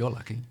 You're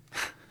lucky.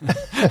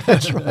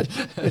 That's right.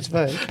 It's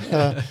vague.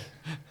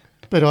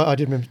 But I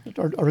did remember.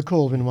 I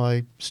recall in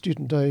my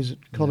student days at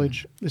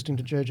college listening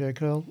to J.J.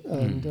 Cale,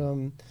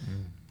 and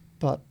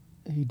but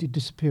he did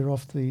disappear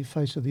off the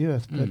face of the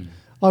earth. But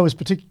I was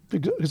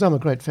because I'm a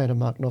great fan of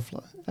Mark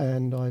Knopfler,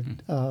 and I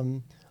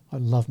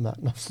love Mark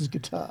Knopfler's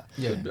guitar.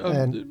 Yeah,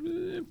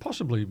 and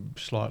possibly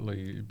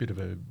slightly a bit of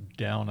a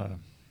downer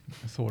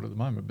thought at the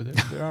moment, but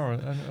there are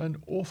an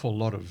awful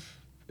lot of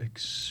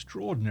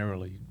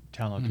extraordinarily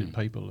talented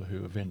people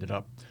who have ended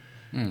up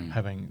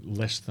having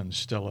less than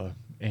stellar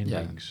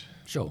endings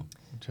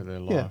to their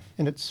life. Yeah,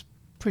 and it's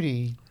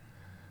pretty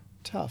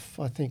tough,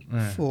 I think,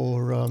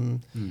 for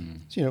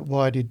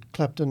why did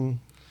Clapton,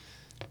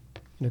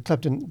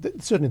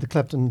 certainly the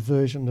Clapton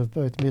version of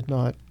both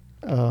Midnight,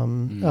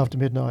 After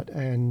Midnight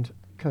and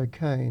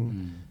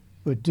Cocaine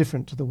were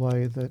different to the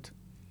way that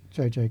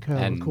J.J.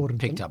 Cale recorded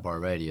picked them. up by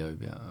radio.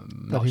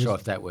 Not sure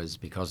if that was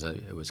because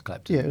it was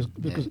Clapton. Yeah, it was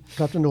because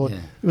Clapton, or it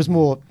was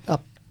more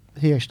up.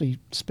 He actually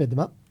sped them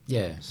up.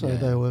 Yeah. So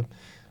they were,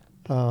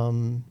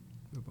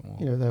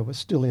 they were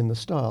still in the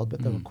style,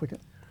 but they were quicker.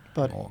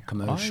 But more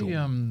commercial.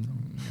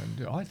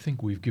 I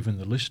think we've given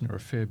the listener a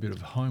fair bit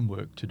of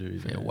homework to do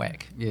there.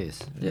 Whack.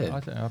 Yes.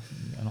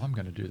 And I'm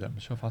going to do that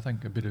myself. I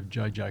think a bit of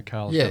J.J.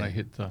 Cale's going to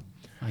hit the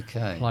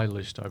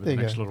playlist over the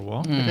next little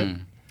while.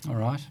 All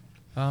right.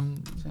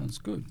 Sounds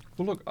good.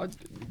 Well, look,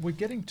 we're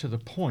getting to the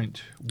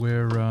point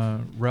where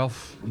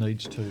Ralph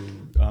needs to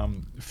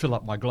fill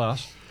up my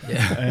glass,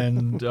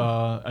 and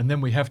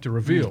then we have to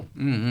reveal.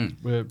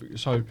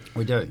 So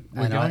we do.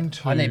 We're going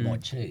to. I need more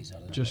cheese.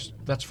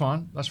 That's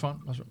fine.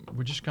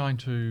 We're just going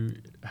to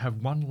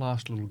have one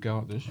last little go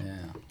at this.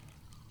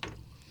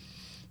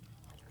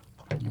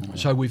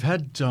 So we've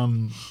had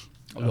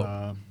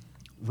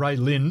Ray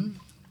Lynn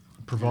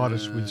provide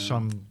us with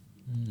some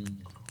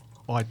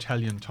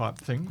Italian type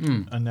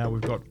thing, and now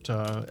we've got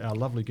our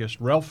lovely guest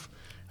Ralph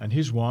and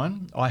his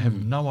wine. I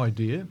have no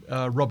idea.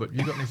 Robert,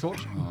 you got any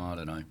thoughts? I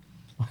don't know.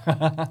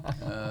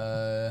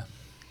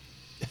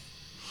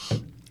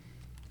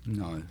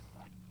 No.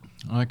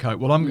 Okay.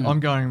 Well, I'm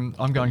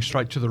going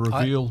straight to the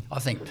reveal. I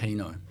think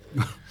Pinot.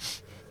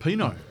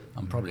 Pinot.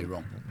 I'm probably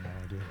wrong. No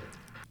idea.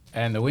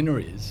 And the winner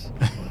is.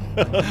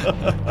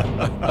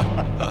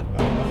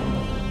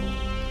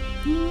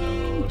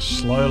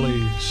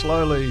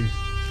 Slowly.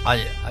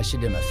 I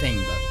should do my thing,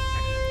 but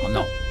I'm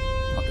not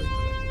doing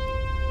that.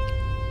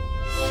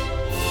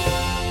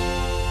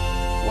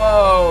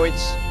 Whoa,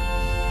 it's...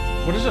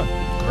 What is it?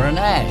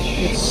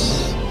 Grenache.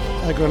 It's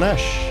a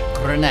Grenache.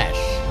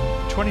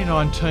 Grenache.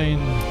 2019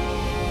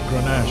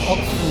 Grenache.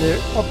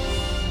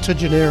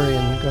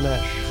 Octogenarian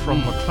Grenache.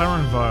 From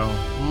McLaren Vale.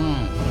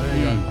 There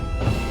you go.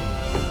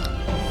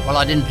 Well,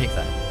 I didn't pick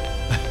that.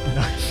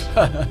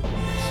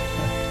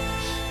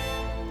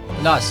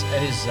 Nice.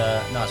 It is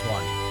nice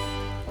wine.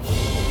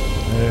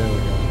 There we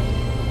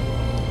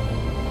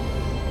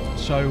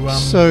go.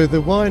 So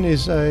the wine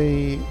is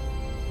a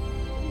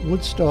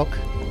Woodstock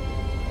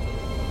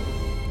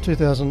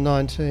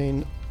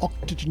 2019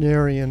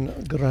 Octogenarian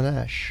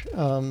Grenache.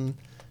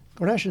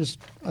 Grenache is,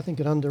 I think,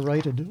 an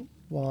underrated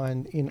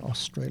wine in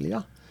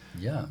Australia.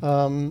 Yeah.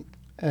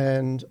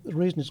 And the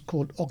reason it's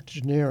called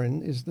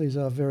octogenarian is these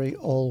are very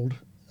old,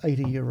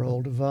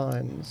 80-year-old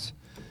vines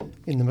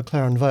in the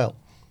McLaren Vale.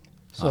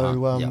 So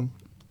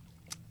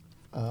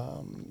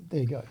there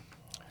you go.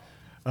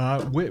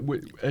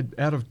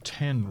 Out of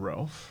 10,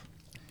 Ralph,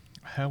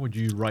 how would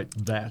you rate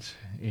that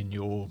in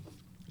your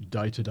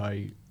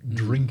day-to-day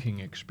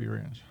drinking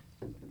experience?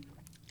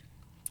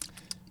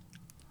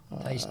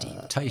 Tasty.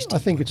 I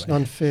think it's an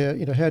unfair.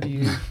 How do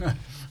you,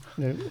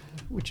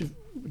 which is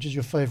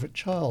your favourite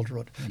child,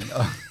 Rod?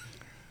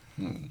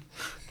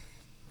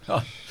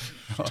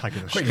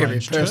 Taking a Quick,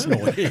 strange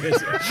personal.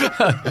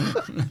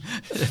 turn.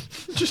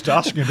 Just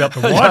asking about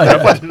the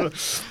wine.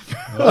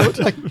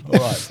 All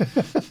right.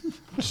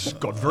 It's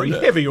got very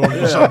heavy all of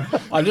a sudden.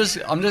 I'm just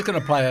going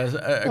to play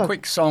a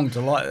quick song to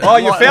light. Oh,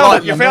 you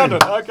found it. You found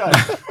it. Okay.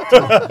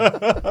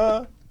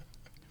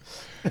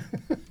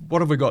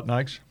 What have we got,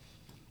 Nags?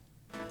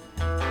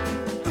 So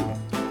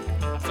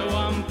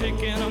I'm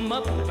picking 'em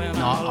up and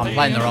No, I'm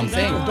playing the wrong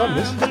thing. I've done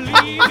this.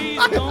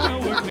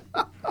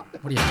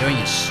 What are you doing,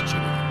 you stupid?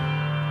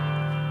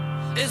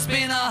 It's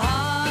been a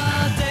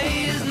hard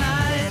day's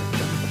night,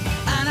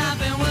 and I've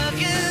been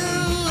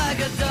working like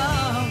a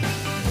dog.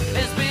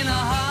 It's been a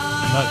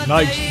hard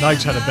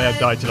Nags had a bad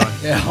day today.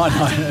 Yeah, I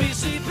know. be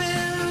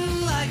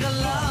sleeping like a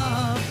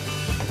log.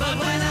 But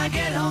when I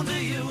get home to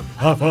you,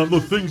 I find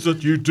the things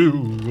that you do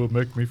will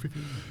make me feel.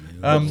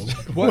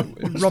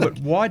 Robert,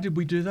 why did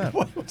we do that?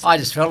 I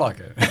just felt like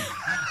it.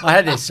 I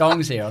had these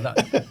songs here.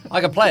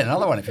 I can play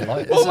another one if you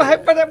like. This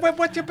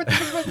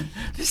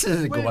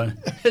is a good one.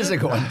 This is a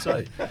good one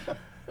too.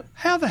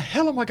 How the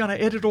hell am I going to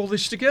edit all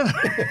this together?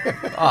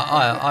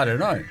 I don't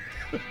know.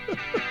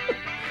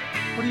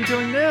 What are you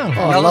doing now?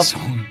 Oh, Another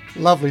song.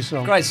 Lovely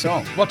song. Great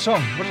song. What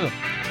song? What is it?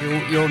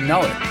 You'll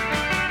know it.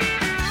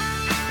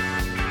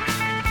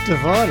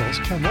 Diviners,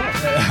 come on.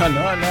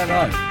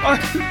 No.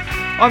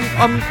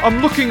 I'm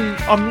looking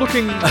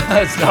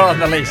It's not on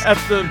the list. at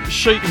the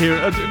sheet here.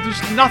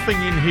 There's nothing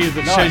in here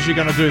that says you're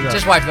going to do that.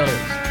 Just wait for the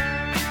list.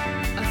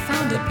 I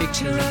found a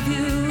picture of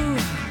you.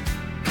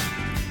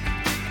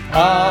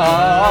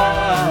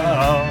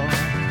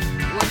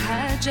 What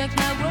hijacked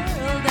my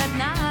world at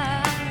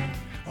night.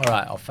 All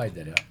right, I'll fade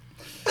that out.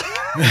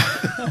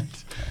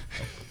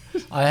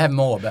 I have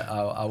more, but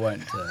I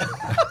won't.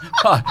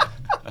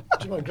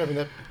 Do you mind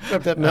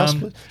grab that mouse,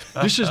 please?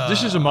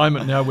 This is a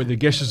moment now where the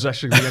guest is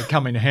actually going to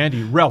come in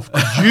handy. Ralph,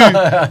 could you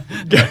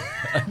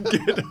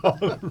get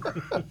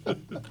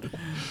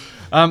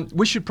on?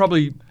 We should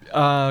probably,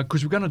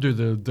 because we're going to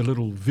do the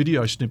little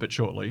video snippet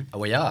shortly. Oh,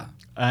 we are.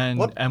 And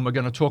we're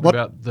going to talk What?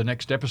 about the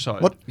next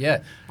episode. What?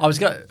 Yeah,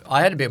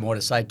 I had a bit more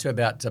to say too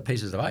about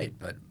Pieces of Eight,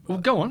 but Well,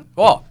 go on.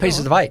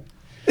 Pieces of Eight.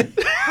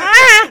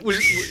 Piece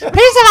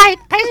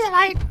of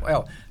eight.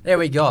 Well, there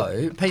we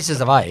go.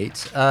 Pieces of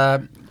Eight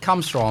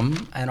comes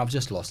from, and I've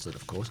just lost it,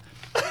 of course.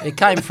 It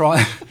came from.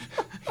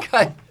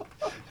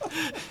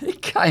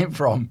 It came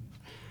from.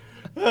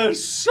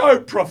 So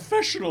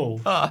professional.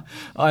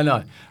 I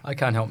know. I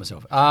can't help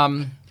myself.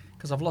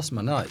 Because I've lost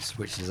my notes,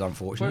 which is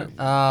unfortunate. What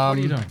are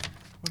you doing?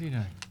 What are you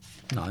doing?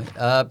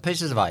 No.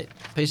 Pieces of Eight.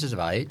 Pieces of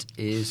Eight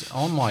is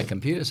on my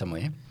computer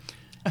somewhere.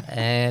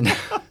 And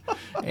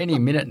any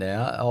minute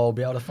now I'll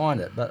be able to find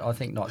it, but I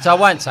think not. So I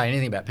won't say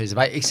anything about Pieces of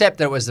Eight, except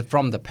that it was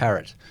from the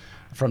parrot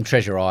from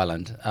Treasure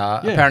Island.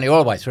 Apparently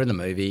all the way through the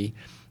movie,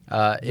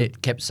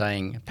 it kept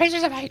saying,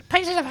 Pieces of Eight,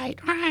 Pieces of Eight.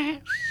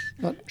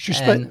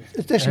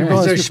 It actually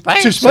rhymes So with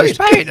spade, to so spade.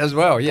 spade as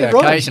well, yeah, It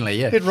rhymes. occasionally,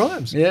 yeah. It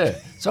rhymes. Yeah.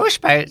 So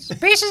spade,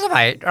 Pieces of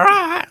Eight.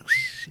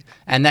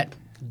 And that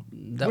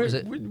was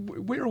it.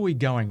 Where are we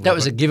going with That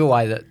was a it?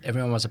 giveaway that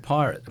everyone was a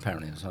pirate,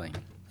 apparently, or something.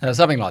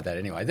 Something like that,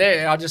 anyway.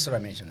 There, I just thought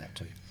I'd mention that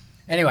too.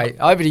 Anyway,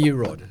 over to you,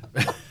 Rod.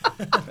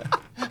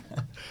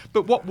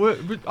 But what were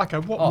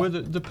were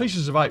the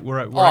Pieces of Eight were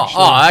actually...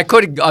 I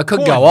could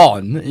Coin. go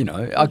on, you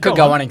know. I could Go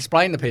go on. on and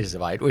explain the Pieces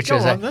of Eight, which Go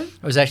was on, then.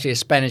 was actually a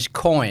Spanish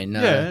coin,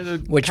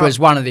 which cup. was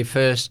one of the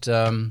first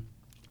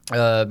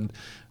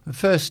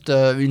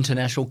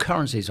international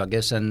currencies, I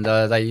guess, and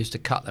they used to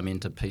cut them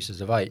into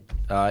pieces of eight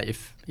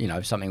if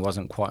something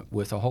wasn't quite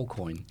worth a whole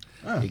coin.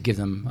 You give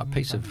them a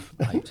piece of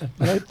eight.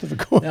 An eighth of a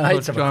coin. An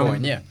eighth of a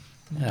coin, yeah.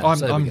 I'm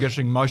so there we go.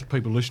 guessing most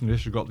people listening to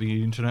this have got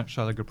the internet,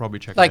 so they could probably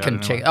check They it out. can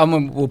anyway.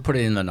 check. We'll put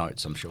it in the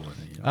notes, I'm sure.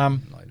 Later.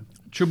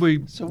 Should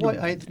we... So why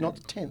eighth, not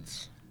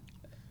tenths?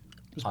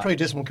 It was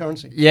pre-decimal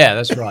currency. Yeah,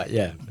 that's right.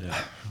 Yeah.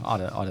 I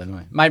don't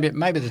know. Maybe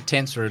the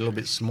tenths are a little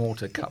bit small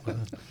to cut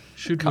with.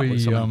 Should cut we...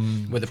 with,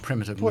 someone with a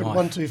primitive knife.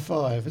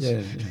 0.125.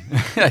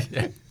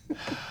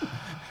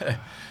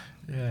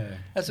 Yeah.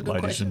 That's a good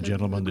Ladies question. and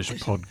gentlemen, this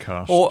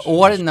podcast... Or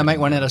why didn't they make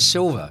one out of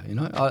silver?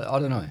 I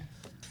don't know.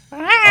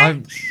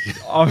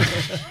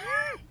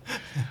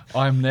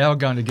 I'm now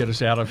going to get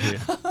us out of here.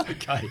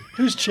 Okay.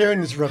 Who's chairing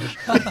this rubbish?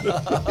 In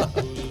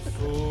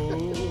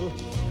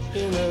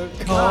a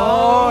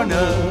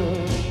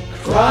corner,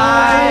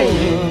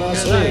 crying, I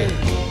say,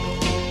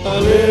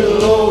 a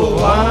little old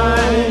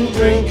wine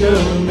drinker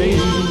me.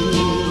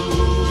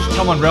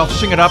 Come on, Ralph,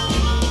 sing it up.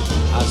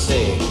 I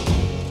say,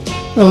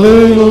 a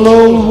little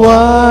old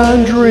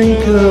wine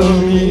drinker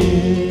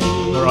me.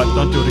 All right,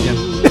 don't do it again.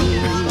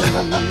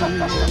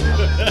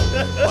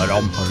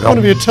 I want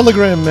to be a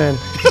telegram man.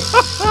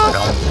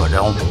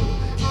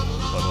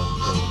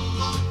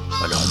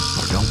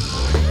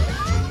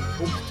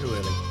 Too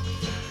early.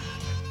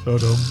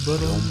 Ba-dum,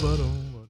 ba-dum, ba-dum.